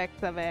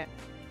aspects of it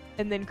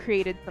and then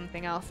created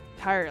something else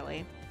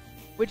entirely,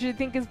 which I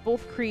think is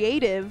both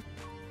creative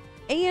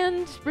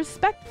and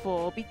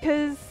respectful,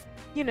 because,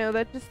 you know,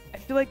 I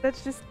feel like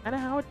that's just kind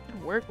of how it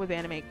should work with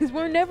anime, because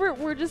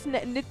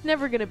it's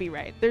never gonna be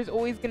right. There's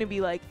always gonna be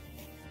like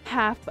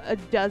half a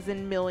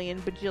dozen million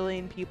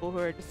bajillion people who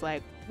are just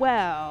like,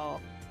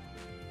 well,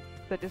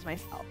 such as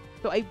myself.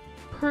 So I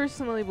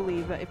personally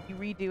believe that if you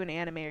redo an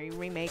anime or you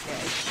remake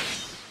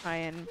it, try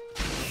and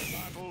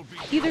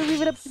either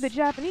leave it up to the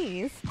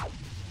Japanese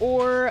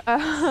or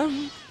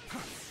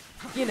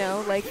you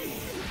know, like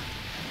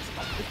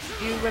just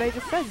do what I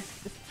just said,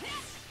 just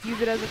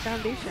use it as a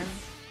foundation,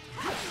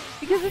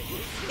 because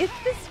it's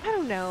just, I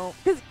don't know,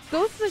 because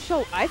Ghost in the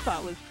Shell I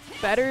thought was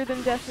better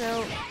than Death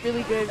Note,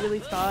 really good,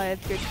 really solid,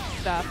 good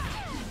stuff,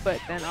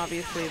 but then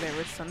obviously there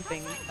were some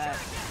things that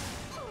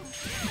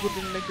people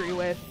didn't agree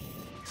with.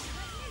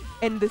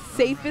 And the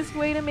safest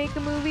way to make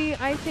a movie,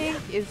 I think,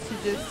 is to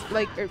just,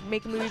 like, or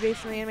make a movie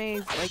based on the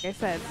anime, like I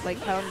said, like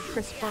how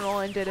Christopher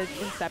Nolan did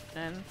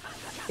Inception.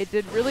 It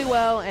did really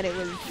well, and it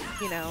was,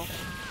 you know,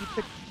 he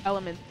took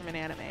elements from an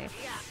anime.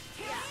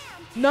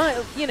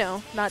 Not, you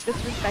know, not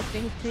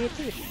disrespecting his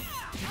creativity.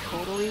 He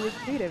totally was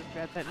creative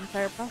throughout that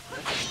entire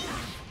process.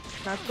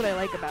 That's what I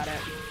like about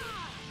it.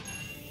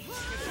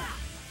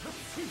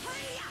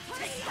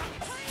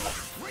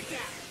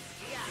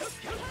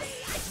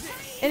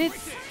 And it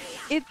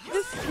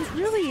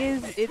really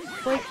is,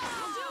 it's like,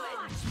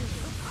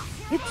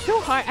 it's so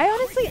hard.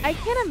 I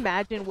can't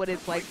imagine what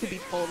it's like to be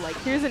told, like,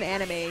 here's an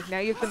anime, now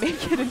you have to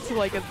make it into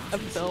like a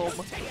film,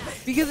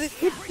 because it's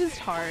just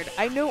hard.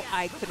 I know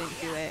I couldn't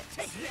do it.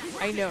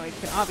 I know I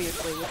can,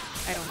 obviously,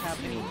 I don't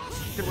have any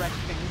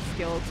directing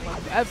skills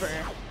whatsoever,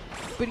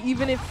 but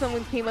even if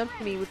someone came up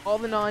to me with all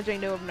the knowledge I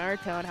know of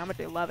Naruto and how much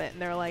I love it,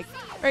 and they're like,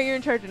 alright, you're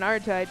in charge of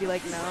Naruto, I'd be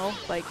like, no,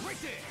 like,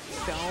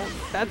 don't.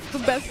 That's the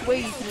best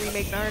way you can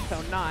remake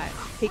Naruto, not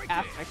take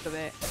aspects of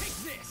it.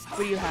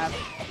 what do you have?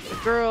 A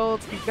girl,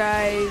 two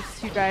guys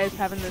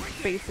having this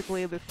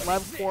basically this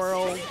love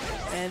quarrel,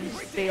 and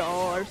they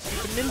all are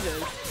stupid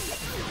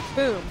ninjas.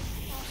 Boom.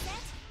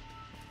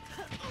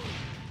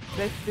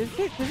 Does it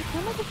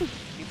sound like it's like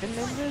stupid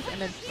ninjas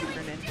and then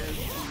super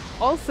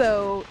ninjas?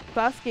 Also,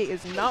 Sasuke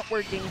is not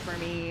working for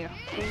me.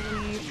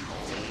 Holy.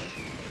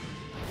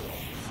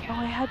 Oh,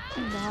 I had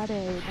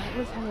Tsunade. That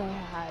was who I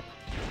had.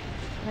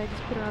 And I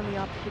just put her on the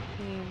opposite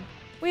team.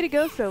 Way to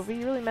go, Sophie.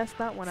 You really messed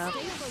that one up.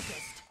 I'll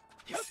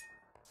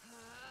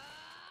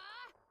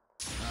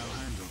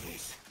handle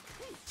this.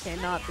 Okay,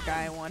 not the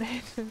guy I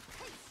wanted.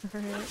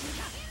 Alright.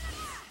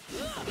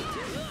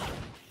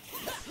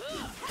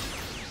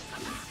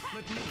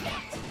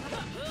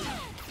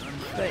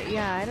 But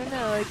yeah, I don't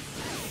know, like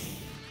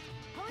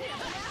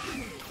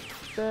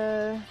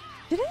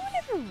did anyone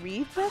ever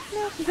read Death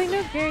Note? Because I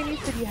know Gary, you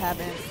said you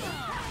haven't.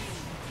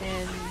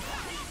 And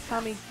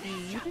Tommy G,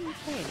 you didn't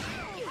say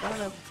anything. I don't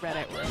know if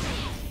Reddit or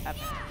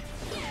haven't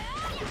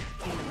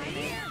seen the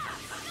remake.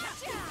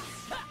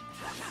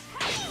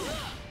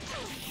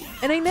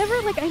 And I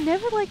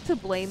never like to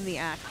blame the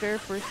actor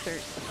for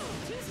certain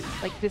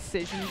like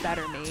decisions that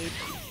are made.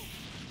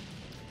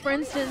 For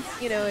instance,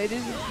 you know, it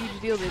is a huge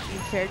deal that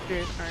these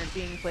characters aren't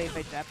being played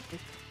by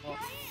Japanese people.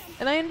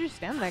 And I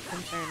understand that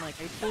concern, like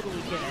I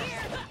totally get it.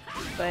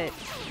 But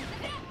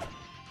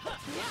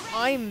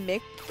I'm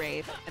mixed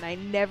race and I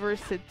never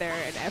sit there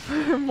and ever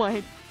am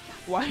like,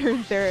 why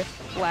aren't there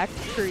Black,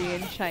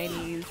 Korean,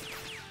 Chinese,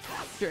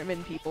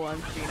 German people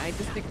on screen? I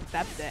just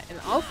accept it. And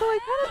also I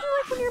kind of feel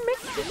like when you're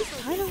mixed, you're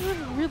just kind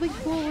of really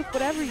cool with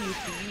whatever you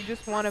see. You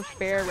just want a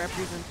fair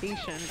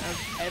representation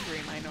of every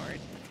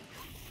minority.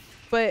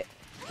 But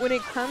when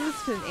it comes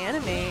to an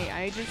anime,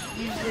 I just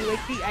usually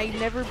like I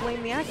never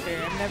blame the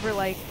actor. I'm never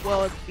like,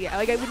 well, it's the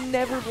I would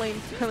never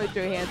blame Scarlett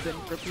Johansson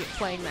for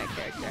playing that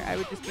character. I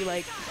would just be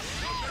like,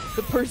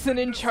 the person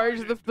in charge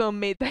of the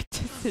film made that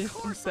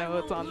decision, so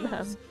it's on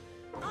them.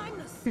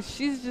 Because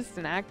she's just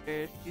an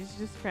actor. She's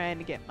just trying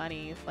to get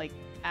money. Like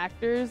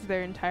actors,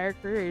 their entire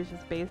career is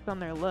just based on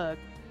their look.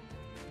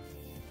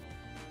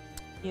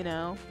 You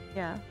know?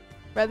 Yeah.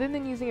 Rather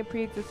than using a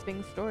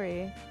pre-existing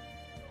story.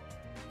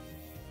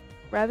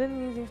 Rather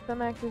than using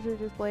some actors who are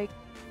just like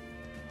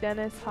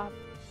Dennis Hopper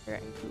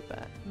and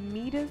Koopa.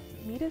 Metas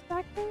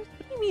actors?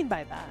 What do you mean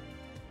by that?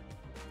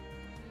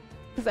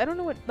 Because I don't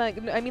know what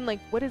I mean like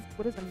what does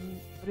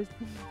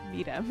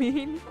Meta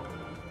mean?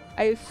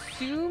 I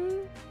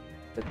assume,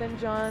 but then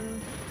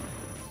John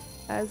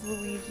as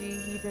Luigi,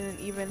 he didn't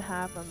even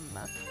have a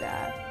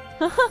mustache.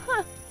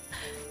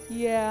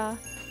 Yeah.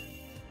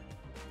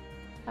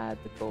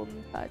 Had the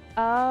golden touch.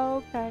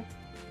 Oh, okay.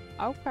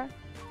 Okay.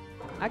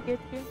 I get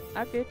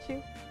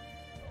you.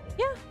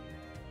 Yeah.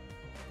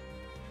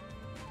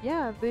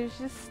 Yeah, there's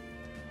just...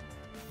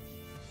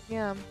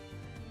 Yeah.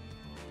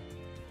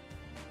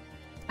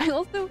 I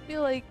also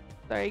feel like...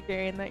 Sorry,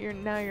 Garen, that you're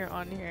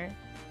on here.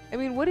 I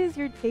mean, what is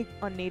your take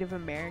on Native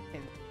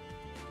Americans?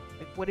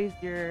 Like, what is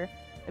your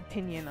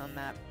opinion on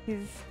that?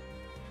 Because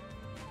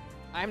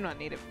I'm not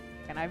Native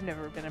American. I've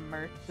never been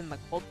immersed in the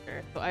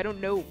culture, so I don't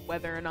know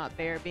whether or not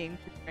they are being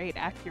portrayed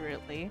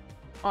accurately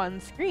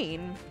on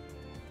screen.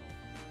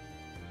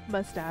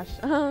 Mustache.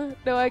 No,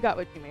 I got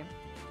what you mean.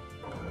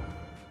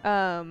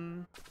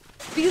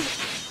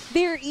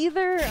 They're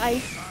either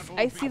I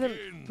see them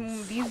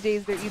these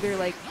days. They're either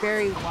like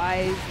very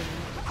wise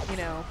and, you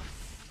know,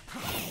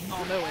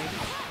 all knowing,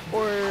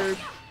 or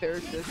they're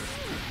just,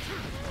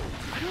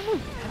 I don't know,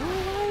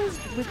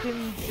 generalized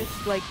within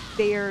just like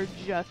they're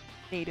just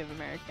Native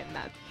American.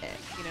 That's it.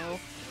 You know,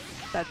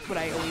 that's what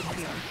I always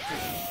see on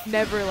screen.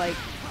 Never like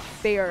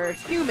they are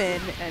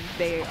human and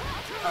they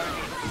are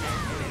Native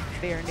American.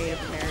 They are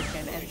Native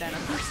American and then a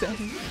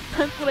person.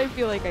 That's what I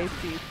feel like I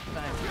see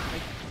sometimes.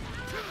 Like,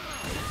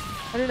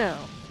 I don't know.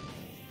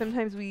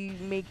 Sometimes we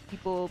make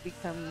people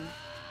become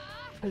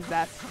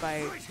possessed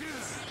by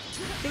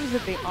things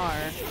that they are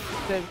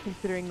instead of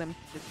considering them to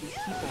just be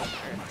people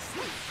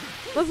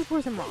first. Unless of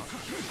course I'm wrong.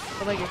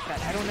 But like I said,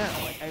 I don't know.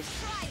 Like I've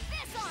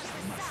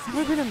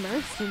never been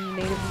immersed in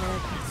Native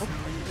American culture.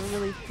 I don't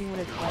really see what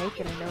it's like,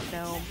 and I don't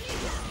know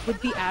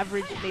what the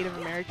average Native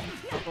American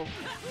struggle.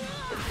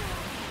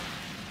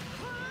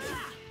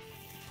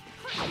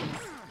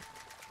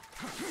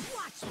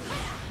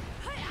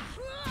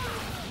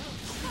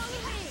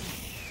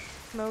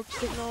 Smoke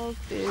signals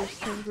is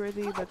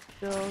cringeworthy, but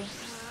still,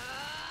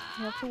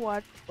 you have to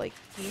watch like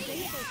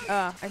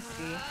I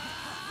see.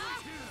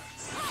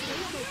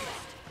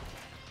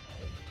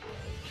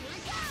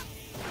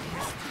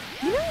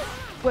 You know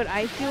what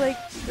I feel like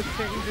a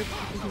certain group of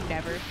people who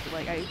never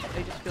like I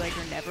just feel like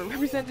are never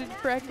represented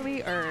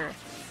correctly are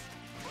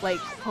like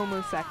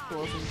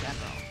homosexuals in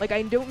general. Like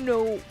I don't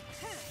know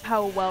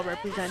how well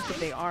represented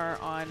they are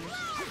on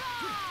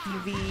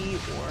TV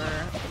or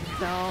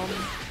film,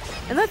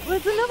 and that's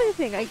another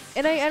thing. I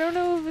don't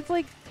know if it's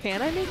like,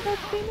 can I make that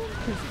statement?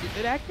 Because is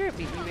it accurate?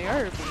 Maybe they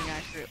are being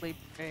accurately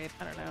portrayed.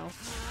 I don't know.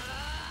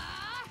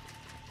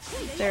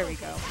 There we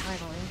go.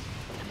 Finally.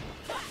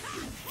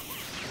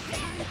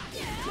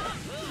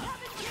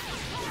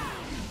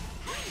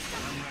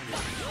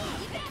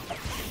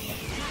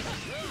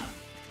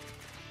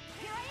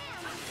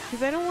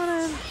 Because I don't want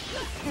to,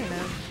 I don't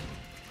know.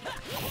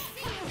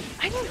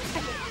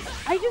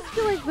 I just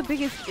feel like the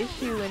biggest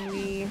issue when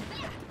we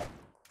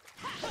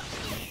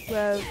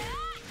have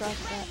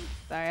crossed that.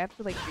 Sorry, I have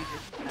to like read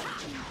this.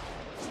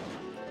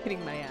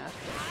 Hitting my ass.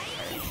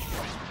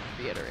 Sorry.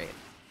 Reiterate.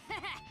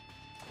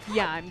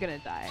 Yeah, I'm gonna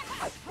die.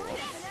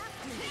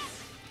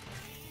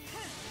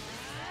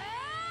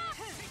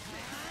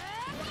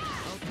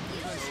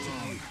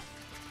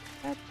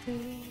 That's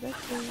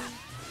cool.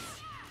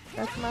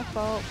 That's my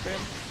fault, bro.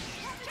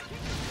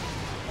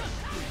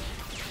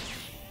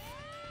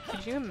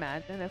 Could you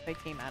imagine if I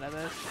came out of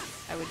this?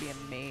 I would be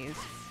amazed.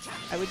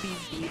 I would be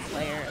the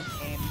player of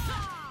games.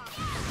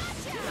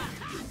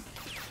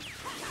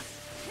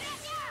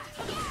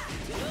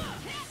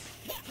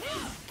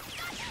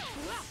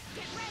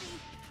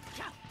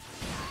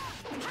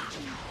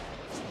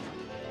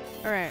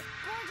 Alright,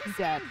 I'm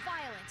dead.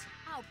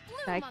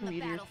 I can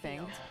read your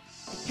thing. I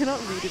cannot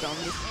read it on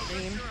the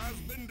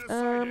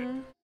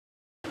screen.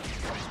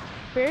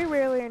 Very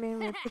rarely are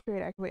named lists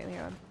portrayed accurately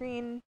on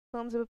screen.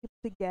 Films about people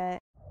to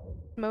get.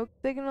 Smoke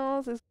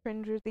signals is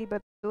cringeworthy,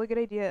 but still a good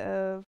idea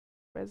of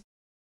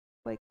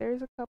like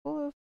there's a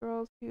couple of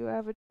girls who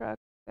have a truck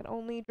that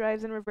only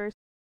drives in reverse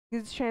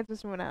because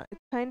transfers went out.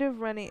 It's kind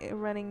of a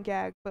running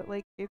gag, but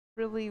like it's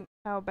really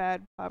how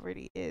bad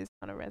poverty is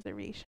on a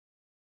reservation.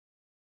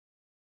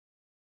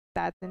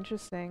 That's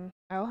interesting.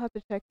 I'll have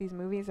to check these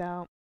movies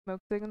out.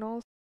 Smoke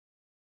signals.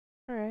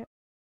 Alright.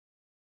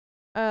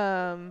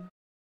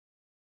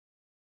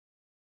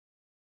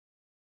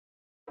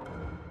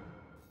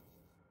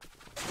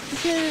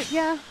 Because,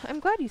 yeah, I'm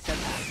glad you said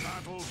that.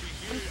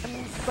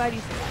 I'm glad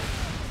you said that.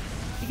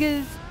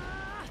 Because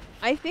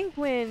I think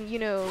when, you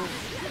know,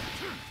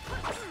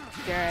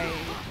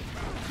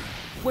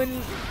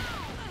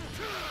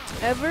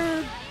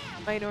 whenever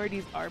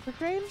minorities are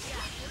portrayed,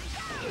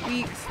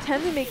 we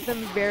tend to make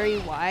them very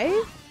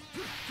wise,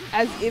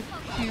 as if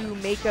to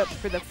make up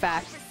for the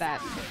fact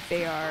that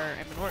they are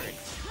a minority,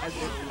 as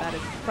if that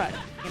is crutch,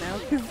 you know?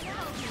 Because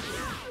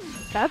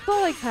that's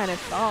all I kind of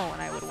saw when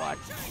I would watch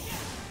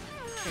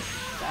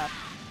stuff.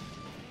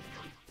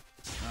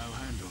 I'll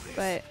handle this.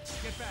 But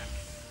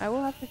I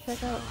will have to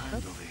check out. I'll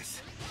handle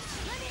this.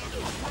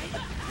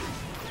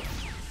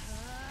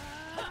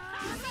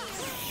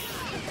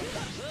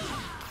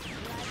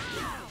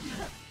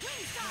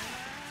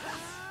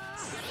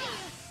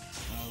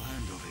 I'll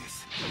handle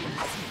this.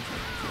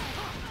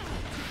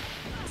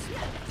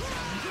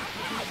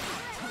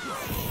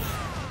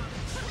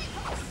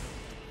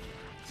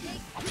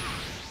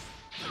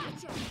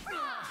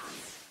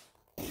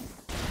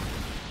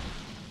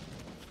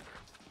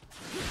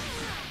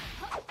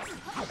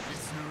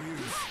 It's no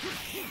use.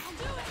 I'll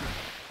do it.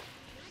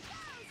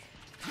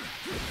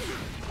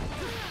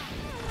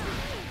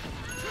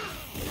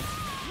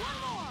 One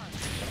more.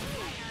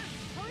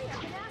 Hurry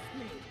up and ask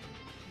me.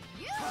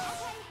 You.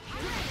 Okay,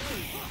 I'm ready.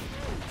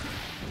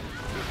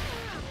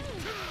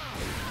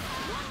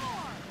 One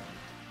more.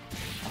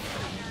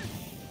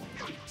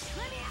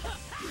 Let me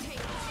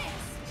take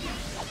this.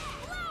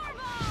 Flower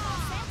ball.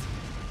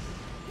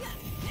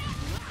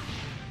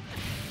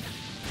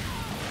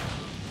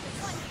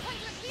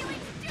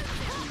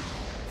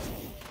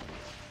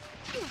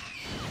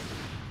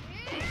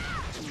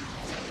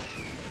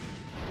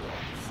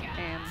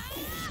 And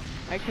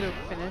I could have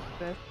finished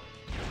this,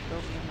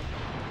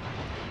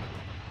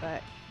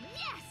 but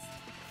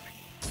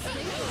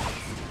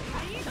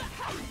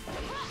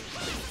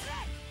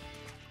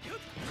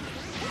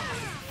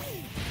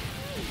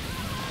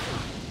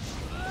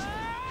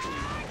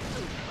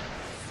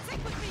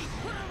Stick with me.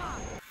 Put 'em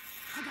on.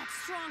 I got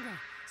stronger,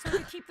 so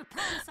I keep the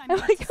promise I I made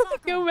like to how they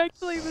go Sakura. back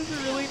to like this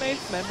really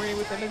nice memory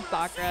with him and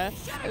Sakura,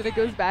 and it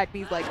goes back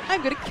and he's like,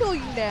 I'm gonna kill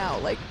you now.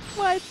 Like,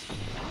 what?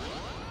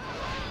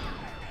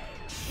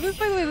 This,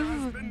 by the way, this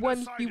is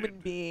one human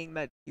being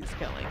that he's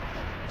killing.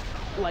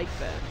 Like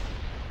this.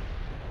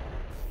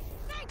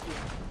 Thank you.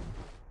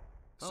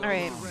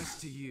 Alright. The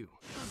rest to you.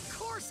 Of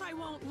course I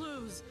won't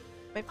lose.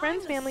 My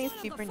friend's I'm the family is son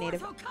of the super fourth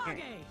native Hokage.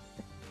 American.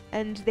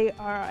 And they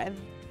are, and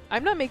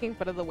I'm not making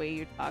fun of the way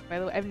you talk, by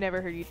the way. I've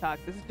never heard you talk.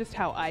 This is just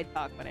how I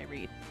talk when I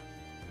read.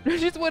 I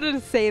just wanted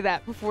to say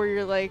that before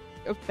you're like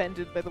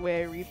offended by the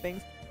way I read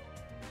things.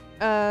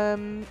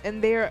 And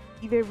they're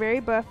either very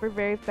buff or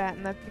very fat,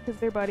 and that's because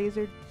their bodies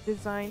are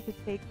designed to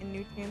take in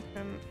nutrients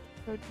from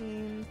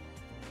proteins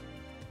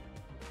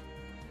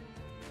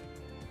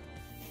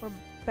or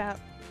fat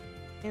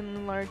in a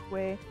large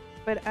way.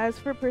 But as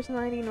for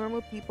personality,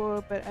 normal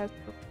people, but as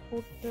for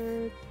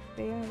culture,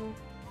 they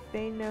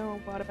know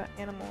a lot about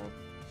animals.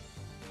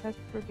 As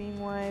for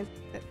being wise,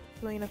 that's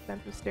really an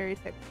offensive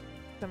stereotype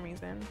for some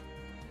reason.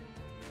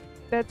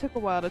 That took a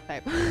while to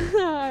type.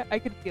 I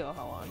could feel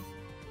how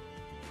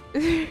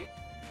long.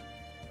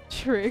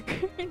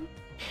 Trick.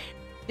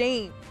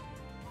 Dang.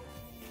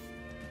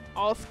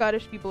 All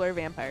Scottish people are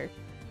vampires.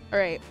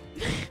 Alright.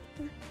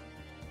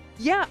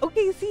 Yeah,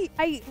 okay, see,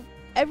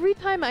 every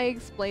time I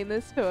explain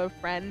this to a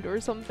friend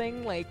or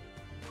something, like,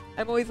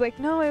 I'm always like,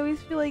 no, I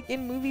always feel like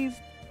in movies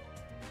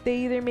they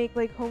either make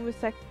like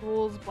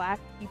homosexuals, black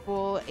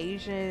people,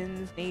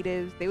 Asians,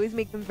 natives, they always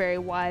make them very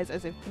wise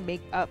as if to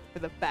make up for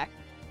the fact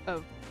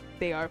of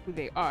they are who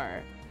they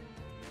are.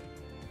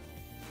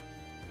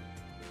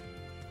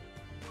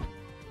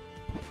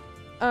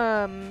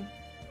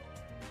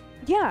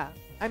 Yeah,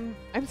 I'm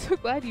so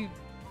glad you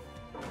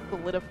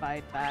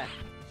solidified that,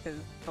 because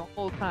the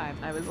whole time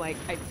I was like,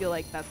 I feel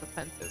like that's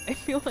offensive. I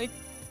feel like,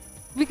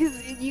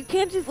 because you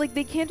can't just like,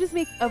 they can't just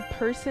make a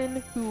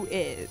person who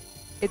is.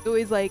 It's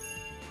always like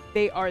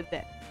they are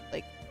this,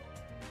 like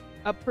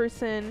a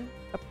person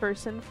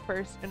first and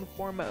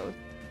foremost,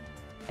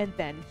 and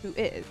then who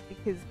is,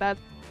 because that's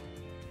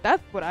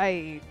what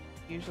I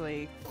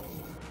usually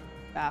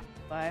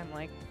baffled by. I'm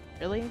like,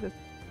 really? This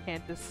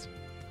can't just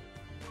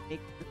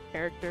make this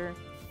character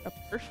a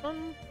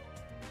person?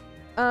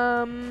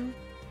 Ben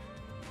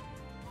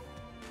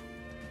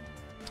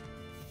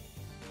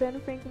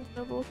Franklin's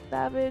noble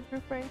savage,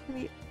 referring to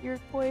the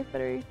Iroquois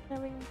Federation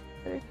having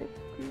better types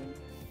of crews.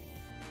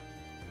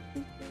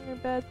 Their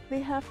best.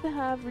 They have to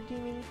have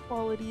redeeming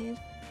qualities,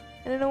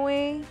 and in a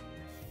way,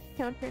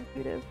 counterintuitive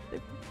to their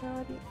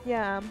personality.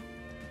 Yeah.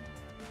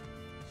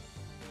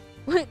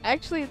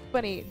 Actually, it's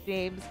funny,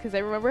 James, because I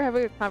remember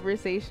having a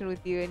conversation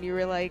with you, and you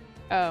were like,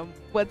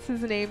 what's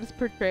his name's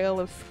portrayal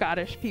of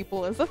Scottish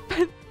people is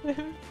offensive.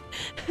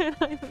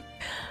 And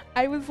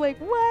I was like,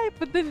 what?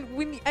 But then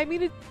I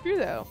mean, it's true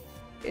though.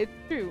 It's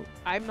true.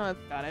 I'm not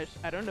Scottish.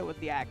 I don't know what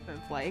the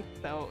accent's like.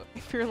 So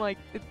if you're like,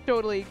 it's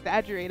totally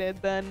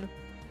exaggerated, then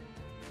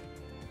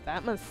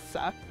that must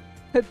suck.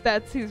 That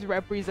that's who's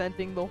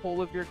representing the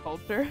whole of your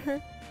culture.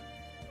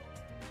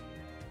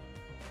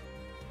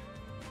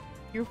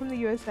 You're from the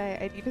USA.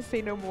 I need to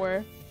say no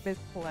more, Miss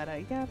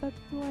Coletta. Yeah, that's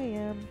who I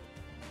am.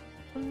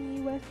 From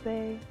the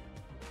USA.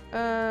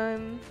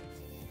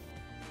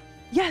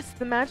 Yes,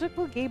 the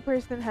magical gay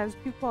person has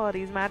two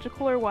qualities: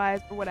 magical or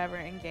wise or whatever,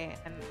 and gay,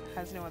 and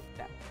has no other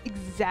depth.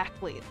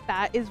 Exactly.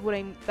 That is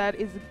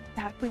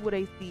exactly what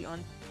I see on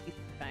TV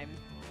sometimes.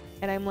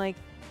 And I'm like,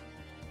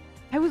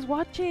 I was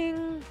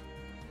watching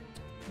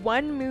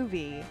one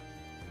movie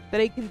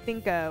that I can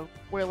think of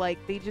where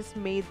like they just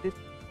made this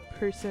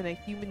person a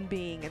human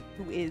being and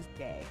who is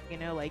gay, you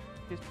know, like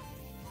just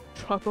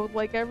struggled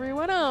like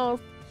everyone else,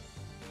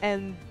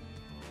 and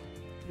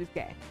he was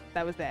gay.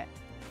 That was it.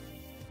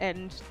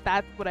 And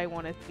that's what I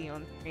want to see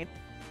on screen,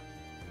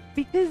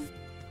 because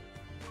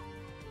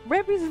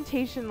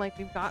representation, like,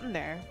 we've gotten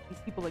there, these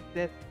people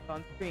exist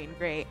on screen,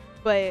 great,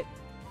 but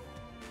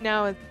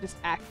now it's just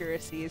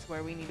accuracy is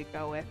where we need to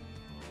go with,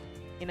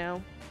 you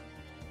know.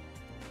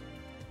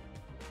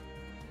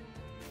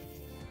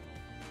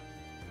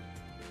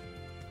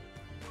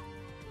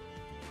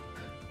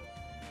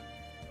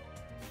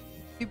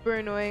 Super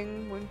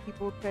annoying when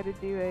people try to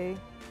do a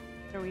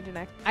Norwegian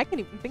accent. I can't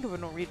even think of a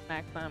Norwegian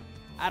accent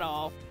at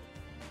all.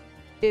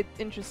 It's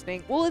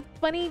interesting. Well, it's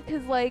funny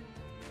because like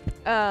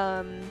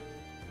my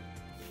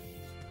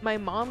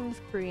mom's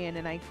Korean,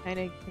 and I kind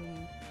of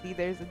can see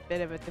there's a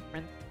bit of a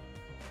difference.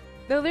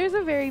 Though there's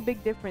a very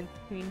big difference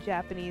between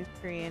Japanese,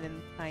 Korean,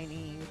 and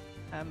Chinese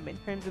in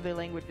terms of their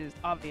languages,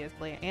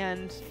 obviously,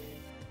 and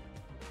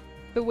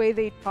the way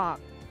they talk.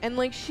 And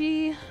like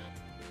she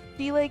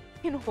like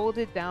can hold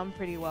it down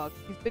pretty well.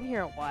 She's been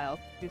here a while.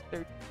 She's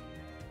 13.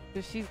 So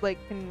she's like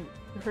the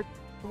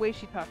way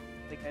she talks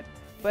is really good.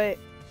 But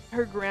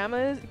her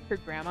grammar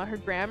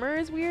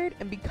is weird,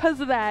 and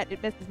because of that,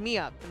 it messes me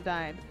up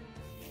sometimes.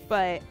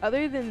 But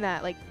other than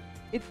that, like,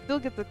 it still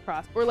gets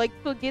across, or like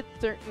she'll get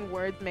certain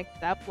words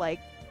mixed up, like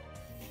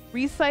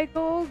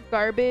recycle,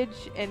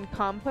 garbage, and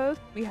compost.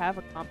 We have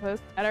a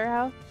compost at our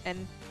house,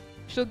 and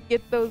she'll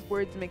get those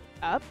words mixed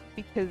up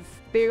because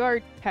they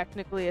are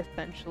technically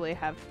essentially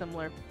have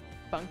similar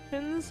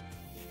functions,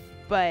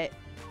 but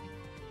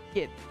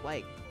it's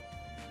like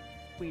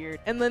weird.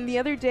 And then the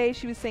other day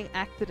she was saying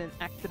accident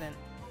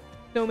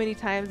so many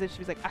times that she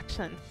was like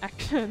action,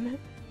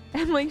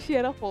 and like she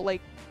had a whole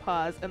like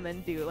pause and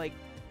then do like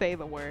say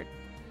the word.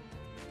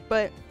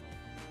 But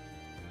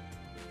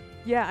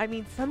yeah, I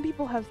mean, some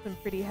people have some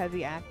pretty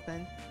heavy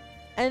accents,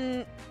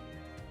 and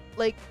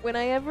like when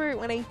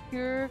I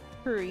hear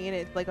Korean,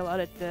 it's like a lot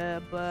of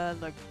the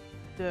like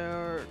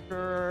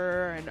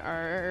and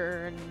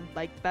and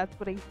like that's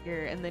what I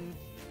hear. And then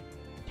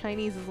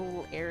Chinese is a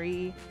little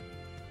airy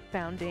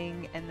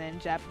sounding, and then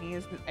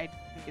Japanese I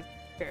think is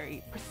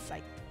very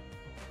precise.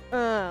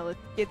 Let's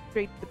get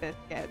straight to the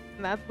biscuit.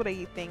 And that's what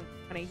I think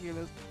when I hear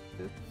those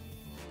voices.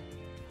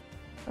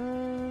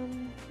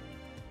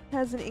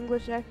 Has an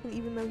English accent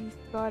even though he's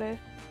Scottish.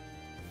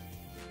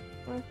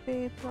 I wanna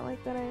say it's not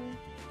like that.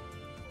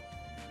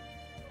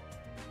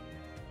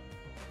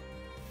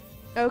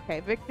 Okay,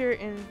 Victor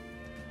in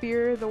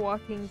Fear the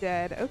Walking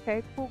Dead.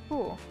 Okay,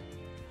 cool.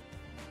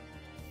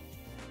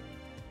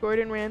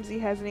 Gordon Ramsay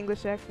has an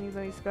English accent even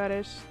though he's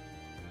Scottish.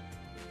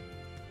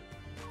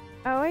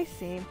 Oh, I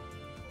see.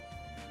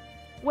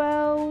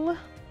 Well,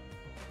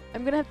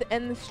 I'm gonna have to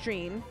end the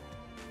stream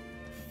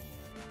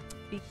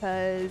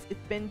because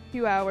it's been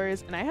 2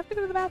 hours and I have to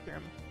go to the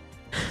bathroom.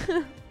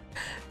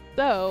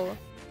 So,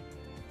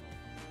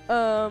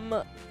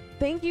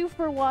 thank you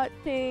for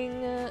watching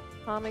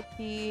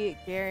Tamaki,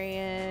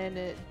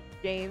 Garion,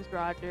 James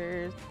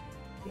Rogers.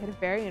 We had a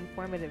very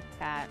informative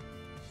chat.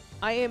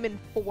 I am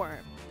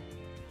informed.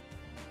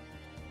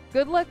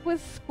 Good luck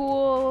with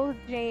school,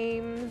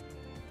 James.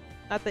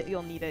 Not that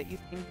you'll need it. You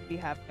seem to be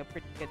having a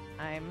pretty good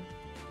time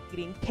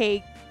eating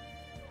cake.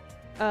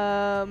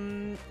 Yeah,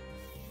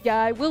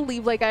 I will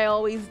leave like I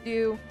always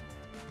do.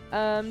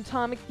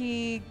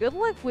 Tamaki, good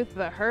luck with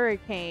the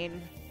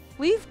hurricane.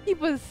 Please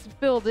keep us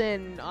filled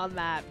in on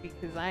that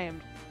because I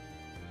am,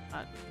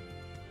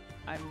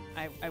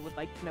 I would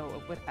like to know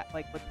what's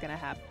gonna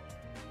happen.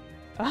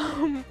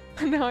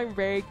 Now I'm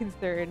very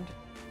concerned.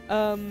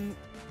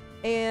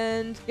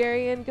 And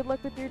Garion, good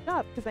luck with your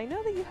job because I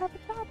know that you have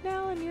a job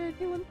now and you're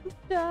doing some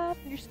stuff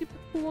and you're super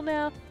cool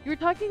now. You were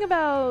talking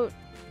about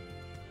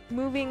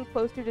moving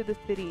closer to the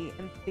city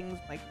and things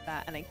like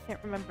that, and I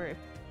can't remember if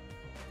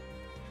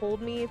you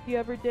told me if you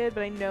ever did,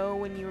 but I know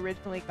when you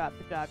originally got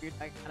the job you're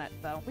talking about it,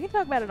 so we can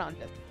talk about it on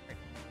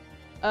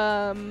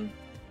Discord.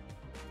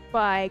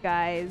 Bye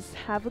guys,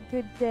 have a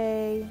good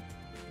day.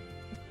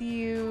 See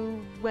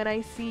you when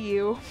I see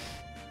you.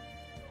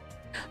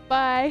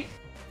 Bye.